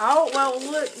 Oh, well,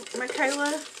 look,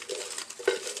 Michaela.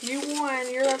 You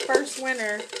won. You're our first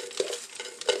winner.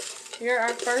 You're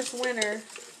our first winner.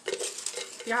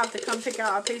 You'll have to come pick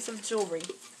out a piece of jewelry,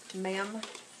 ma'am.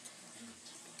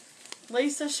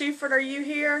 Lisa Shuford, are you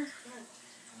here?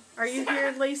 Are you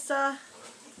here, Lisa?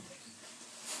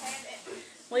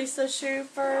 Lisa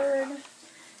Shuford,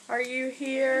 are you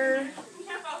here?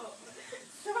 No,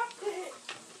 stop it.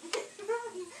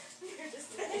 You're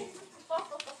just saying.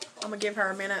 I'm going to give her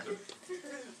a minute.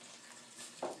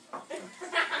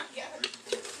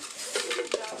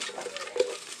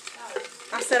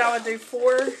 I said I would do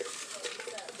four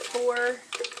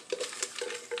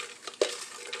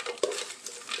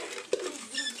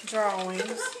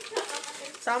drawings.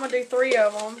 So I'm going to do 3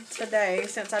 of them today,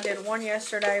 since I did one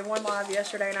yesterday, one live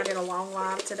yesterday, and I did a long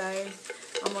live today.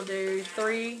 I'm going to do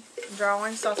 3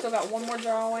 drawings. So I still got one more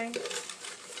drawing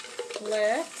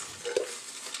left.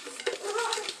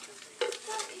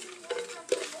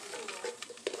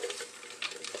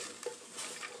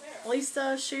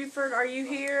 Lisa Shuford, are you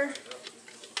here?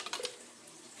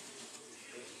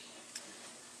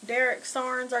 Derek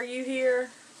Sarnes, are you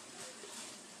here?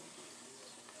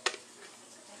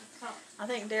 I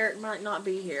think Derek might not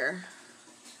be here.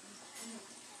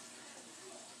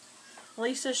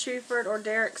 Lisa Shuford or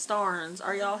Derek Starnes,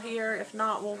 are y'all here? If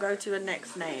not, we'll go to the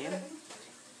next name.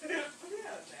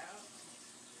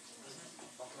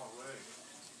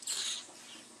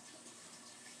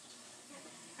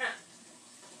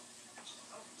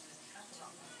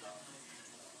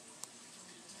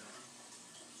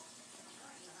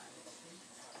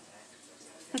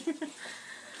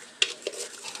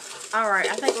 Alright,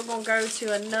 I think we're going to go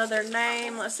to another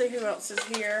name. Let's see who else is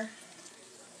here.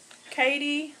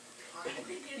 Katie,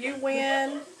 you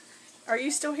win. Are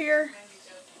you still here?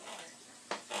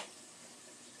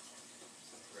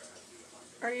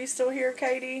 Are you still here,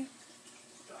 Katie?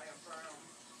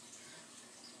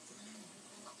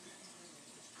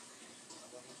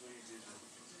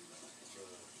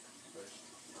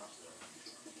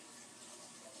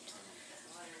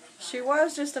 She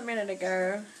was just a minute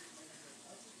ago.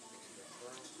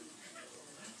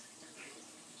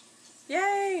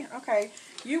 Yay! Okay,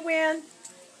 you win.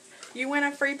 You win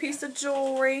a free piece of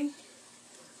jewelry.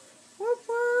 Whoop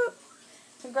whoop!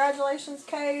 Congratulations,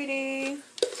 Katie.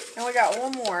 And we got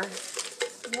one more.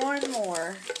 One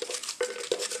more.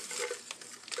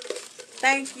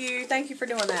 Thank you. Thank you for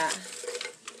doing that.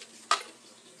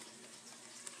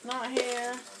 Not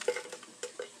here.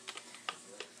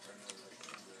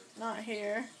 Not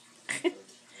here.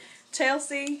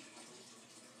 Chelsea.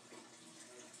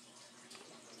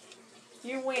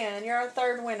 You win. You're our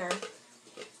 3rd winner.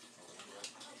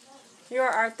 You are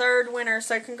our 3rd winner.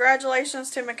 So congratulations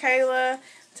to Michaela,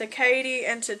 to Katie,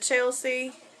 and to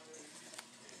Chelsea.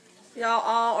 Y'all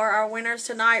all are our winners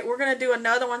tonight. We're going to do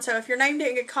another one. So if your name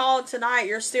didn't get called tonight,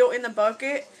 you're still in the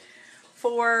bucket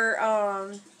for,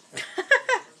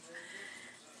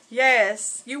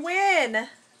 yes, you win.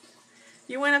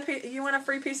 You win a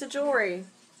free piece of jewelry.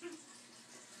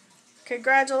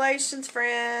 Congratulations,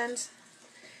 friends.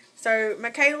 So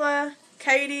Michaela,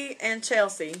 Katie, and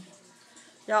Chelsea,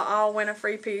 y'all all win a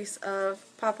free piece of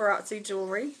paparazzi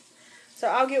jewelry. So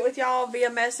I'll get with y'all via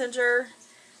Messenger.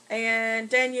 And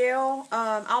Danielle,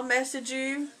 I'll message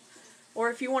you, or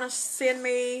if you want to send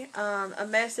me a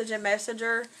message in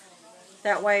Messenger,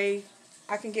 that way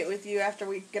I can get with you after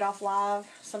we get off live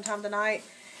sometime tonight,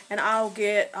 and I'll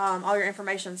get all your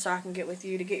information so I can get with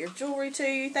you to get your jewelry to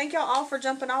you. Thank y'all all for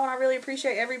jumping on. I really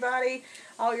appreciate everybody,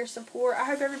 all your support. I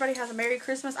hope everybody has a Merry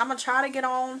Christmas. I'm going to try to get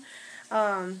on.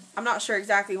 I'm not sure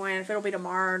exactly when, if it'll be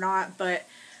tomorrow or not, but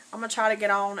I'm going to try to get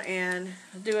on and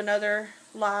do another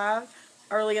live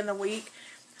early in the week.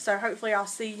 So hopefully I'll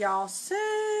see y'all soon.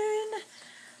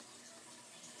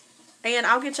 And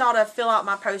I'll get y'all to fill out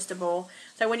my postable.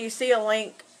 So when you see a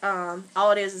link,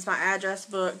 all it is my address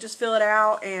book. Just fill it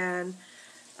out, and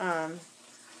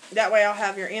that way I'll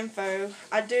have your info.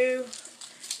 I do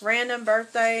random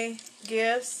birthday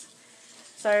gifts.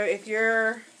 So if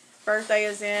your birthday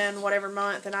is in whatever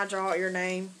month and I draw out your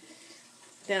name,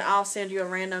 then I'll send you a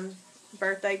random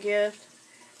birthday gift.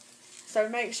 So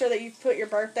make sure that you put your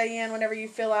birthday in whenever you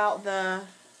fill out the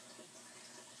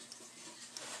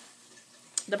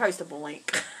postable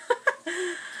link.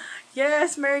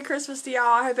 Yes, Merry Christmas to y'all.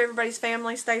 I hope everybody's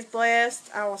family stays blessed.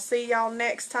 I will see y'all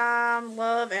next time.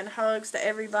 Love and hugs to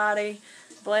everybody.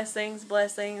 Blessings,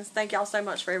 blessings. Thank y'all so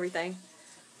much for everything.